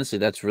time, and honestly,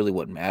 that's really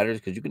what matters,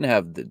 because you can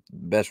have the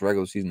best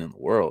regular season in the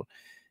world.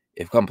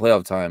 If come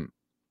playoff time,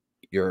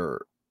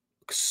 you're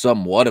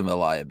somewhat of a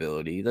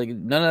liability, like,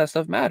 none of that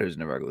stuff matters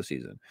in the regular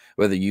season.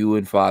 Whether you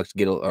and Fox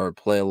or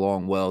play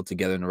along well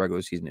together in the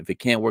regular season, if it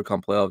can't work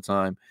come playoff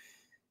time,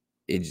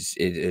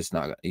 it's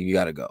not. You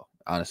got to go.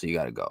 Honestly, you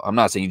got to go. I'm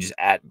not saying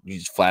you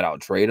just flat out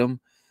trade them,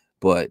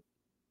 but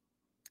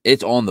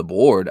it's on the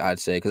board, I'd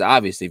say, because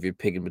obviously, if you're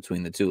picking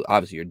between the two,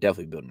 obviously you're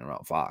definitely building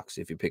around Fox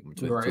if you're picking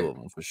between the two of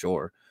them, for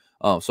sure.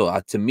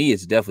 So to me,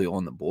 it's definitely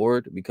on the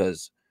board,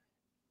 because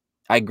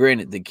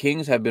granted, the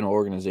Kings have been an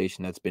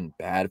organization that's been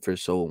bad for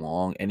so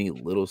long. Any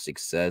little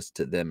success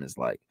to them is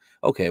like,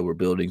 okay, we're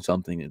building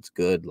something that's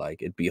good.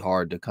 Like, it'd be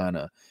hard to kind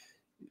of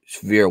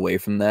veer away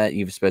from that,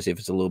 even especially if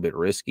it's a little bit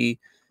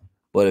risky.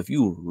 But if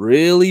you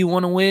really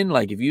want to win,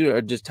 like, if you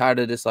are just tired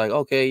of this, like,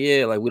 okay,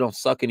 yeah, like, we don't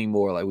suck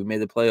anymore. Like, we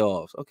made the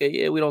playoffs. Okay,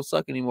 yeah, we don't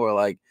suck anymore.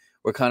 Like,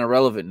 we're kind of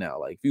relevant now.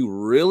 Like, if you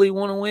really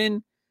want to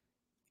win,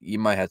 you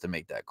might have to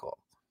make that call.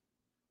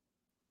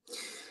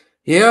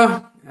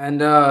 Yeah,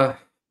 and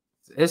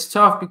it's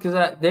tough because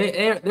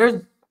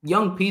there's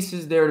young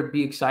pieces there to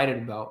be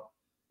excited about.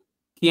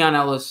 Keon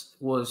Ellis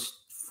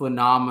was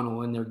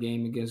phenomenal in their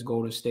game against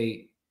Golden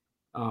State.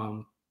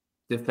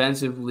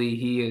 Defensively,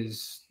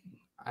 he's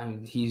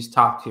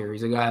top tier.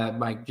 He's a guy that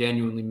might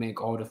genuinely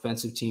make all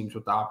defensive teams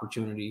with the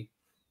opportunity.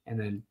 And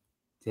then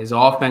his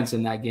offense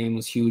in that game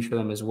was huge for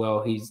them as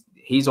well.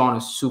 He's on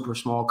a super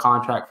small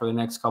contract for the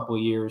next couple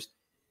of years.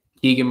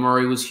 Keegan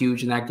Murray was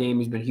huge in that game.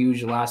 He's been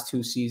huge the last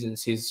 2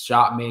 seasons. His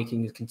shot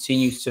making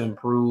continues to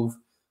improve.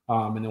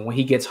 And then when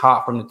he gets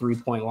hot from the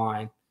 3-point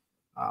line,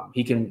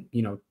 he can,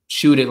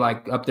 shoot it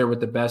like up there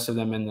with the best of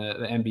them in the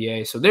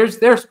NBA. So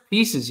there's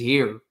pieces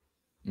here.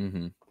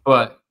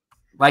 But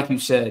like you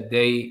said,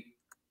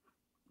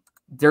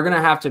 they're going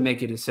to have to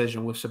make a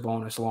decision with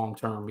Sabonis long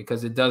term,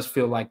 because it does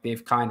feel like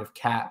they've kind of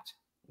capped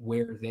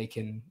where they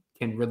can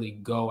really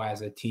go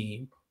as a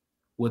team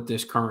with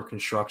this current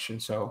construction.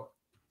 So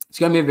it's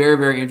going to be a very,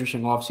 very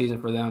interesting offseason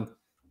for them.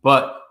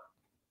 But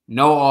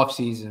no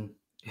offseason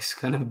is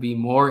going to be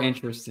more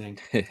interesting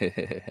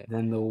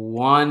than the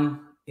one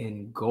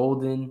in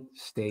Golden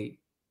State.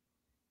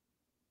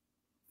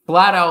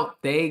 Flat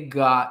out, they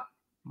got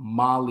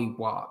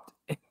mollywopped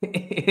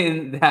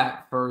in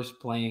that first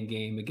playing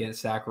game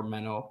against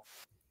Sacramento.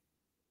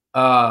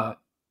 And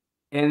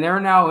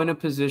they're now in a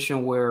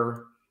position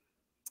where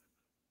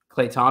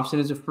Klay Thompson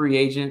is a free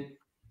agent.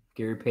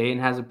 Gary Payton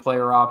has a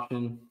player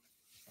option.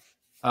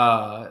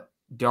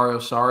 Dario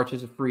Saric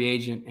is a free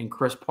agent, and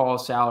Chris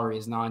Paul's salary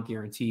is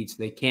non-guaranteed, so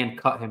they can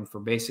cut him for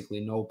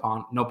basically no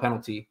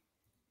penalty.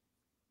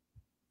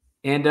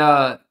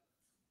 And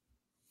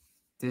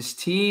this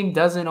team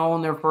doesn't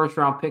own their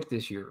first-round pick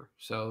this year,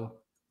 so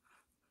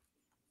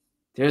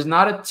there's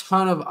not a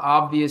ton of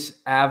obvious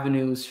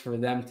avenues for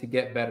them to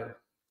get better.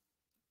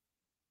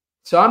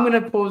 So I'm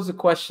going to pose the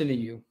question to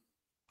you.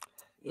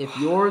 If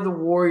you're the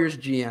Warriors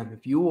GM,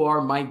 if you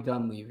are Mike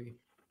Dunleavy,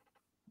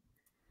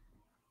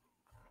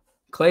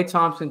 Klay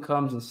Thompson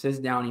comes and sits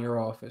down in your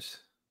office.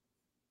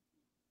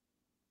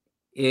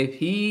 If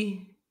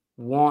he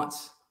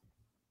wants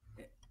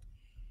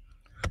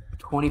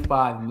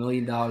 $25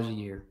 million a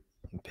year,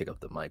 pick up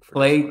the mic for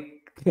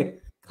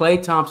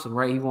Klay Thompson,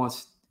 right? He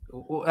wants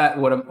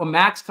what a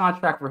max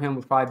contract for him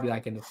would probably be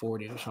like in the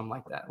 40s or something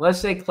like that. Let's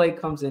say Klay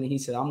comes in and he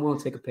said, I'm willing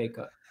to take a pay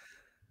cut.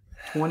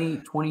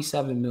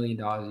 $27 million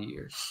a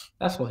year.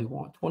 That's what he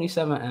wants.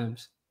 27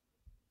 M's.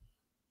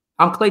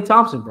 I'm Klay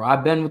Thompson, bro.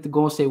 I've been with the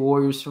Golden State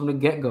Warriors from the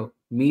get-go.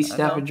 Me,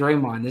 Steph, and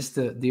Draymond. This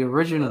the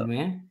original,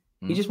 man.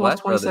 He just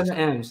wants 27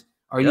 M's.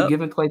 Are you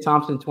giving Klay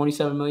Thompson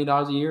 $27 million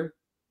a year?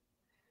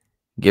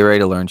 Get ready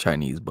to learn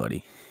Chinese,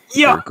 buddy.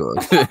 Yeah. You're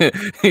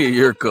cooked.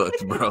 You're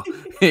cooked, bro.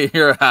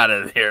 You're out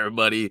of there,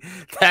 buddy.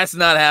 That's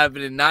not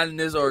happening. Not in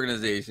this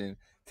organization.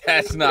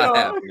 That's not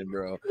happening,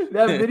 bro.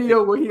 That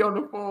video where he on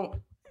the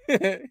phone.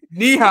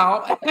 Ni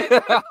hao.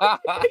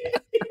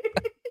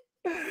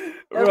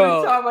 Every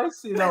time I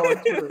see that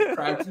on Twitter, it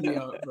cracks me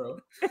up, bro.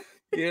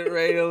 Get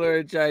ready to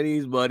learn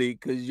Chinese, buddy,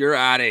 because you're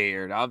out of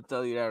here. And I'm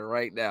telling you that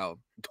right now.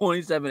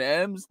 27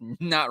 M's,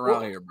 not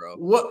around here, bro.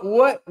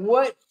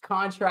 What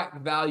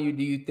contract value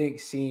do you think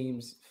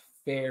seems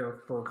fair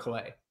for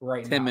Klay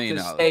right now? $10 million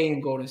to stay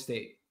in Golden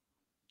State.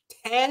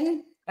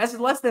 10? That's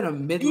less than a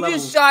mid-level. You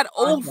just shot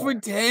 0 for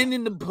 10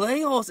 in the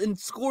playoffs and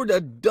scored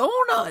a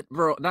donut,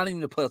 bro. Not even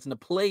the playoffs, in the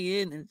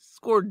play-in and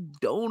scored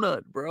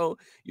donut, bro.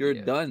 You're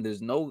done.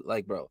 There's no,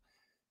 bro.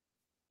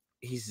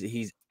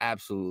 He's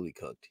absolutely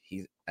cooked.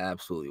 He's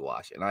absolutely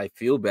washed. And I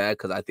feel bad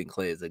because I think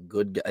Klay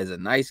is a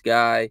nice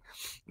guy,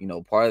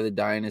 part of the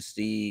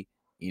dynasty,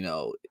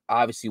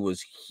 obviously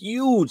was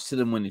huge to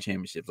them winning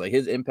championships. Like,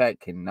 his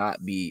impact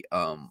cannot be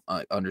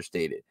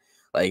understated.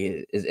 Like,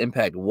 his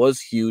impact was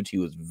huge. He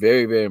was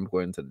very, very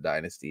important to the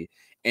dynasty.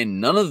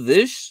 And none of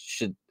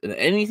this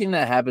anything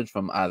that happens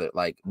from either,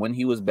 when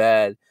he was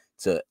bad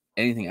to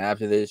anything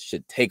after this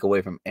should take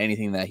away from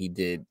anything that he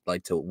did,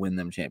 to win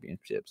them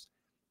championships.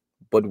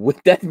 But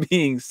with that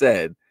being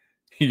said,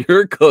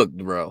 you're cooked,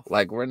 bro.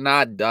 We're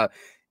not done.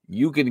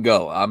 You can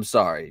go. I'm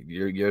sorry.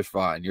 You're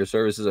fine. Your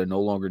services are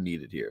no longer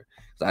needed here.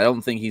 So I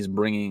don't think he's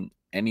bringing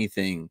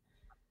anything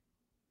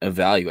of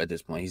value at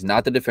this point. He's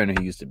not the defender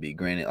he used to be.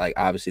 Granted,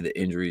 obviously the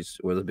injuries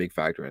were the big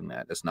factor in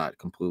that. That's not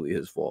completely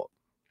his fault.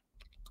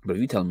 But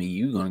if you tell me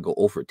you're going to go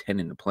 0 for 10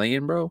 in the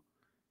play-in, bro,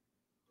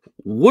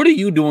 what are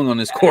you doing on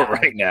this court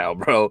right now,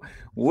 bro?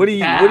 What are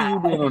you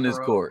doing on this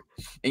court?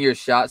 And your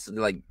shots,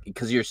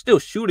 because you're still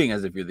shooting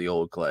as if you're the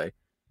old Klay. You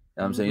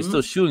know what I'm saying? You're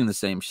still shooting the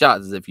same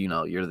shots as if,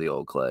 you're the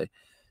old Klay.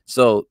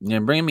 So,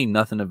 you're bringing me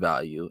nothing of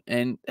value.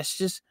 And it's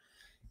just,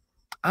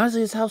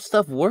 honestly, it's how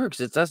stuff works.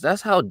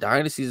 That's how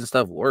dynasties and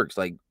stuff works.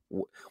 I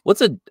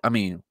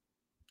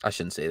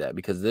shouldn't say that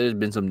because there's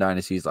been some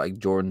dynasties like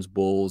Jordan's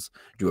Bulls.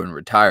 Jordan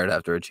retired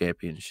after a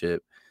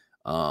championship.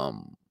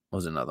 What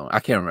was another one? I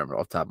can't remember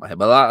off the top of my head.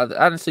 But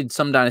honestly,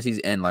 some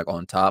dynasties end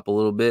on top a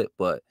little bit.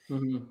 But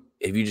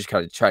if you just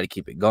kind of try to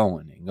keep it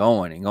going and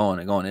going and going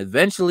and going,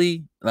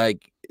 eventually,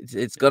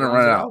 it's gonna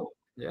run out.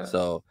 Yeah.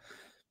 So,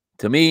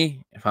 to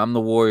me, if I'm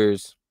the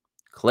Warriors,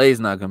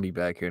 Klay's not gonna be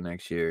back here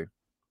next year.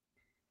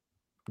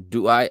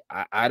 I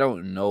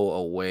don't know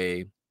a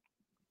way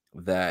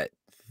that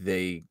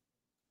they,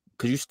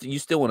 because you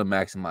still want to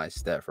maximize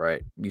Steph,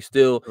 right? You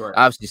still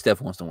obviously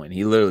Steph wants to win.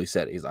 He literally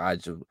said it. He's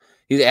like,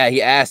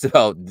 he asked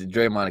about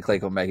Draymond and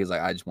Klay coming back. He's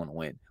like, I just want to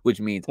win, which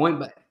means point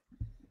back.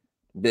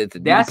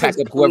 That's as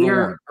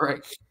clear, right?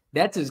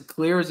 That's as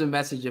clear as a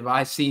message if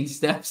I seen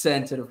Steph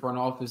send to the front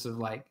office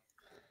of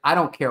I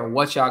don't care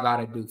what y'all got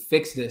to do.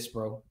 Fix this,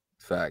 bro.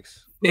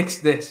 Facts. Fix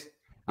this.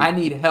 I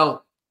need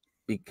help.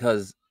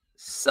 Because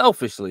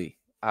selfishly,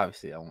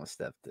 obviously, I want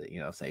Steph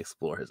to,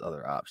 explore his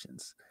other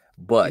options.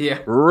 But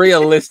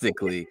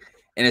realistically,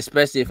 and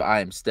especially if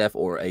I am Steph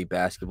or a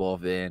basketball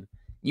fan,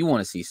 you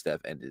want to see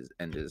Steph end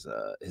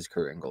his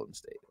career in Golden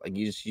State.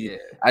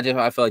 I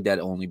feel like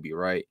that'd only be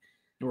right.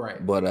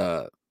 Right.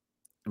 But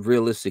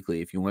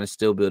realistically, if you want to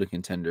still build a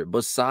contender,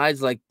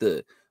 besides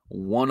the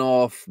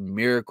one-off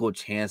miracle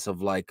chance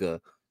of like a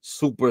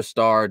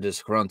superstar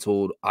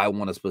disgruntled, I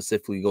want to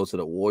specifically go to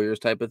the Warriors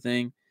type of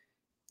thing,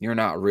 you're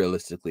not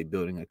realistically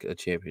building a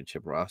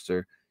championship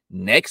roster.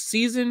 Next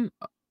season,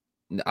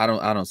 I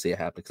don't see it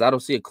happen because I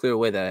don't see a clear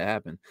way that it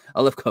happened.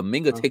 If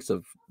Kuminga takes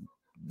a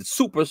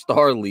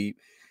superstar leap,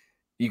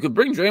 you could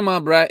bring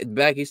Draymond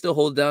back. He still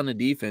holds down the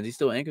defense. He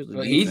still anchors the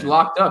defense. He's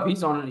locked up. He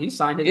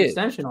signed his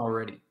extension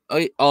already.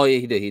 Oh yeah,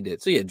 he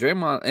did. So yeah,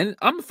 Draymond, and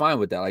I'm fine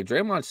with that. Like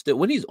Draymond still,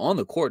 when he's on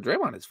the court,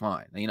 Draymond is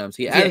fine. You know what I'm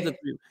saying?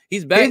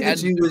 He's back.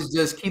 He was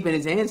just keeping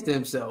his hands to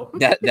himself.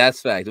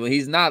 That's fact. When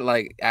he's not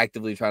like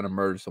actively trying to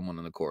murder someone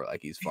on the court,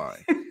 like he's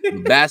fine.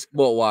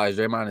 Basketball wise,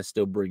 Draymond is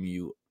still bringing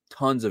you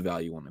tons of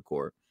value on the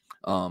court.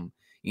 You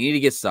need to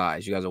get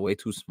size. You guys are way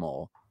too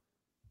small.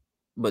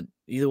 But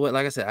either way,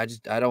 like I said,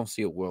 I don't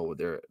see a world with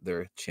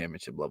their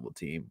championship level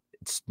team.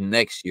 It's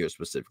next year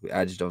specifically.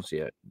 I just don't see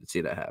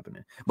that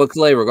happening. But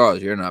Klay,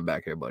 regardless, you're not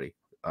back here, buddy.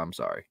 I'm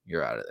sorry.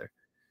 You're out of there.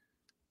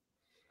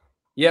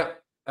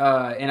 Yep.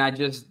 And I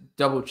just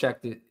double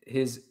checked it.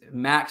 His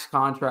max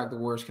contract the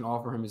Warriors can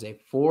offer him is a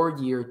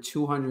 4-year,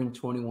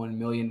 $221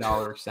 million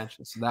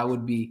extension. So that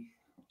would be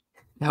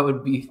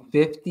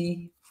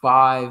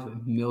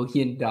 $55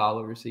 million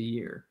a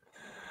year.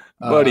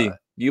 Buddy,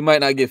 you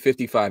might not get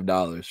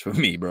 $55 from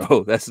me,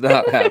 bro. That's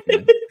not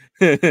happening.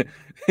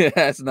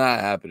 That's not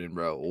happening,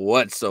 bro,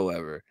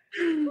 whatsoever.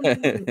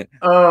 Klay's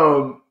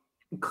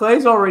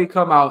already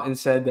come out and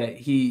said that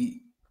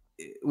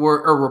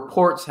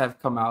reports have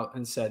come out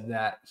and said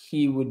that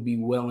he would be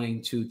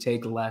willing to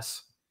take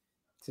less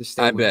to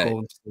stay with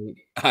Golden State.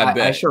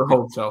 I sure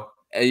hope so.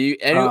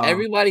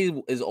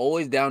 Everybody is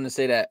always down to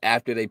say that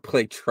after they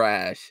play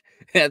trash,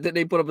 after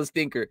they put up a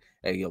stinker.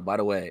 Hey, yo, by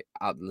the way,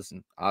 I'll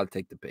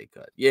take the pay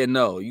cut. Yeah,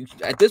 no,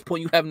 at this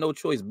point you have no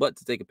choice but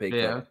to take a pay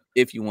cut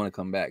if you want to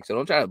come back. So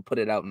don't try to put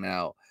it out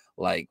now,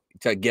 like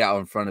try to get out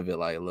in front of it.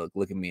 Like,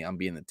 look at me, I'm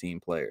being the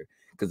team player.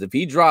 Because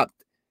he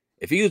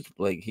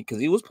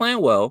was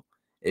playing well.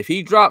 If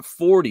he dropped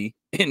 40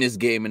 in this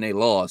game and they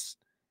lost,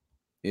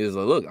 he was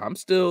like, look, I'm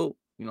still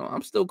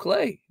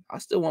Klay. I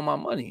still want my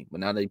money,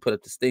 but now they put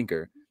up the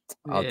stinker.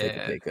 I'll take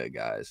a pay cut,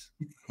 guys.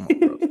 Come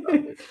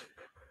on,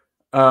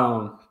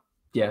 bro,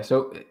 yeah.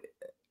 So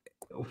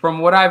from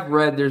what I've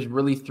read, there's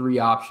really 3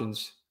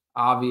 options.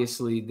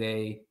 Obviously,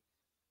 they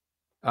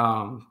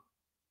bring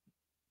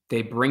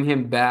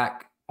him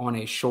back on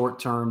a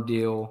short-term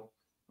deal,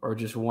 or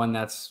just one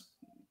that's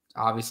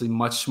obviously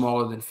much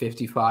smaller than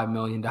 $55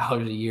 million a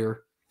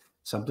year,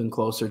 something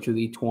closer to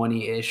the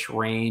 20-ish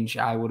range,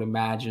 I would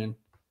imagine.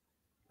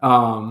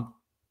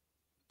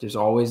 There's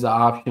always the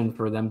option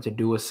for them to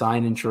do a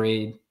sign and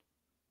trade.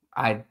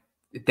 I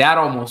think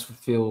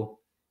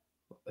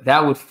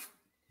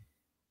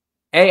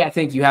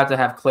you have to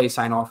have Klay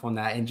sign off on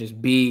that, and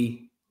just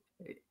B,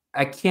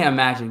 I can't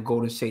imagine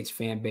Golden State's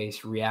fan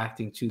base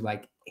reacting to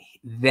like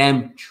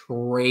them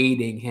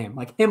trading him,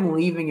 like him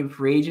leaving in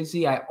free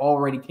agency. I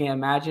already can't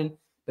imagine,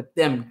 but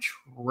them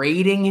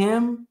trading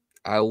him.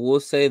 I will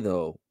say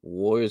though,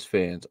 Warriors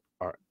fans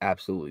are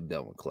absolutely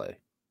done with Klay.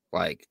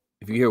 Like,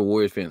 if you hear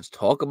Warriors fans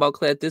talk about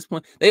Klay at this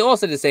point, they all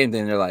say the same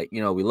thing. They're like,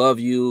 we love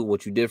you,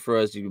 what you did for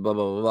us, you blah,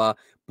 blah, blah, blah.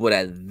 But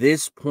at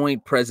this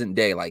point, present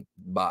day, like,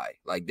 bye.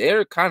 Like,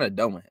 they're kind of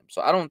done with him.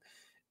 So I've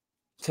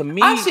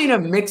seen a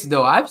mix,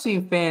 though. I've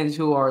seen fans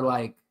who are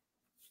like,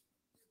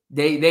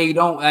 they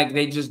don't, like,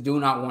 they just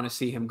do not want to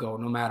see him go,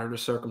 no matter the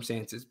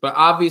circumstances. But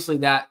obviously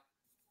that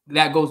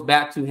goes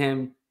back to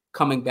him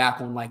coming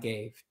back on like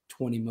a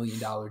 $20 million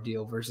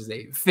deal versus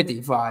a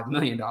 $55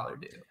 million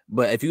deal.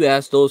 But if you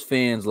ask those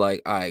fans,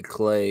 like, all right,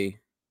 Klay,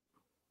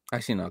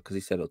 actually no, because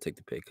he said he'll take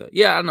the pay cut.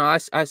 Yeah, I know, I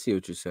see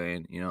what you're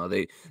saying.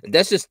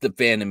 That's just the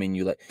fandom in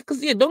you, like,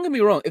 because don't get me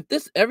wrong.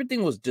 If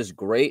everything was just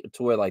great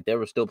to where like they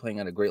were still playing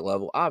at a great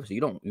level,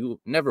 obviously you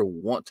never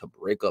want to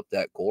break up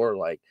that core,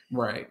 like,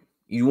 right.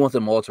 You want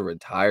them all to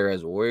retire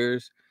as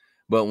Warriors,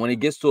 but when it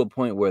gets to a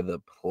point where the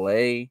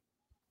play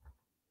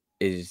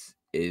is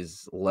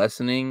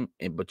lessening,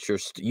 but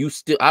you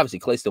still obviously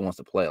Klay still wants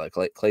to play. Like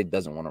Klay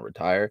doesn't want to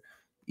retire.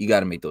 You got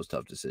to make those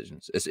tough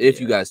decisions. It's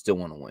if you guys still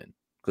want to win.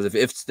 Because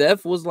if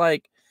Steph was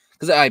like,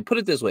 because I put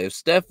it this way, if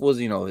Steph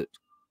was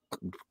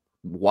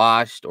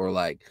washed or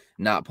like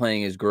not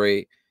playing as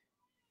great,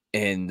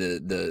 and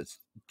the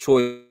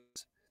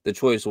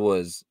choice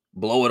was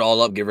blow it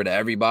all up, give it to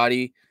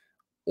everybody,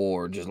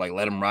 or just like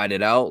let him ride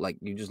it out, like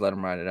you just let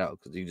him ride it out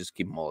because you just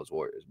keep them all as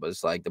Warriors. But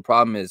it's like the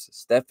problem is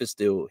Steph is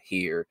still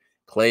here.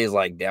 Klay is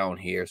like down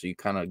here, so you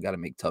kind of got to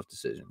make tough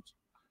decisions.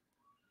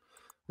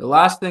 The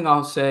last thing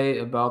I'll say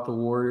about the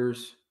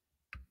Warriors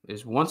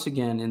is, once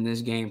again, in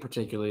this game,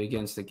 particularly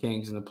against the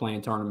Kings in the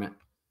play-in tournament,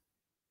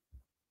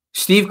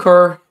 Steve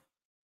Kerr,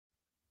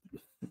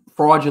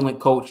 fraudulent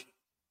coach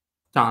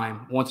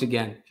time, once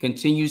again,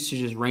 continues to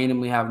just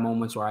randomly have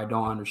moments where I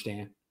don't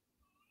understand.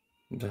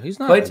 He's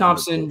not Klay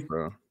Thompson.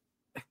 Coach,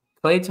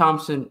 Klay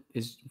Thompson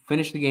is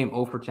finished the game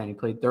 0 for 10. He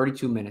played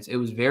 32 minutes. It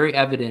was very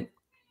evident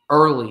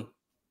early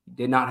he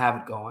did not have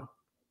it going.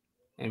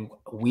 And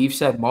we've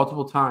said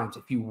multiple times,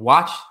 if you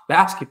watch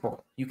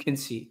basketball, you can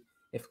see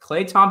If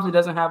Klay Thompson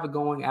doesn't have it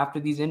going after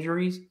these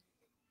injuries,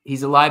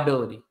 he's a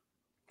liability.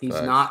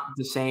 He's not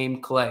the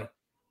same Klay.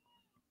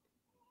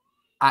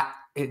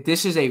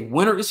 This is a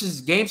winner. This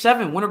is game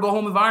 7, winner go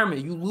home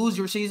environment. You lose,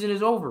 your season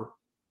is over.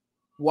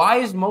 Why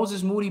is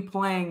Moses Moody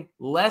playing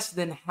less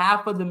than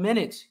half of the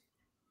minutes?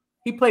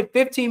 He played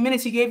 15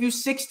 minutes. He gave you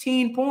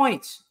 16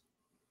 points.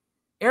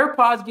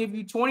 AirPods gave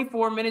you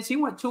 24 minutes. He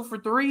went 2 for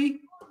 3,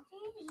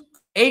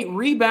 8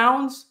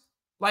 rebounds.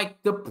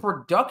 Like, the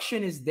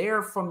production is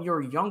there from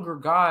your younger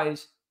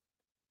guys.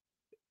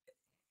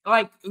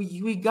 Like,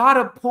 we got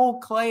to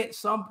pull Klay at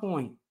some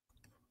point.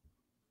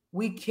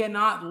 We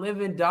cannot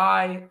live and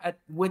die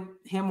with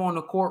him on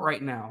the court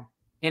right now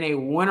in a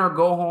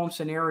winner-go-home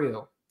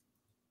scenario.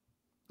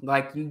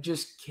 Like, you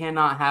just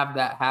cannot have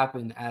that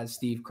happen as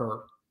Steve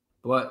Kerr.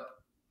 But,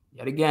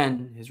 yet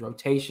again, his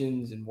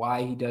rotations and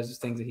why he does the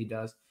things that he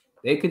does,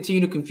 they continue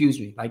to confuse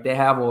me like they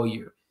have all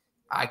year.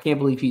 I can't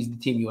believe he's the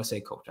Team USA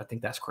coach. I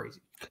think that's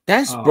crazy.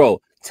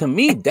 Bro, to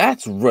me,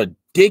 that's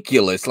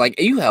ridiculous. Like,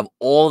 you have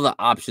all the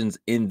options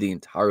in the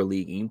entire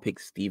league, and you pick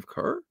Steve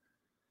Kerr?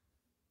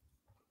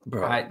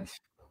 Bro,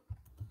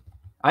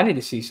 I need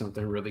to see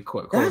something really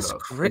quick. That's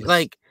great.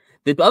 Like,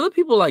 did other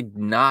people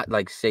not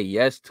say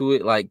yes to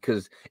it? Like,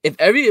 because if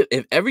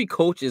every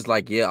coach is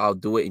like, yeah, I'll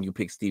do it, and you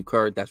pick Steve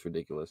Kerr, that's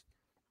ridiculous.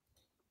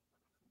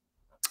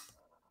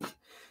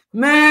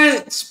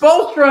 Man,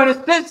 Spoelstra and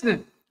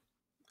assistant.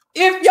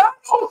 If y'all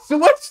don't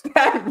switch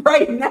that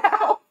right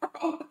now,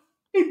 bro,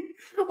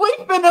 we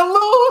finna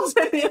lose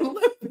in the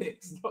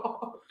Olympics,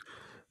 dog.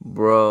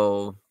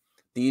 Bro,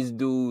 these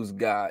dudes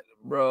got,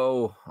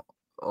 bro.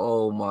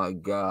 Oh my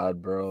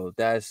God, bro.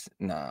 That's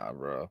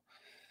bro.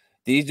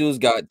 These dudes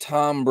got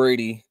Tom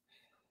Brady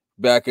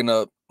backing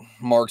up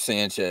Mark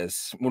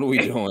Sanchez. What are we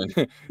doing?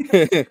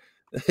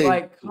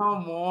 Like,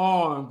 come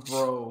on,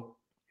 bro.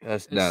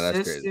 That's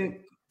crazy.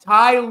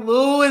 Ty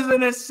Lue is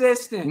an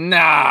assistant.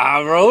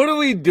 Nah, bro. What are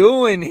we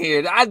doing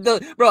here? I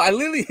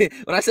literally,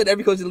 when I said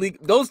every coach in the league,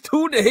 those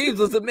 2 names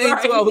was the main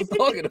 2 I was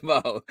talking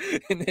about.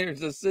 And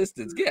there's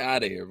assistants. Get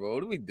out of here, bro.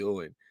 What are we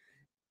doing?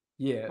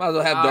 Yeah. Might as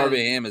well have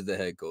Darvin Ham as the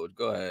head coach.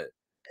 Go ahead.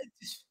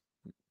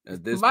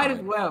 At this might point,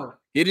 as well.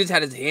 He just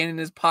had his hand in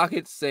his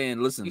pocket saying,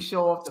 listen,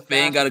 show off the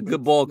Spain got a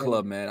good ball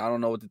club, man. I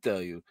don't know what to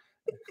tell you.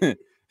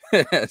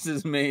 That's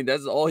his main.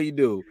 That's all he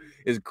do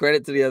is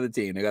credit to the other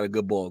team. They got a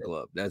good ball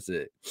club. That's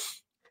it.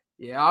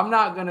 Yeah, I'm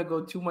not gonna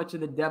go too much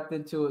of the depth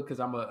into it because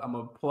I'm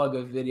a plug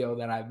a video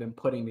that I've been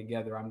putting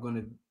together. I'm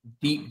gonna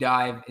deep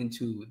dive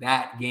into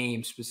that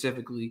game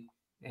specifically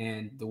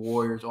and the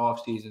Warriors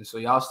offseason. So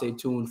y'all stay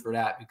tuned for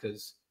that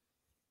because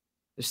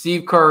the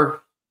Steve Kerr,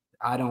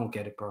 I don't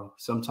get it, bro.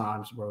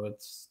 Sometimes, bro,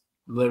 it's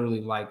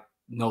literally like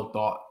no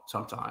thought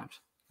sometimes.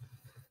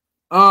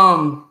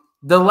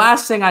 The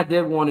last thing I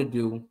did want to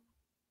do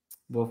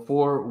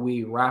before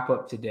we wrap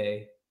up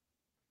today,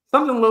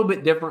 something a little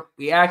bit different.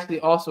 We actually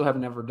also have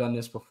never done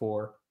this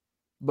before,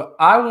 but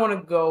I want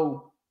to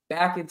go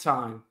back in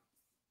time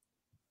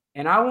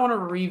and I want to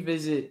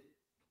revisit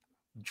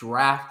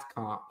draft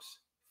comps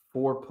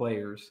for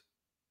players.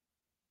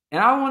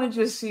 And I want to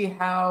just see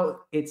how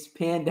it's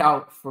panned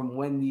out from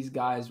when these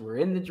guys were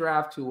in the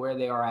draft to where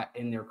they are at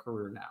in their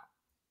career now.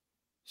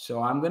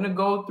 So I'm going to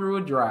go through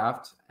a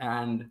draft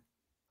and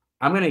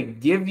I'm going to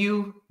give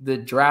you the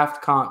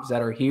draft comps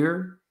that are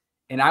here.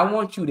 And I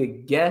want you to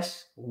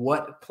guess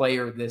what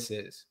player this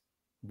is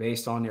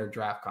based on their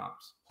draft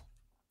comps.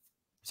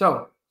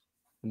 So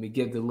let me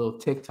give the little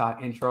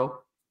TikTok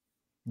intro.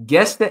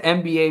 Guess the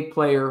NBA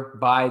player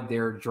by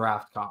their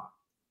draft comp.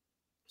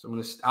 So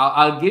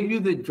I'll give you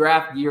the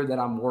draft year that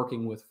I'm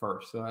working with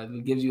first. So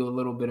it gives you a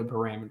little bit of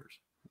parameters.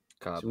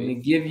 Copy. So I'm going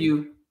to give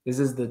you, this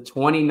is the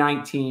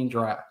 2019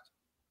 draft.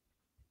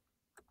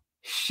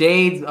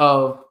 Shades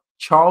of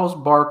Charles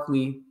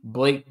Barkley,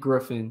 Blake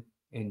Griffin,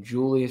 and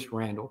Julius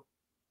Randle.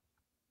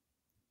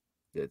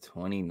 The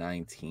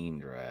 2019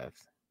 draft.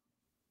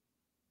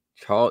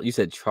 You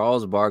said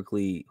Charles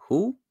Barkley,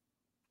 who?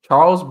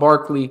 Charles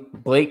Barkley,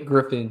 Blake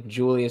Griffin,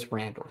 Julius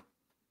Randle.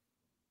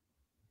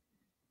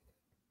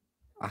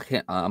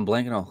 I'm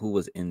blanking on who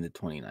was in the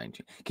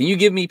 2019. Can you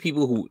give me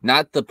people who,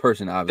 not the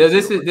person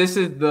obviously? This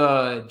is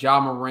the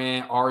Ja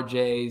Morant,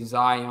 RJ,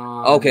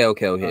 Zion. Okay.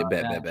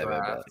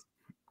 Bet.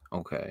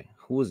 Okay.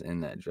 Who was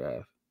in that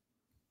draft?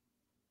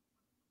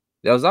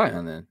 That was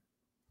Zion then.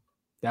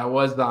 That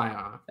was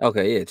Zion.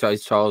 Okay, yeah,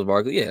 Charles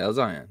Barkley. Yeah, that was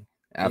Zion.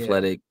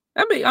 Athletic.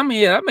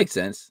 Yeah. That makes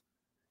sense.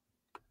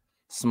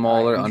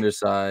 Smaller,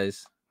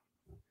 undersized.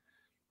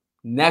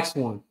 Next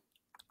one.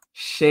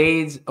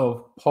 Shades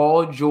of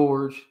Paul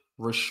George,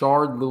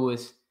 Rashard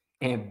Lewis,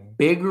 and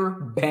bigger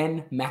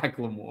Ben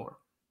McLemore.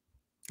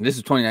 This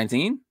is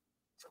 2019?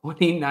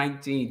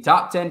 2019.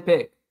 Top 10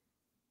 pick.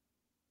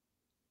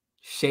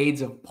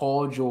 Shades of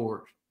Paul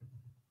George.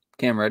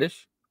 Cam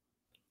Reddish.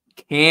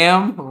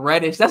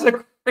 That's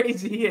a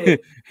crazy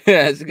hit.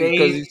 Yeah,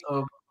 Shades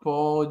of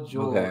Paul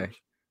George. Okay.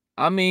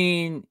 I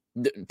mean,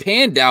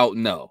 panned out,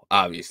 no,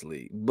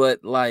 obviously.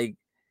 But, like,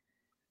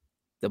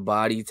 the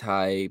body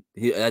type,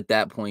 at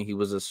that point, he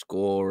was a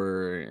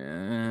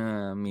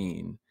scorer. I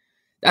mean,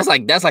 That's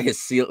like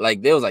his seal.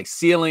 Like there was like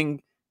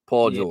ceiling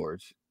Paul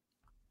George.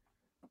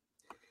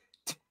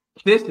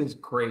 This is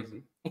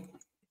crazy.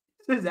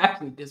 This is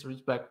actually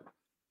disrespectful.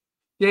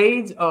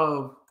 Shades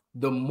of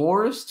the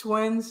Morris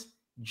twins,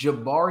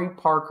 Jabari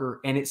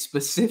Parker, and it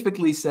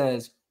specifically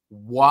says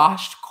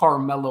washed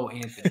Carmelo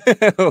Anthony.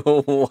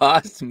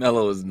 Washed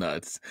Melo is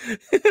nuts.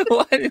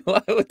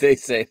 Why would they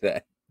say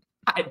that?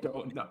 I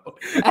don't know.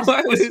 That's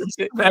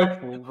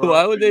disrespectful, bro.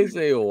 Why would they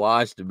say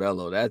washed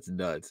Melo? That's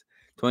nuts.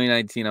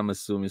 2019, I'm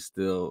assuming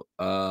still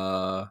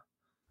RJ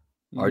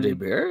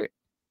Barrett?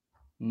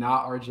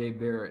 Not RJ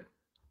Barrett.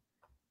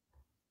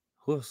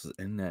 Who else is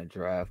in that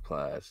draft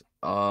class?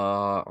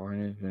 You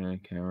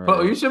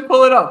should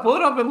pull it up. Pull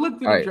it up and look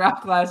through the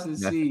draft class and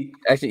see.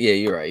 Actually, yeah,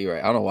 you're right.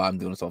 I don't know why I'm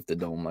doing this off the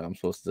dome. Like I'm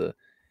supposed to. Let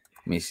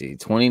me see.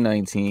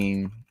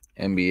 2019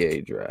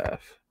 NBA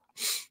draft.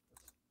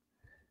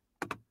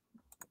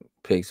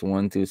 Picks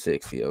 1 through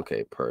 60.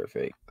 Okay,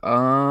 perfect.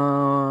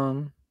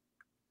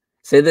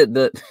 Say that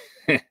the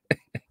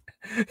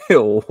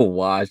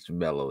washed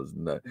Melo is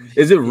nuts.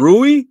 Is it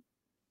Rui?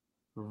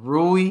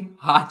 Rui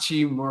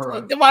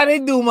Hachimura. Why they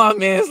do my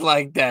man's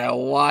like that?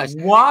 Washed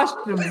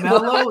Melo?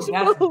 That's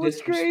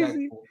disrespectful.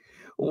 Crazy.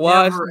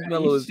 Washed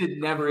Melo is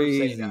never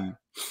crazy. Say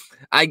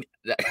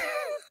that.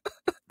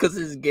 Because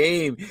his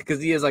game, because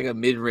he has like a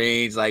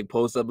mid-range, like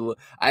post up.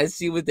 I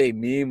see what they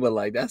mean, but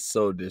like that's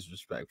so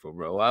disrespectful,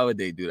 bro. Why would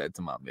they do that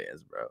to my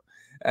man's, bro?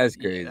 That's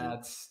crazy.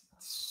 That's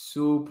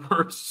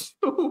super,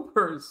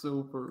 super,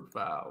 super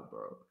foul,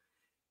 bro.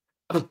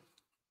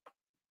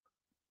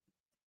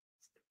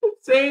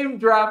 Same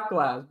draft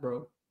class,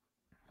 bro.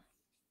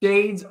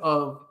 Shades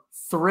of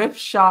thrift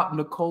shop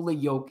Nikola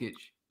Jokic,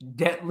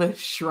 Detlef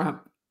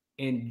Shrimp,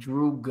 and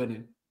Drew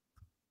Gooden.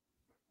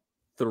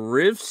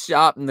 Thrift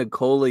shop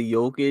Nikola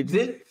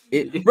Jokic.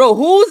 Bro,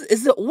 what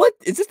is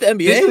this the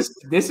NBA?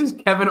 This is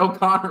Kevin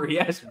O'Connor,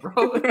 yes, bro.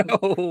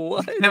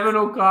 What? Kevin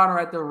O'Connor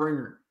at the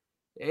Ringer.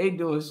 They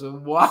doing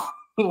some wild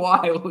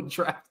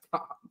draft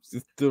comps.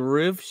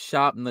 Thrift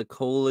shop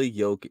Nikola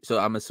Jokic. So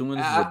I'm assuming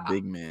this is a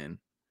big man.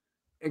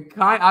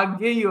 I'll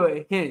give you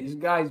a hint. This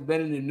guy's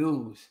been in the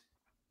news.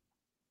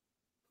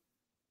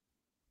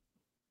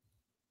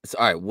 So,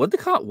 all right, what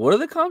are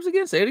the comps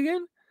again? Say it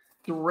again.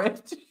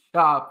 Thrift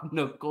shop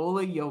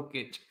Nikola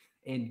Jokic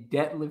and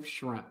Detlef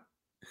Shrimp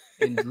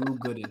and Drew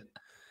Gooden.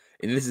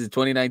 And this is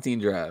 2019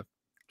 draft.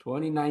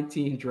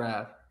 2019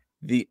 draft.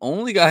 The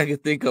only guy I can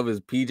think of is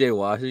PJ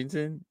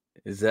Washington.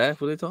 Is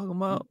that what they're talking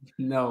about?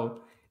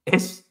 No,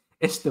 it's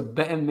the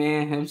betting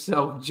man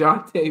himself,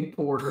 Jonte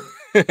Porter.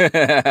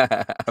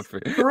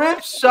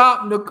 Thrift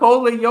shop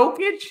Nikola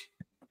Jokic.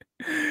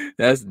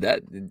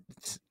 That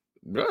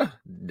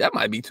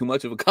might be too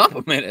much of a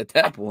compliment at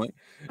that point.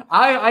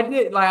 I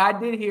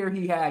did hear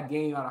he had a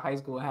game out of high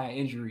school and had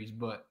injuries,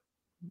 but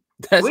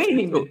we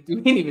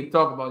didn't even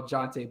talk about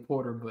Jonte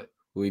Porter, but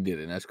we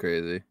didn't. That's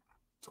crazy.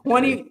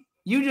 20.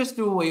 You just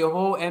threw away your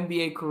whole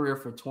NBA career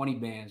for 20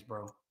 bands,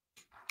 bro.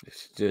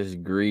 It's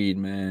just greed,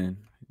 man.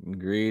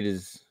 Greed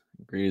is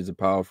a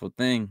powerful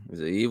thing. It's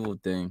an evil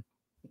thing.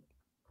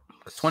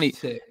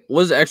 20.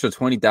 What's the extra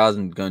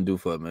 20,000 gonna do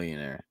for a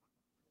millionaire?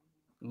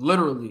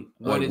 Literally,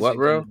 what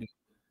bro?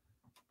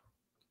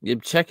 Your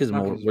check is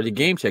more. Your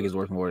game check is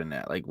worth more than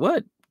that. Like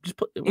what?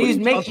 He's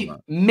making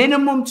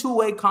minimum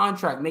 2-way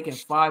contract, making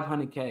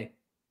 $500K.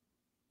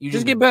 You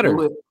just get better.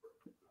 Work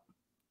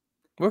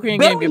in your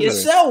game, get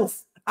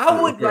yourself.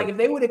 I would like if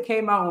they would have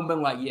came out and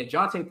been like, yeah,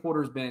 Jonte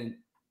Porter's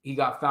he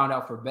got found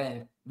out for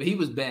betting, but he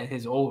was betting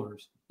his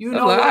overs. You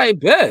know, I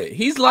bet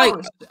he's like,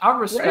 I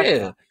respect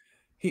that.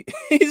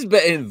 He's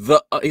betting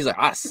he's like,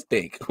 I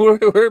stink. We're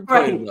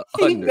playing the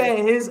under. He bet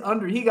his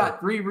under. He got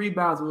 3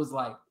 rebounds. It was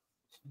like,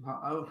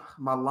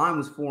 my line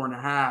was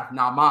 4.5.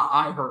 Now my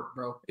eye hurt,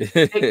 bro.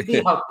 Take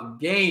me out the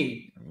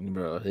game,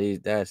 bro. He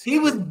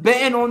was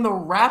betting on the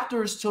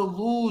Raptors to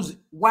lose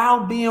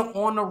while being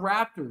on the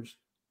Raptors.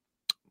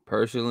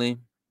 Personally,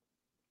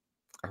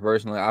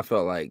 I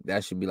felt like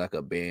that should be like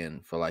a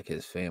ban for like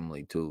his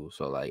family too.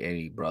 So like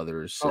any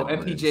brothers.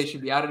 Siblings. MPJ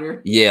should be out of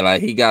there. Yeah,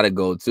 like he gotta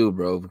go too,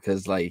 bro.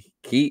 Because like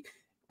you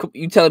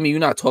telling me you're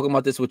not talking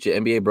about this with your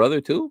NBA brother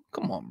too?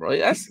 Come on, bro.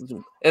 That's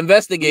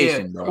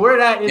investigation, bro. Where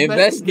that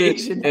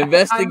investigation?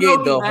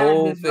 Investigate the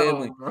whole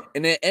family.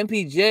 And then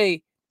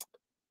MPJ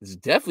is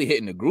definitely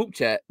hitting the group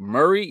chat.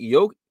 Murray,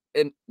 Yoke,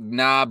 and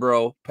nah,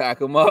 bro. Pack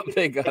them up.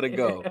 They gotta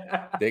go.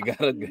 They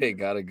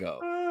gotta go.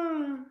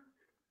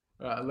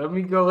 Let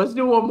me go. Let's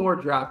do one more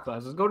draft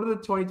class. Let's go to the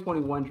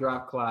 2021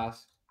 draft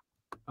class.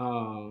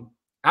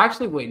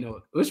 Actually, wait, no.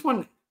 Which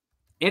one?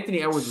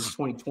 Anthony Edwards is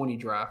 2020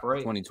 draft, right?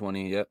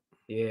 2020, yep.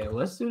 Yeah,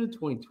 let's do the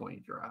 2020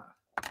 draft.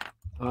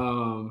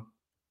 Let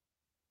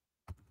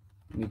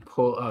me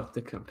pull up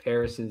the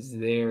comparisons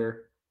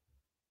there.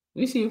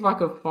 Let me see if I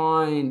can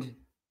find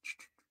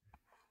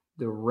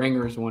the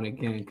Ringers one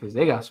again, because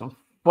they got some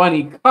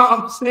funny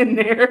comps in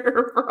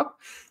there, bro.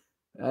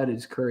 That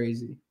is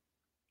crazy.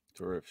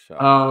 Thrift shop.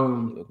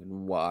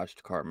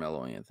 Washed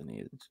Carmelo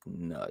Anthony. It's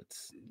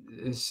nuts.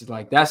 It's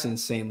like that's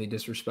insanely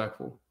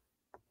disrespectful.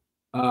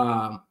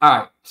 All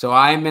right. So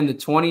I am in the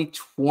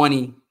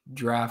 2020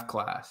 draft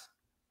class.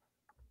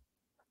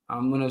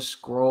 I'm going to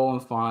scroll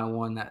and find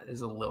one that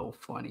is a little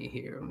funny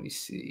here. Let me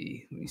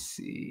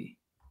see.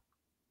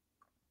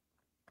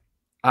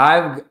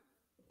 I've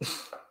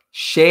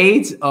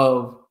shades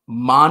of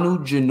Manu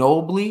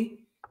Ginobili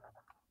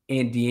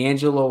and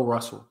D'Angelo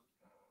Russell.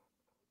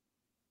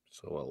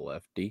 So a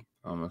lefty,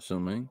 I'm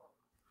assuming.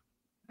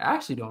 I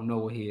actually don't know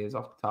what he is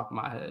off the top of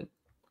my head.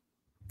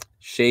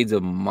 Shades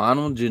of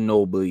Manu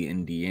Ginobili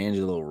and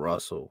D'Angelo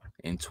Russell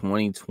in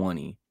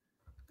 2020.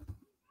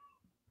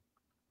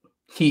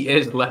 He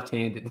is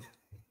left-handed.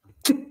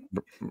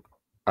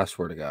 I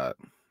swear to God.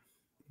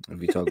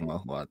 If you're talking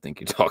about who I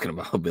think you're talking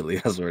about,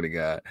 Billy, I swear to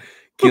God.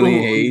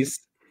 Killian Hayes.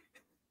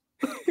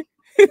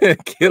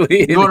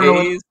 Killian You want to know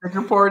what Hayes. the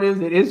second part is?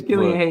 It is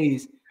Killian What?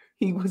 Hayes.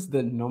 He was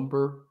the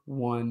number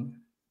 1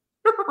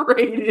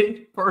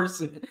 rated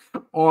person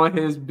on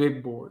his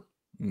big board.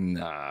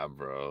 Nah,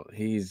 bro.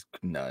 He's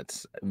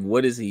nuts.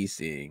 What is he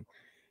seeing?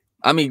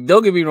 I mean,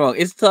 don't get me wrong.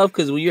 It's tough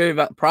because when you're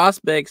about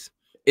prospects,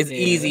 it's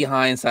easy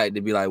hindsight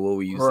to be like, what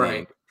were you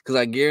saying? Because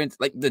I guarantee,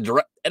 like,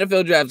 the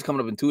NFL draft is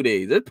coming up in 2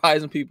 days. There's probably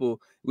some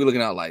people we're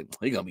looking out like,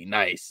 he's going to be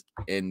nice.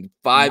 In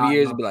 5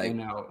 years, it'd be like,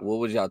 what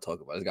would y'all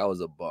talk about? This guy was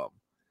a bum.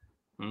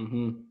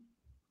 Mm-hmm.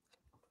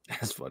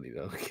 That's funny,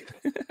 though.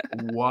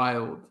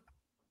 Wild.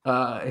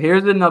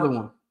 Here's another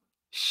one.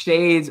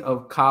 Shades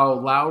of Kyle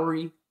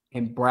Lowry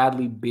and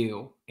Bradley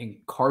Beal and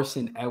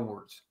Carson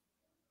Edwards.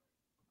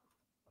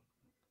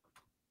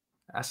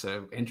 That's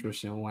an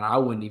interesting one. I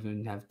wouldn't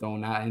even have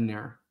thrown that in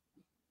there.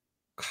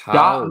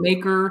 Shot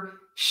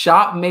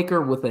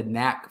maker with a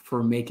knack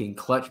for making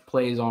clutch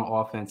plays on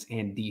offense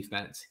and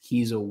defense.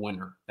 He's a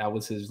winner. That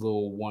was his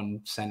little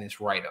one sentence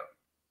write-up.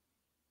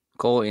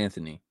 Cole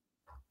Anthony.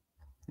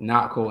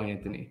 Not Cole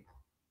Anthony.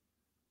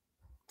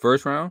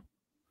 First round?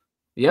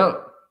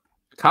 Yep.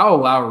 Kyle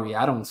Lowry,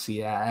 I don't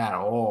see that at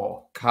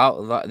all.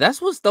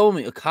 That's what's throwing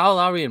me. Kyle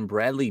Lowry and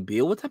Bradley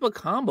Beal. What type of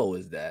combo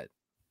is that?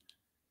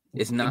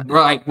 It's not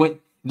like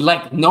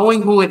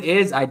knowing who it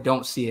is, I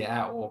don't see it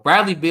at all.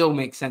 Bradley Beal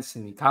makes sense to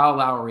me. Kyle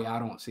Lowry, I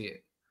don't see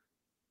it.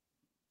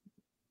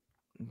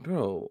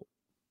 Bro.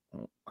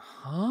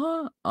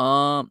 Huh?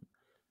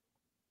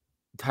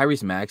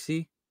 Tyrese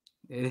Maxey?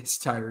 It's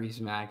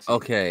Tyrese Maxey.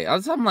 Okay.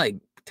 I'm like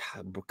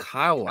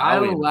Kyle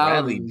Lowry and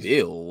Bradley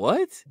Beal.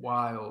 What?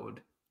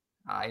 Wild.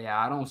 Yeah,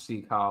 I don't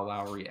see Kyle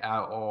Lowry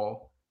at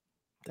all.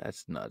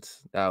 That's nuts.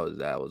 That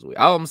was weird.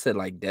 I almost said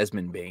like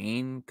Desmond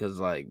Bane because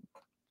like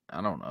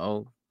I don't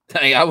know.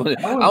 That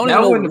wouldn't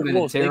have been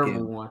a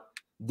terrible one.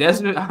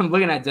 I'm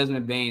looking at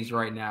Desmond Bane's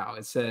right now.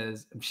 It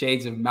says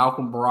shades of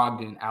Malcolm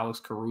Brogdon, Alex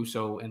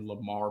Caruso, and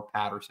Lamar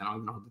Patterson. I don't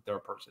even know who the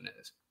third person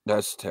is.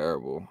 That's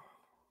terrible.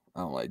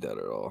 I don't like that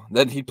at all.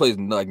 That he plays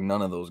like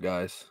none of those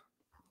guys.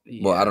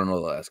 Yeah. Well, I don't know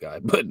the last guy,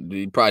 but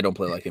he probably don't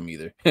play like him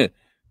either.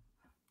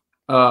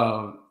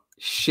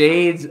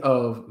 Shades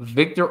of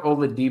Victor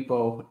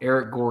Oladipo,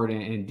 Eric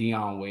Gordon, and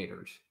Dion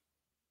Waiters.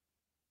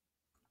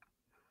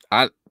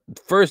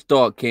 First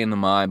thought came to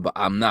mind, but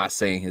I'm not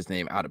saying his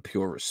name out of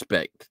pure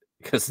respect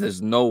because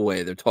there's no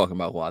way they're talking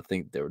about who I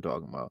think they were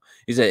talking about.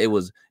 He said it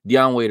was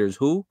Dion Waiters.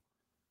 Who?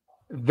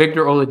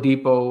 Victor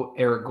Oladipo,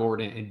 Eric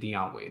Gordon, and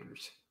Dion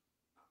Waiters.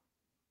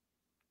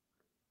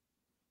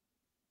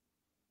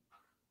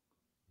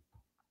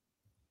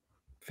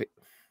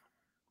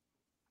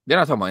 They're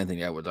not talking about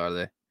Anthony Edwards, are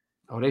they?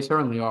 Oh, they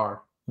certainly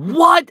are.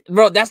 What,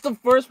 bro? That's the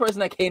first person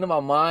that came to my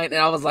mind,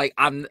 and I was like,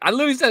 I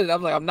literally said it. I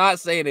was like, I'm not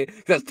saying it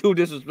because that's too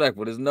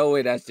disrespectful. There's no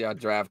way that's your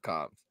draft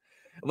comps.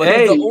 But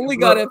he's the only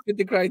guy that fit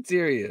the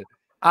criteria.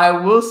 I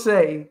will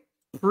say,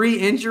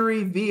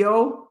 pre-injury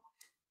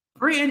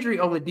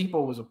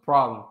Oladipo was a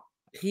problem.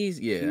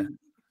 Yeah.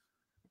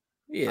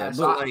 But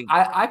like,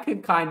 I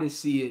could kind of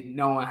see it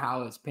knowing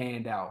how it's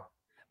panned out.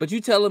 But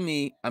you telling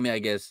me? I mean, I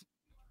guess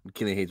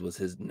Killian Hayes was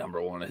his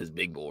number one on his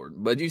big board.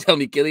 But you tell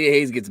me Killian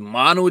Hayes gets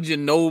Manu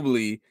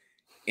Ginobili,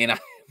 and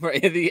for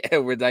Anthony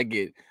Edwards, I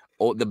get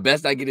the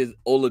best I get is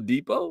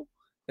Oladipo.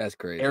 That's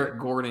crazy. Eric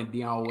Gordon,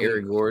 Dion Waiters.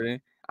 Eric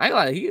Gordon. I ain't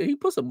like he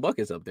put some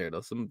buckets up there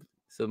though. Some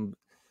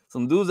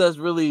dudes that's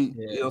really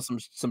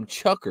some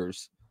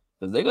chuckers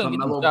because they're gonna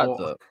get some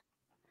shots up.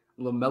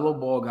 LaMelo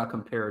Ball got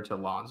compared to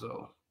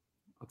Lonzo.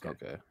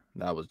 Okay.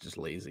 That was just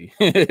lazy.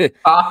 Come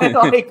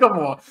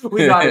on.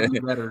 We got to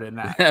do better than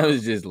that. That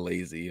was just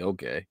lazy.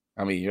 Okay.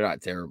 I mean, you're not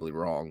terribly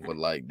wrong, but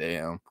like,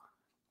 damn.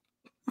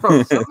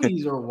 Bro, some of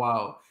these are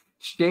wild.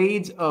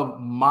 Shades of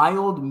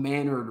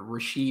mild-mannered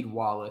Rasheed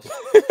Wallace.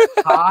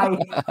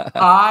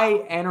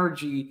 High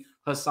energy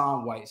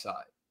Hassan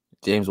Whiteside.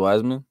 James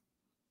Wiseman?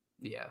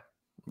 Yeah.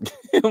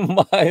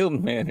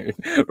 Mild-mannered.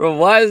 Bro,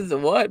 why is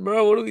what,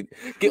 bro? What do we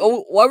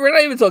why we're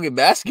not even talking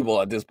basketball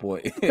at this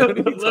point?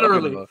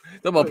 Literally. Talking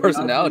about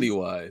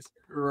personality-wise.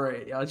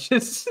 Right. Y'all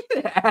just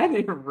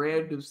adding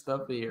random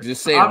stuff here.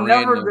 Just saying I'm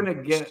never gonna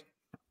get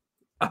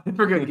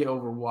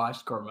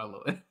overwatched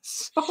Carmelo.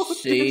 So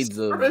shades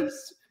of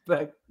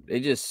they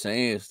just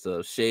saying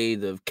stuff.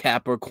 Shades of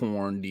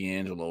Capricorn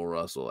D'Angelo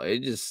Russell. They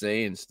just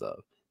saying stuff.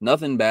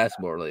 Nothing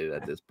basketball related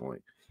at this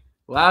point.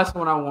 Last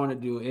one I want to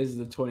do is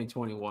the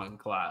 2021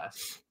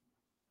 class.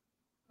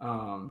 So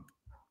I'm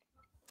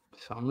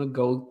gonna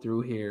go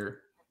through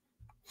here.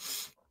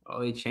 Oh,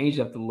 they changed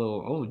up the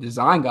little. Oh,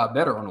 design got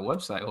better on the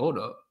website. Hold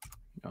up.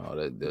 Oh,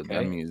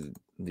 that means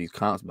these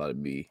comps about to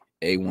be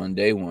A1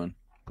 day one.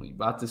 We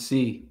about to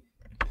see.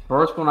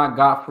 First one I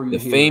got for you. The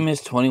here.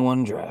 Famous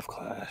 21 draft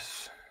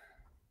class.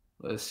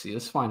 Let's see.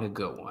 Let's find a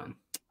good one.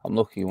 I'm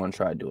looking. You want to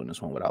try doing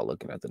this one without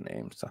looking at the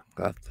names?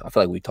 I feel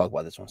like we talk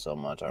about this one so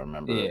much. I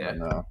remember it right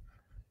now.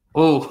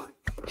 Oh,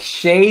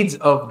 shades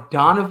of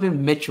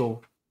Donovan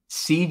Mitchell,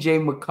 C.J.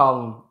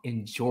 McCollum,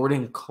 and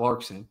Jordan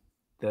Clarkson.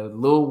 The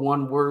little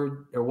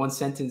one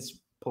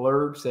sentence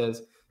blurb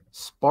says,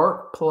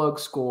 spark plug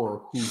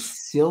scorer whose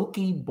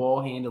silky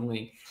ball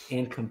handling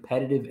and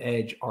competitive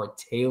edge are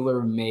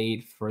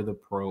tailor-made for the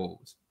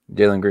pros.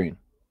 Jalen Green.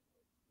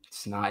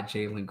 It's not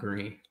Jalen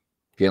Green.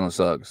 Jalen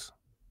Suggs.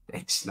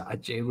 It's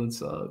not Jalen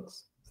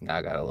Suggs. Now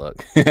I gotta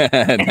look.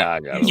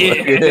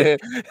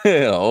 Look.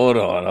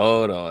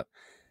 Hold on.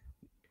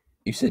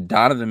 You said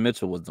Donovan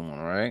Mitchell was the one,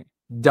 right?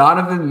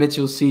 Donovan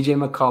Mitchell, C.J.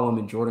 McCollum,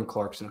 and Jordan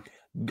Clarkson.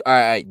 All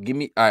right,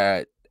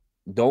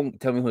 don't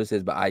tell me who this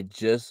is, but I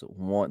just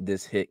want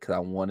this hit because I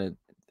wanted.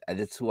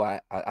 That's who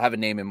I have a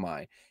name in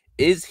mind.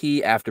 Is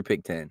he after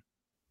pick 10?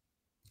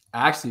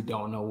 I actually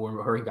don't know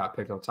where he got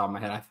picked off the top of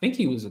my head. I think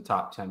he was a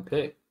top 10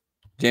 pick.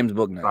 James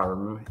Bouknight. I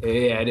remember.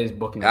 Yeah, it is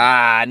Bouknight.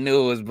 I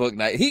knew it was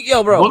Bouknight.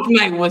 Bro.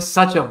 Bouknight was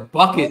such a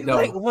bucket, though.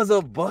 It was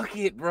a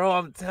bucket, bro.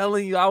 I'm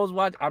telling you. I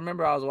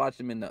remember I was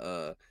watching him in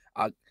the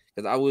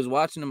because I was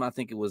watching him. I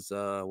think it was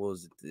what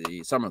was it,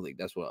 the summer league.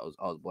 That's what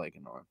I was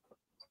blanking on.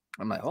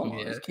 I'm like, hold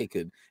on, this kid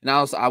could. And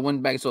I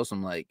went back and saw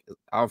some I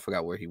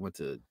forgot where he went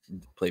to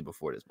play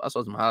before this. But I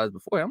saw some highlights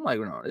before. I'm like,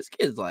 no, this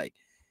kid's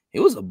it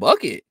was a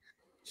bucket.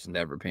 Just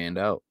never panned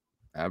out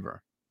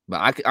ever.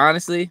 But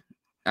honestly,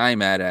 I ain't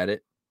mad at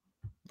it.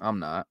 I'm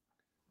not.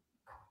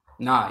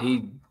 Nah,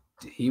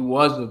 he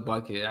was a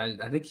bucket.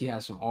 I think he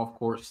had some off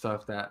court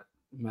stuff that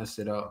messed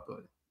it up,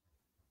 but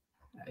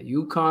at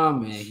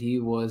UConn, man, he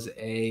was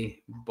a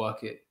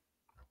bucket.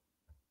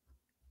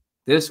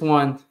 This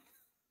one,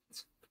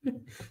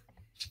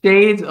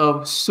 shades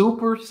of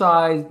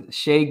supersized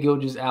Shai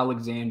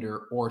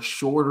Gilgeous-Alexander or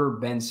shorter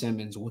Ben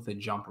Simmons with a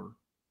jumper.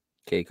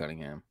 Kay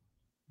Cunningham.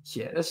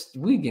 Yeah,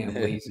 we getting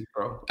lazy,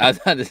 bro. I was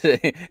about to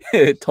say,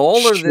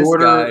 taller this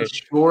guy.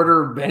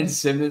 Shorter Ben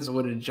Simmons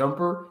with a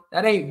jumper.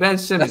 That ain't Ben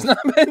Simmons.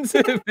 That's not Ben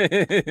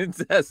Simmons.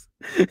 That's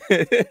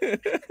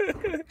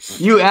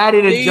you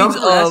added a jumper.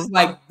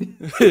 That's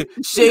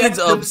shades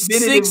of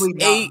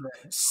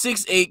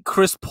 6'8"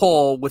 Chris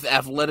Paul with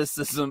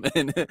athleticism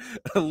and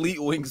elite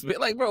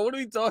wingspan. Bro, what are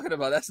we talking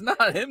about? That's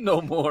not him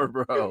no more,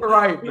 bro.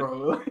 Right,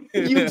 bro.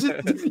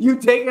 You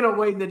taking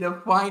away the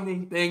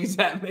defining things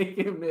that make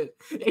him it.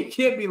 It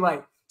can't be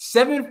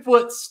 7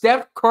 foot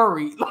Steph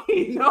Curry.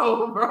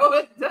 No, bro,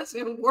 it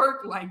doesn't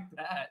work like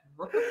that,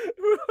 bro.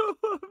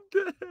 I'm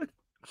dead.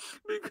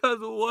 Because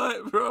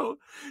what, bro?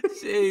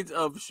 Shades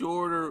of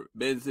shorter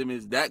Ben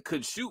Simmons that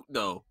could shoot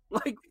though.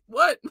 What?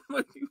 What,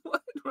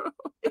 bro?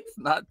 It's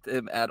not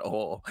them at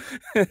all.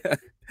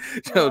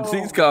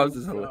 These comps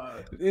is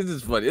hilarious. This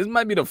is funny. This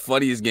might be the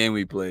funniest game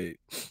we played.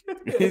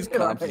 These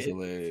comps is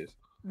hilarious.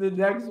 The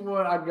next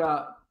one I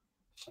got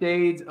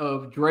shades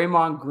of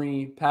Draymond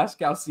Green,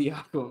 Pascal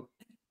Siakam,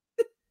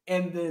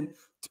 and then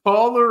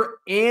taller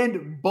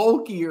and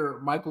bulkier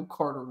Michael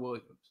Carter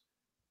Williams.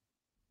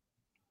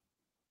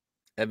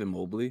 Evan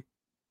Mobley?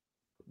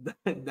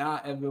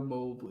 Not Evan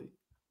Mobley.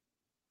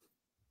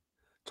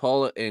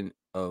 Taller and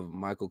of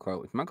Michael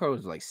Carter. Michael Carter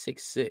was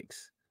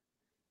 6'6".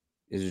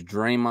 Is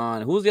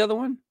Draymond. Who's the other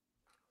one?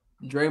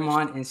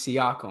 Draymond and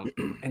Siakam.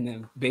 And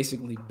then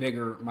basically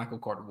bigger Michael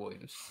Carter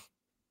Williams.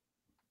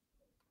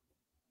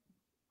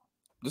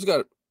 Is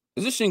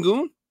this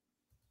Şengün?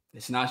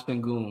 It's not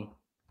Şengün.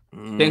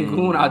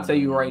 Şengün, I'll tell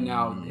you right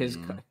now,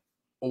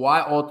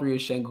 why all three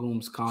of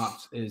Şengün's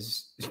comps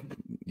is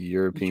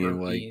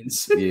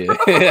Europeans. Yeah.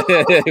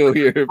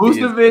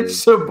 Vucevic,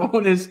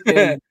 Sabonis,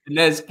 and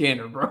Enes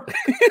Kanter, bro.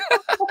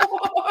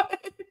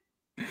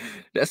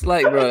 That's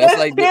bro. That's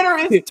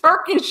Kanter is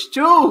Turkish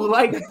too.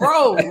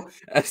 Bro.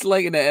 That's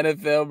in the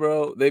NFL,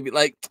 bro. They be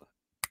Lad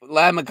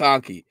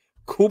McConkey,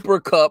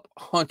 Cooper Kupp,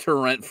 Hunter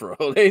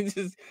Renfrow. They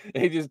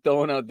just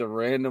throwing out the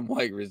random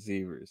white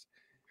receivers.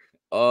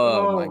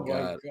 Oh my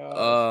god.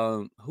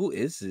 Who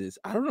is this?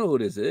 I don't know who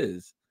this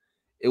is.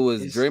 It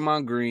was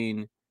Draymond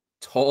Green,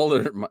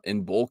 taller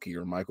and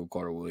bulkier Michael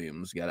Carter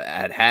Williams.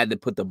 Had to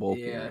put the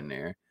bulkier in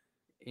there.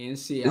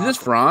 Is this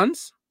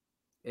Franz?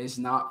 It's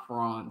not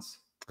Franz.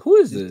 Who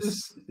is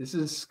this? This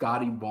is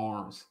Scotty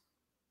Barnes.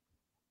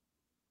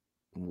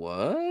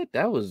 What?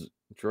 That was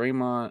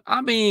Draymond.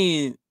 I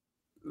mean,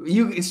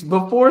 it's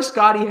before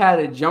Scotty had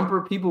a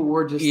jumper. People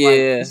were just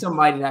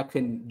somebody that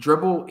can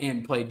dribble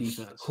and play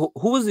defense. Who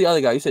was the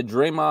other guy? You said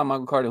Draymond,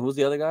 Michael Carter. Who's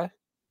the other guy?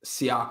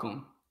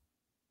 Siakam.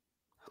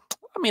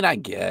 I mean, I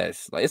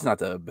guess it's not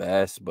the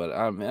best, but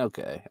I mean,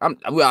 okay.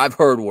 I've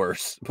heard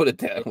worse. Put it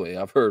that way.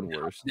 I've heard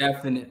worse.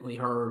 Definitely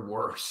heard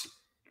worse.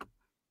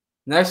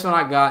 Next one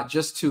I got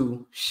just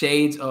 2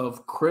 shades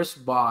of Chris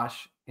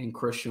Bosh and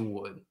Christian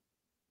Wood.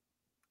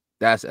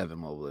 That's Evan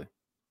Mobley.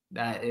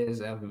 That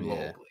is Evan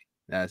Mobley.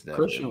 That's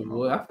definitely Christian Evan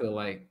Wood. Mobley. I feel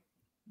like,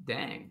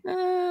 dang.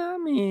 I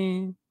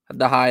mean,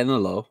 the high and the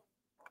low,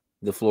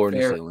 the floor and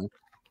the ceiling.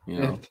 You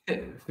know,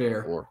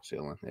 fair. Floor,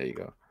 ceiling. There you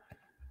go.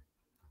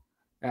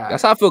 Right.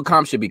 That's how I feel.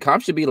 Comp should be.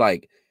 Comp should be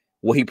like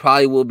what he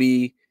probably will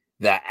be.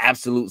 The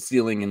absolute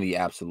ceiling and the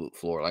absolute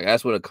floor. Like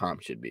that's what a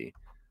comp should be.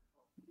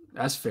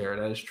 That's fair.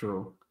 That is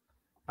true.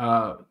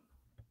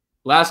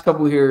 Last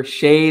couple here,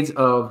 shades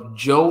of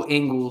Joe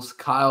Ingles,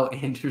 Kyle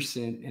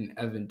Anderson, and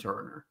Evan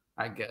Turner.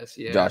 I guess,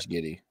 yeah. Josh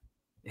Giddey.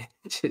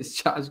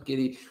 Just Josh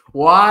Giddey.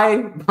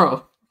 Why,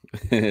 bro?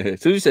 As soon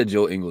as you said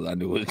Joe Ingles, I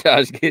knew it was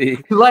Josh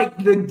Giddey. Like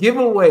the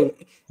giveaway.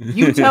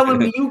 You telling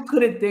me you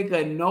couldn't think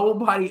of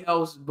nobody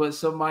else but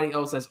somebody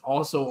else that's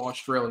also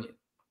Australian?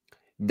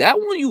 That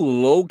one you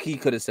low-key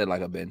could have said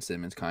like a Ben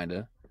Simmons kind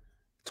of.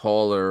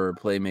 Taller,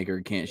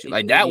 playmaker, can't shoot.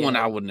 Like that one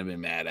I wouldn't have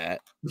been mad at.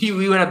 We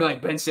would have been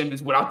like Ben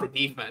Simmons without the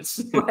defense.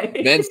 Like,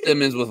 Ben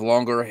Simmons with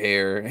longer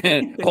hair.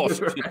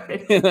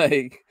 Right.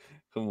 Like,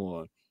 come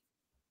on.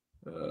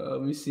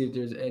 Let me see if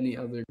there's any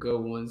other good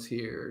ones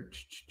here.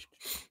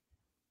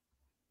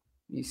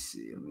 Let me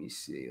see.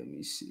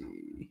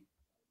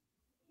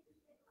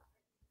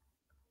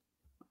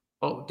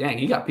 Oh, dang,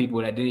 he got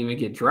people that didn't even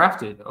get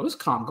drafted. Oh, this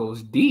comp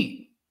goes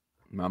deep.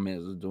 My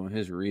man was doing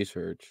his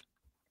research.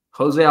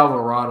 Jose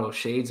Alvarado,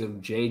 shades of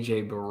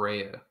JJ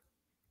Barea.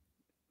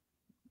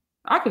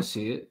 I can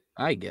see it.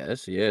 I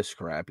guess. Yeah,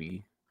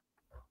 scrappy.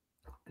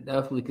 I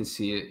definitely can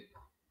see it.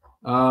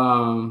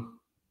 All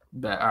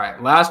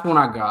right, last one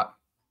I got.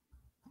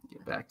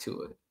 Get back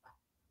to it.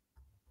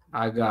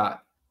 I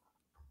got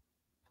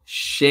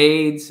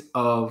shades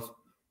of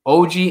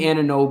OG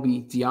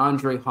Anunoby,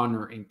 DeAndre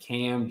Hunter, and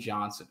Cam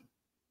Johnson.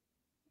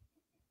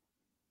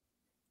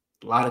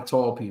 A lot of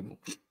tall people.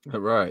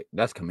 Right.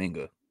 That's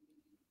Kuminga.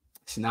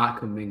 It's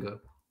not Kuminga.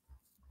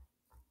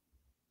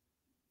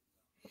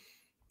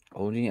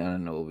 OG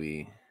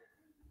Anunoby.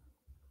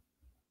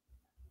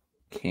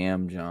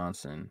 Cam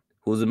Johnson.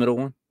 Who's the middle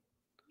one?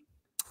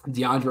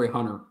 DeAndre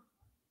Hunter.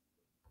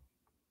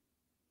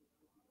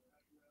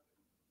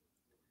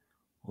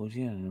 OG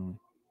Anunoby.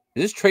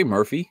 Is this Trey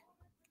Murphy?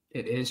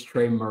 It is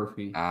Trey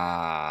Murphy.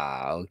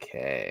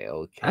 Okay.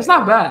 That's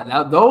not bad.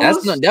 Now,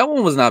 that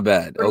one was not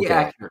bad. Okay.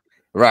 Accurate.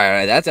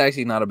 Right. That's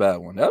actually not a bad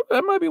one.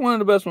 That might be one of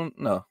the best ones.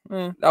 No,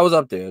 that was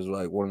up there. It's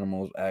like one of the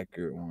most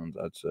accurate ones,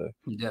 I'd say.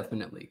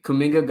 Definitely.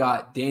 Kuminga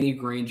got Danny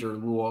Granger,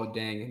 Luol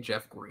Deng, and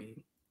Jeff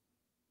Green.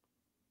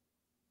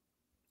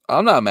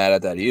 I'm not mad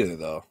at that either,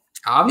 though.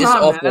 I'm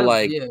not mad.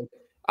 Like,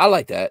 I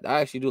like that. I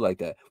actually do like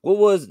that. It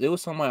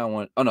was somebody I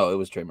want. Oh, no, it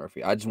was Trey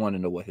Murphy. I just wanted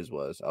to know what his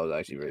was. I was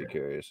actually very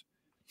curious.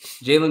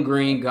 Jalen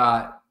Green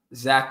got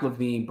Zach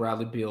LaVine,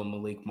 Bradley Beal,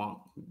 Malik Monk.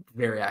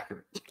 Very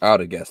accurate. I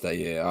would have guessed that.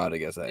 Yeah, I would have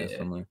guessed that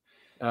instantly.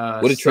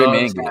 What did Trey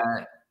Mann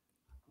get?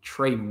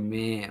 Trey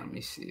Mann. Let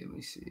me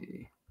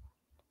see.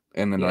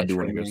 And then I do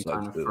Trey want to Mann go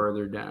kind of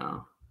further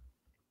down.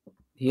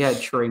 He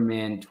had Trey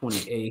Mann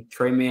 28.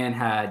 Trey Mann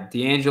had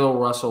D'Angelo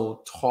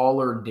Russell,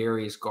 taller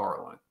Darius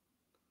Garland.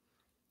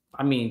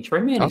 I mean,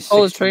 Trey Mann is how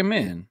tall is Trey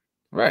Mann?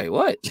 Right.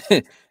 What?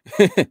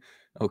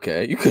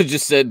 Okay. You could have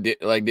just said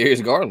like Darius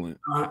Garland.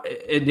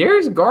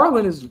 Darius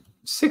Garland is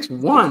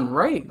 6'1",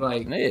 right?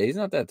 Like, yeah, he's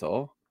not that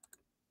tall.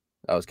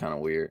 That was kind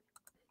of weird.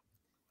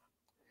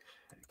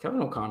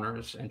 Kevin O'Connor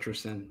is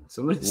interesting.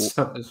 Some of this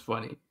stuff is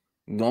funny.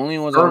 The only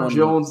ones Herb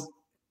Jones.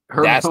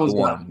 That's the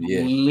one.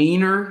 Yeah.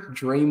 Leaner,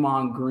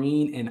 Draymond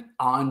Green, and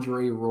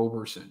Andre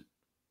Roberson.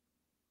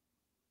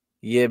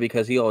 Yeah,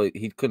 because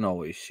he couldn't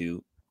always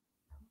shoot.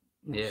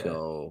 Yeah.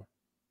 So,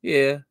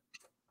 yeah.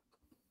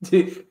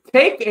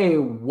 Take a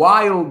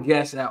wild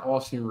guess at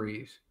Austin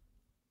Reeves.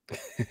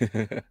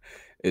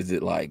 Is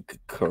it like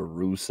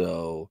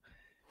Caruso,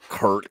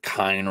 Kurt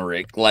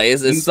Heinrich? Like,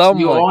 is it someone?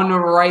 You're on the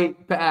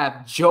right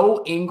path.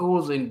 Joe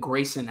Ingles and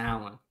Grayson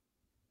Allen.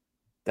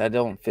 That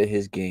don't fit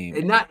his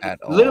game at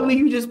all. Literally,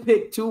 you just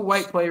picked 2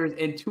 white players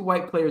and 2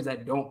 white players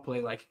that don't play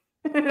like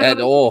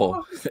at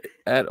all.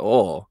 At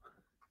all.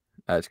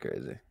 That's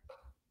crazy.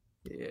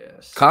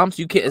 Yes. Comps,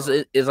 you can't.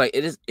 It's like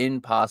it is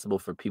impossible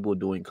for people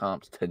doing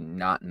comps to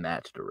not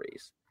match the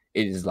race.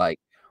 It is like,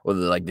 or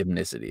the like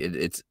ethnicity.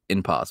 It's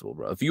impossible,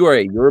 bro. If you are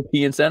a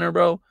European center,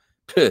 bro,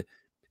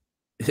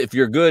 if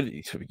you're good,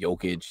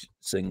 Jokic,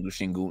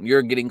 Shingun,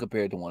 you're getting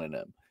compared to one of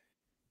them.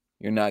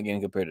 You're not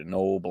getting compared to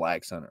no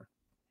black center.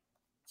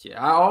 Yeah,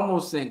 I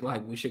almost think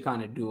like we should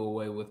kind of do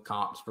away with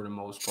comps for the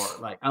most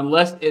part. Like,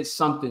 unless it's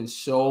something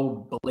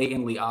so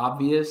blatantly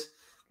obvious,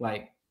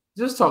 like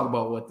just talk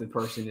about what the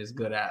person is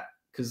good at.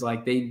 Because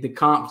like the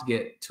comps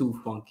get too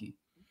funky.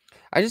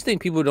 I just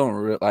think people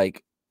don't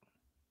like.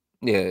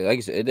 Yeah, like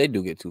you said, they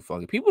do get too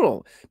funky.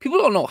 People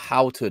don't know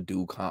how to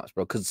do comps,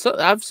 bro. Because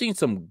I've seen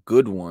some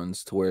good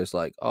ones to where it's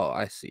like, oh,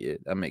 I see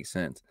it, that makes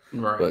sense.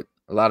 Right. But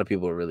a lot of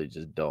people really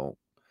just don't.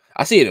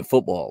 I see it in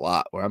football a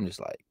lot where I'm just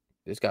like,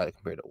 this guy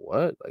compared to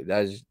what? Like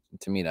that's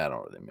to me that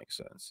don't really make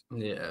sense.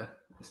 Yeah.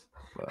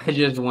 I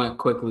just went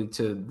quickly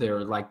to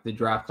the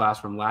draft class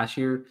from last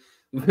year.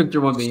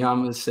 Victor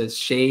Wembanyama says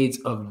shades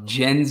of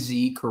Gen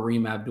Z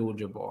Kareem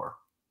Abdul-Jabbar.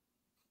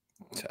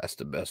 That's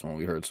the best one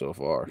we heard so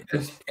far.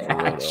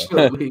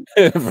 Actually,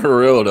 for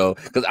real though,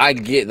 because I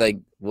get like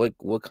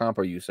what comp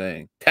are you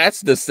saying?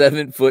 That's the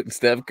 7-foot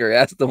Steph Curry.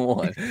 That's the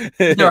one.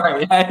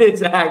 Right, that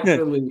is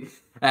actually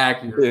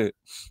accurate.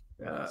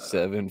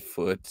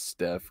 7-foot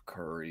Steph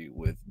Curry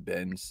with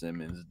Ben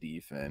Simmons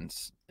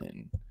defense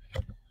and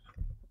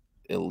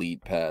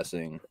elite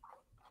passing.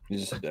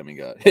 He's just a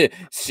demigod.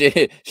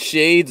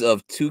 Shades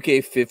of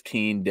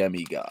 2K15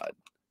 demigod.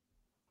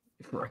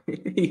 Right.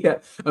 Yeah.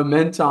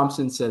 Amen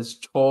Thompson says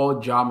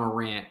tall Ja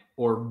Morant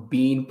or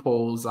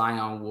beanpole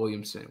Zion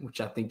Williamson, which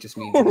I think just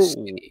means he's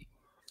skinny.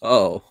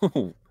 Oh,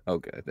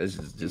 okay. That's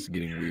just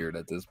getting weird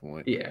at this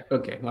point. Yeah.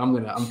 Okay.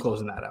 I'm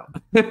closing that out.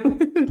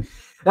 That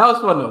was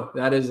fun though.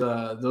 That is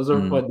those are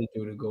fun to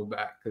do to go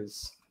back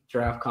because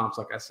draft comps,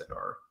 like I said,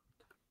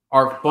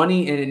 are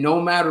funny, and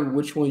no matter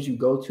which ones you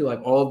go to,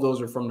 like all of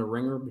those are from the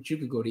Ringer, but you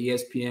could go to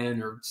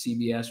ESPN or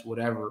CBS,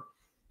 whatever.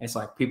 It's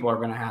like people are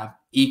going to have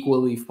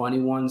equally funny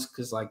ones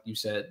because, like you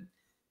said,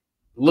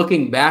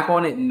 looking back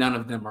on it, none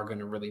of them are going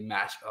to really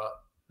match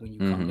up when you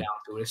come down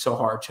to it. It's so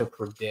hard to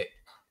predict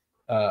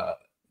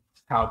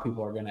how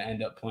people are going to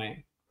end up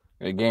playing.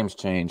 The games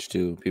change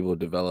too. People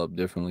develop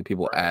differently.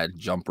 People add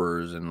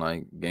jumpers and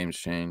like games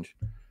change.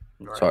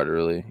 It's hard to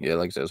really,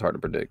 like I said, it's hard to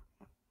predict.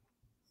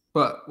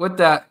 But with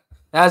that,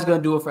 that's going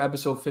to do it for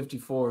episode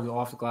 54 of the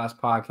Off the Glass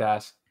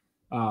podcast.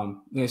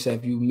 Like I said,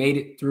 if you made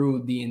it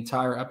through the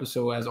entire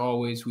episode, as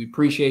always, we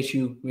appreciate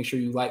you. Make sure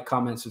you like,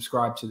 comment,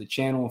 subscribe to the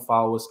channel, and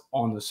follow us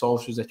on the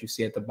socials that you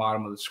see at the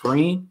bottom of the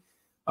screen.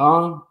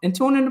 And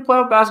tune in to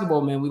playoff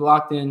basketball, man. We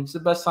locked in. It's the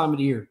best time of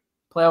the year.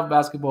 Playoff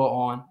basketball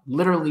on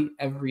literally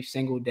every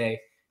single day,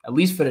 at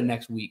least for the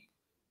next week,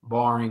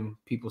 barring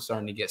people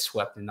starting to get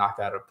swept and knocked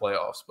out of the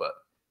playoffs. But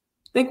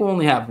I think we'll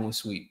only have one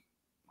sweep.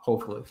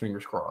 Hopefully,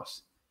 fingers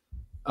crossed.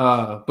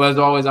 But as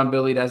always, I'm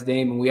Billy. That's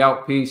Dame, and we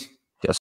out. Peace.